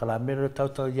mal pokala mero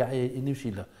tau ya e New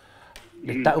Zealand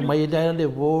le tau mai le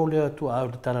vo le tu au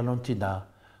tala non tina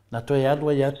na to ya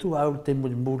lo ya tu au te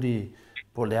muri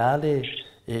po le ale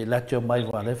e la tio mai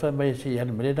va le fa mai si ya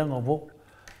me le danga vo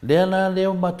le na le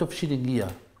o mato fsilingia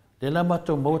le na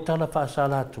mato Maota la fa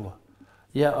sala tua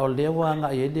ia o lewa nga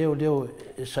e leo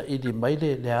sa idi mai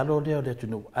le alo le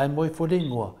tunu ai moi fo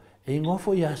lingua e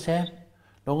ngofo ia Sam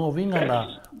no ngo vinga la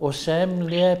o Sam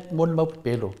le mon mau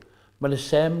pelo ma le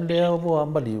Sam le o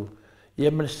ambaliu ia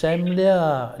ma le Sam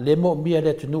le mo mia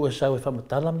le tunu e sa e fa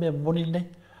matala me moni ne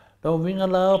no vinga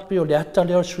la pe o le ata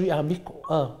le sui amico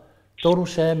toru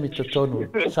Sam to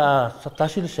tonu sa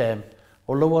tasi le Sam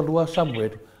o lo lua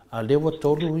Samuel a lewa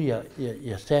toru ia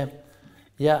Sam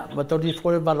ya matodi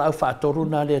fo bala au fa toru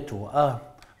na le tu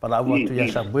bala au tu ya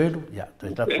Samuel ya to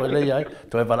ta fo le ya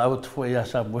to bala au tu ya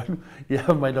Samuel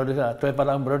ya mai do to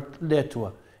bala au le tu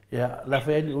ya la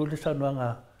fe ni u le sa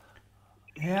nga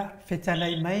ya fetala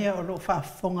mai o lo fa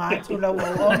fonga tu la o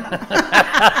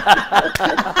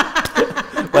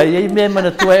wa ye me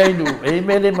mana tu ai nu e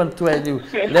me le man tu ai nu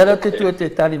le ra te tu te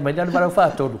tali mai na bala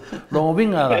fa toru lo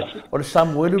vinga o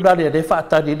Samuel la le fa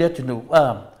ta di le tu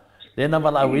le na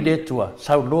mala wile tua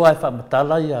sau loa fa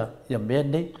matala ya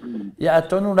mene ya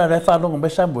atonu na fa longo me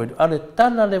Samuel ale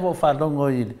tala le vo fa longo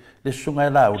le sunga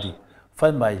laudi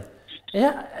fa mai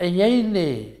ya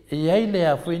ele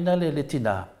a finale le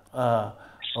tina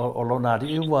o lona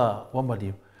ri wa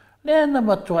mali le na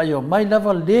matua yo mai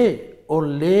lava le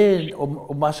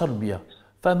o masalbia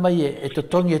fa mai e to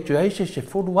tongi tu ai se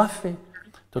fulu afe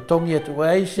to tongi tu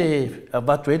ai se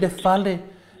abatu ele fale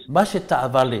ma se ta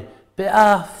vale pe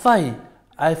a fai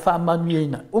ai fa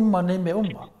manuina ne me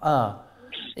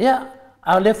ya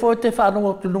a le fo te fa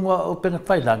no tu lunga o pe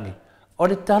fai langi o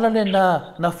le tala le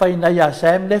na fai na ya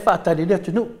Sam le fa ta le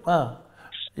tu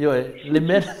yo le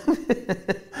men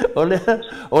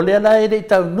o le na e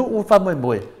ta nu fa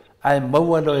mo ai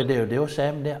mau no le o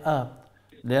Sam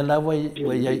le la wai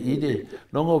ya ide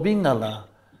no ngo vinga la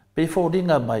pe fo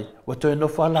dinga mai o to no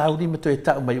fa la udi me to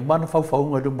ta mai man fa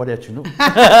ngo do mo le tu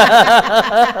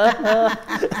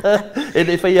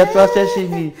ele fai atua se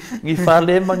ni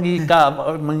fale mangi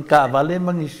ka vale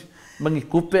mangi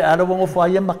kupe ara wongo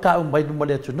fai maka mai do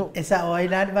mole tunu esa o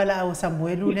ila bala o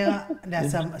Samuel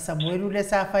le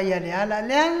sa fai ale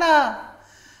ala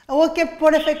o ke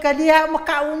pore fekalia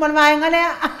maka man mai ngale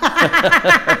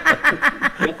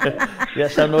ya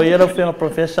sa no yero fe a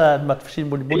professor matfsin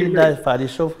buli da fali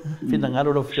so fina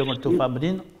ngalo lo fe to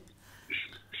famrin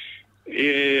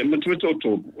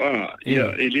to ia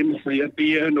ele me foi a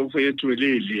pia no foi tu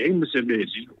ele me se me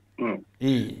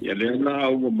ia le na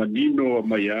o manino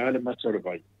mai ale matsore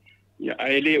vai ia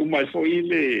ele o mai foi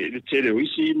le tele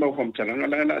isi ma fam talanga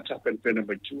la na ta pen pen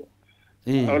ba tu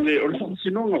ole o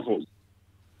sinonga fo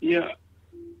ia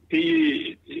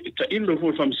ta ilo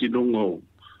fo fam sinonga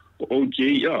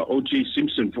OJ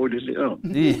Simpson for this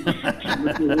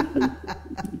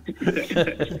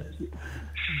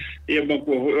ia ma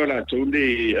ko ora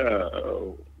tonde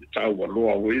ta wa lo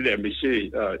wa ile me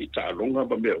se ita longa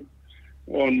ba me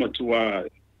on matua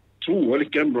tu wale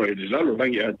camera ile lalo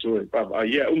rangi ato baba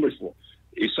ia umefo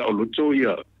isa oloto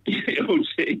ia o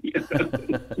se ia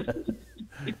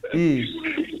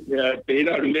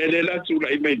pera le la tu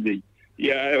la imene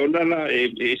ia ona la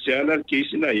se ala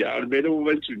kisina ia albero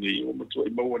ventuni o matua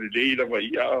ima wale le la va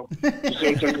ia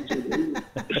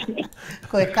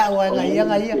ko ka wa ngai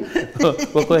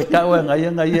ko ka wa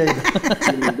ngai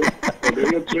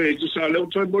tu sale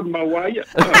tu bon mawaya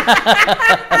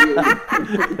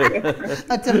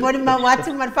tu bon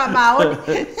mawatu man fa maon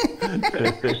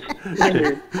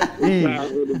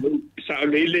sa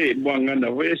lele mwanga na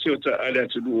we se ota ala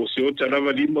tu se ota la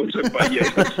vali mo se pa ia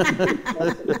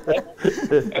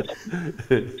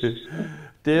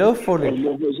te ofole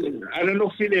ala no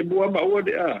file boa ma o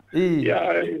de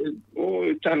ya o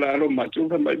tala lo matu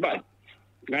mai bai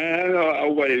nga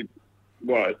au vai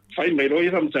boa fai mai roi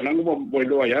ram tanang mo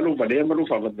boilo ya lo vale ma lo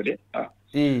fa vale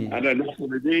ana no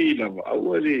fole de la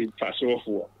au de paso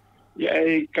fu ya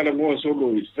kala mo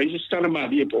solo fai sta na ma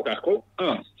di poca ko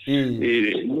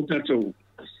no tanto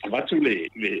avatu le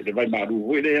vai maru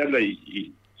o ile ala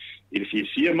il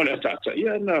fisia ma la tata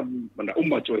ia na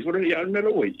umma to fore ya na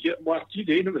lo ia wa ti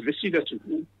de no vesi da tu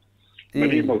ma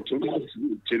ni mo tu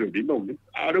te lo di mo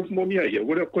out mo mia ia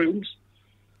ora ko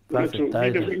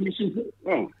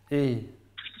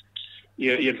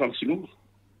ia fansinu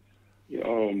ia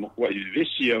wa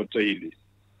vesi au te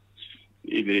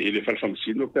ile fa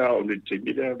fansinu pa o le te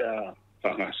mira da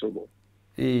fa solo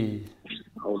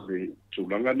au de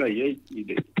tulanga na ia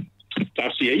ile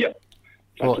tasi ia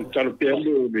talo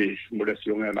pelo de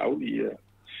moderación en audio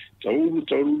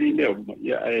tau ni ne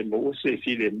ia e mo se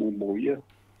file mo ia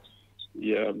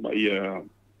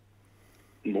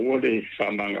mo le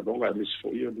famanga bonga mis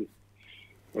foi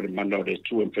o le manda de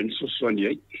tu en penso sonia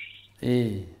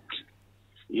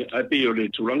ia a pe o le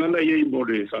tulanga na ia mo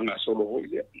le fanga solo ho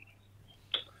ia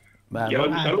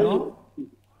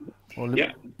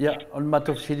ya on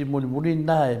mato siri muli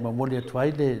nai ma mo le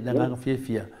twaile na nga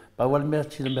fia pa wal me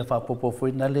chile me fa popo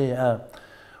foi na le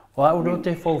o au no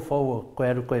te fo ko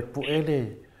eru ko pu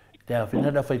ele te a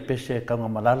fina da fai pese ka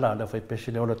malala da fai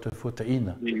pese le ola to futa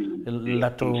ina la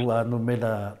to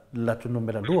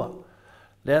numera lua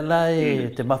le la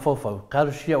te mafo fa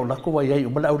ka sia o la ko wa ia o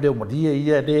mala o le mo dia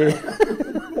ia de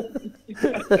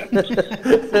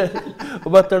o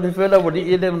bata le fela mo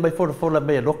dia le mai fo la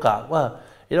me loka wa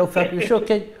ilo fa piso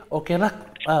okay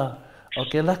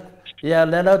la ia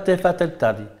le la te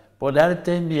fataltali po le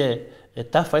te mie e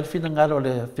ta fai fina ngalo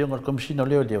le fiona commissioner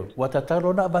leo wata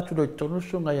talo na batu do tonu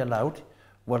sunga ya lauti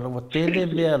wala wotele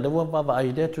me le wa baba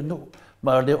ai le tu no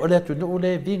ma le ole tu no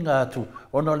le vinga tu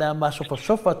ono le ma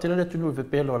sofa tele le tu no ve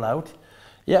pelo lauti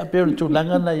ya pero tu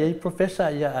langa na ya professor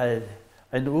ya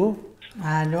ai no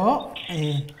alo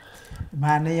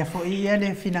mana ya fo ia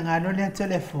le fina ngalo le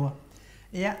telefo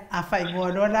ya a fai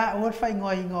ngolola o fai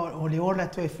ngoingo o le ola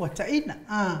to e fota ina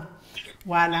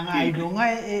wala ngai donga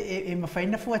e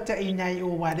mafaina fuata ina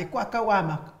o wale kwa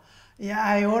kawama ya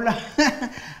ai ola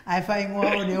ai fai ngo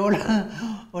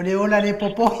o le ola le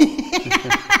popo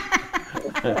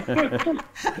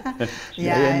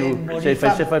ya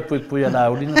se fai pui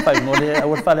ala o lina fai ngo le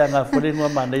o fale nga fole ngo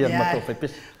manda ya mato fai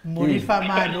pes muri fa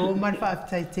malo man fa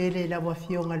taitele la wa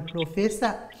fionga al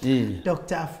professor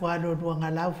Dr. Afuano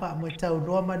Duangala fa mo tau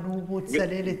do manu bu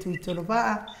tsalele tu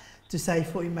tolova tu sai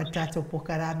fo i matato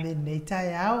pokarame nei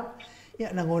tai au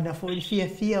ia na ngona fo i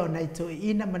fia o nei to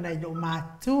ina mana i lo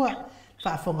matua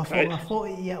fa fonga fo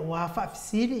ia wa fa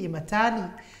fisili i matani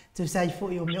tu sai fo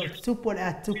i o meo tupo le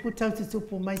atupu tau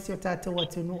tupu mai si o tato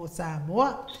watu nu o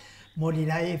Samoa moli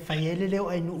la e faiele leo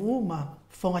ai nu uma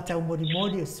fonga tau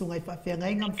mori o sunga i fa fia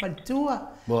ngai ngam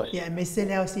faltua ia me se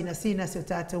leo sina si o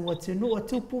tato watu nu o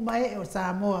tupu mai o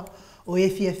Samoa o e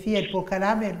fia i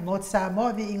pokarame mo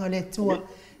Samoa vi ingo le tua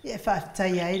ia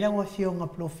whaatai ai lawa fionga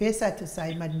professor tu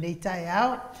sai manei tai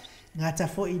au ngata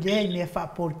fo ile me fa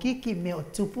porkiki me o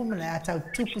tupu me la tau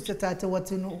tupu sa tata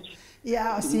watunu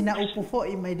ia o sina upu fo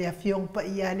i mai le fiong pa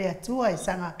ia le atua i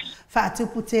sanga fa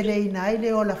tupu tele ina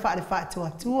ile o la fa le fa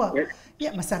atua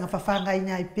ia masanga fa fanga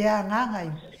ina i pea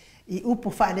nganga i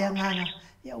upu fa le nganga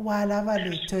ia wa lava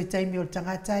le toi taimi o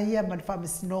tangata ia ma le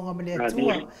whamasinonga ma le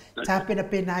atua tapena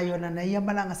pena i ona na ia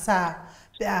malanga sa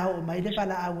pe a o mai le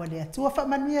vala aua le atua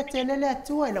whamanuia te le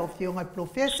atua ila o fionga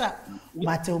profesa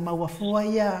ma tau mawafua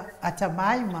ia ata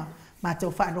mai ma tau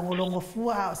whanongolongo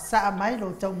fua sa mai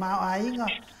lo tau mao ainga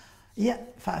ia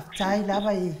whaatai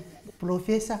lava i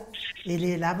profesa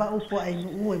ele lava upo ai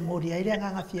nuu e mori ai le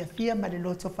nganga fia ma le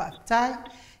loto whaatai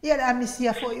ia la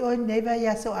misia fo o neva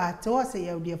ia so atoa se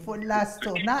ia dia fo last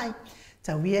nai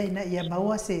tawia ina ia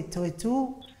maua se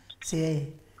toetu se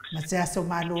ma se aso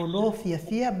malolo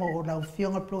fia mo la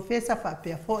fionga profesa fa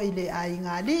pe fo ile ai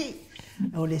ngali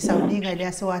o le sauninga ile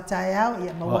aso ataya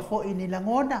ia maua fo ini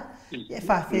langona ia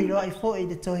fa fe lo ai fo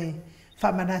ile toe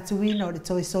fa manatuina o le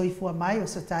toe soifua mai o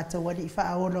so tata wali fa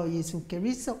aolo Yesu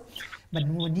Keriso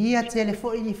manunia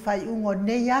telefoni ni fai ungo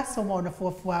ne ya so mo na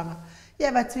fuafuanga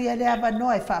ia batu ia le ava no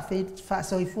fa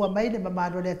soifua mai le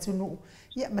mamalo le tunu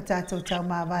ia matata tau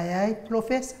ma vai ai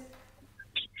professor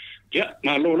ia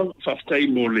na lo fa ftai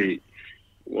mo le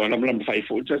wala mlam fai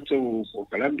fo tatu o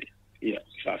kalame ia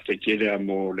fa ftai kele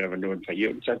mo le ava no fai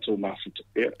o tatu ma futa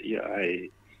ia ai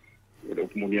o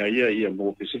komunia ia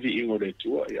mo pesifi ingo le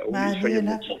tua ia o fai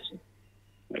mo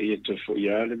ia to fo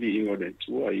ia le ingo le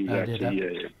tua ia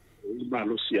ki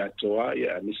malo si atoa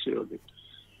ia nisi o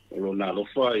lo na lo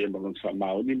fa ia mo fa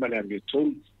mau ni mala mi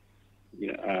ton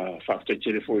ia fa te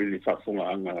telefoni li fa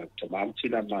fonga anga tomamti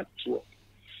na matua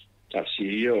ta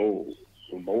si o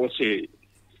mo se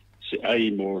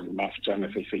ai mo maftanga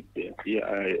fe ia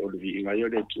ai o Viiga yo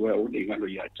le tua o le ngalo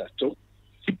ia tato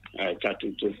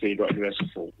tato to fe do adresa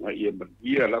fo ia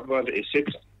ia la va e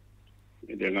seta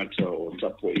e de ngata o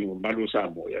tapo i o malo sa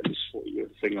mo ia dis fo ia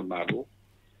fenga malo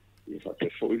ia fa te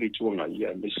fo ili tuanga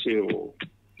ia me se o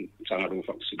tanga ro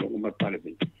fa si o ma pale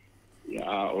be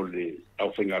ia o le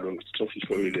au fenga ro to fi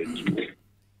fo ile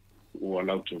o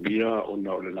la autovia o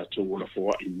na o le na to o la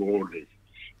fo i mo le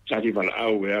tari vala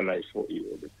au e ala i fo i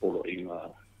o le polo inga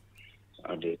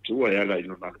a le tua e ala i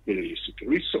no na pele i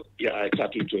Kristo ia ai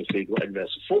tatu to e feido e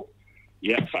verse 4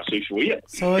 ia fa soi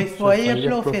fo ia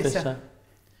professor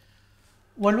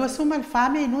walua suma le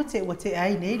fame no te o te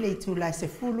ai nei le tu la se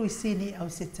fulu i sini au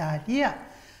se talia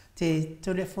te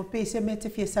to le fo pese me te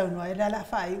fia sau no e la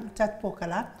fa i tat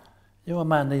pokala ia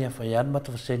ma nei fa ia ma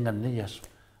to senga nei aso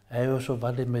e o so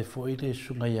vale me fo i le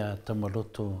sunga ia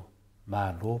tamaloto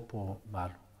malo po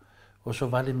malo o so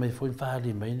vale me foi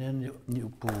fali mai ni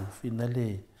upu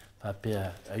finale fa pe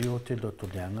ayo te loto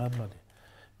leanga male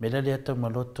me le ata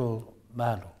maloto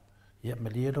malo ia me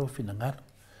le ro finanga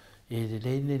e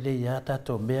le ia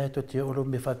tato me to te o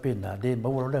me fa pena le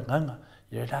mo le nganga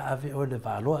ia la ave o le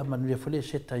valo a manu fo le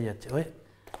seta ia te oi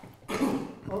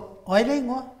oi le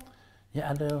ngo ia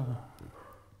ale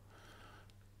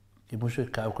ke mo se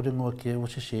ka ko ngo ke o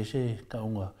se ka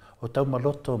unga o tau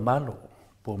maloto malo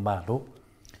po malo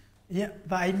ia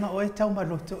vai ma oi tau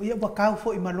maloto ia wa kau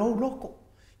fo i malo loko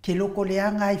ke loko le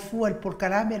anga ai fu al por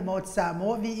karame el Maota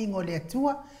Samoa Viiga le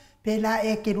Atua pe la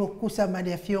e ke lo kusa ma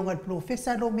le fionga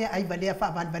professor lo me ai valea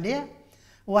fa valea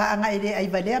wa anga ile ai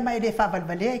valea ma ile fa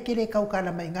valea ke le kau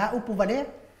kala mai nga upu valea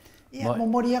ia mo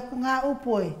moria ku nga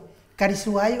upu e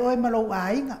karisuai oi malo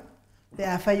ainga pe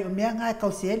a fai o me nga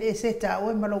kausel e seta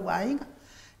oi malo ainga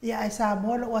ia ai sa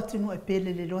mola o atunu e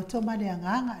pele le loto ma le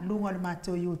anganga lunga le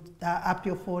mato yu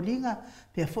apio folinga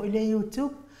pe fo ile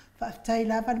YouTube fa tai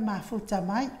lava ma futa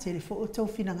mai telefo to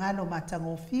finangalo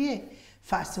matango fie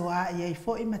fa soa ia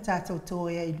fo i matato to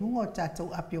ia lunga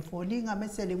tato apio folinga me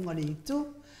se lunga le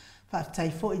YouTube fa tai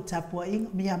fo i tapua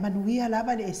ing mia manuia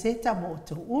lava le seta mo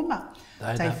to uma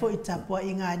tai fo i tapua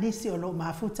inga nisi o lo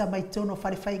mafuta mai tono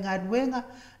fa fai nga duenga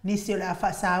nisi o la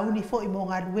fa sauni fo i mo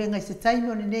nga duenga se tai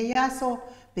no ne yaso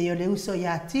pe yo le uso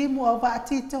ya timu au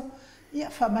vatito ia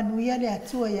fa manuia le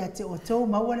atua ia te oto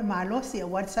maua le malosi a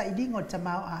watsa idingo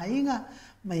tamau ainga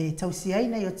mai tausia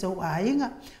ina yo to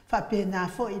ainga fa pe na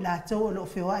fo i la to lo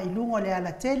fewa i lungo le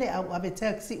ala tele au ave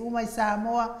taxi umai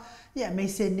Samoa ia me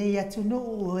se ne ya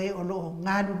tunu e o lo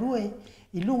ngadu due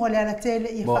i lungo le ala tele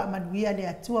ia fa manuia le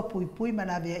atua pui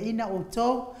malave ina o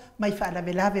to mai fa la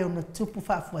velave o no tupu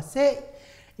fa fuase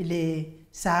ile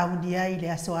saunia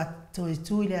ile aso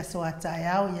tu ile aso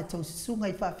atayao ya to sunga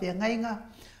i fa ngainga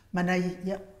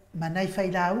manai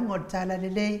faila un o tala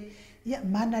lele ya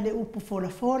mana le upu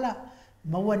fola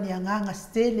mawani nganga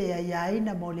stele ya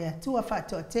ina mo le Atua fa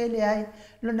to tele ai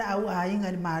lona au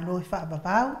ainga le malo fa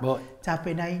babau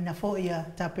tapena ina fo ia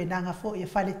tapenanga fo ia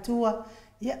fale tua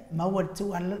ya mawa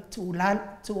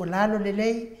tu lalo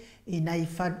lele ina i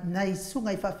fa nai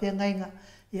sunga i fa ngainga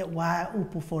ya wa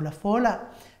upu fola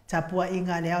tapua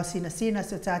inga le au sina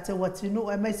so tata watunu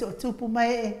ai mai so tupu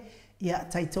mai ia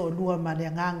taito lua ma le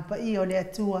ngang pa i o le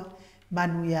atua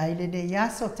manu ia ile ne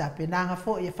yaso tape nanga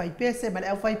fo ia fai pese ma le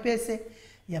au fai pese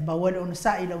ia mawale ona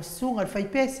sa i lau sunga fai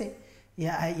pese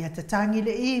ia tatangi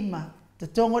le ima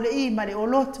tatongo le ima le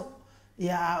oloto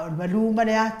ia maluma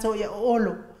le ato ia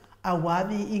olo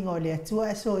awavi ingo le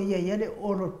atua so ia le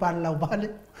olo palau bale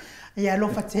ia lo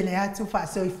fatele atu fa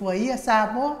so ifua ia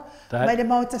Samoa mai le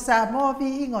Maota Samoa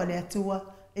vi ingo le atua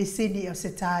e sini o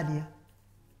Setalia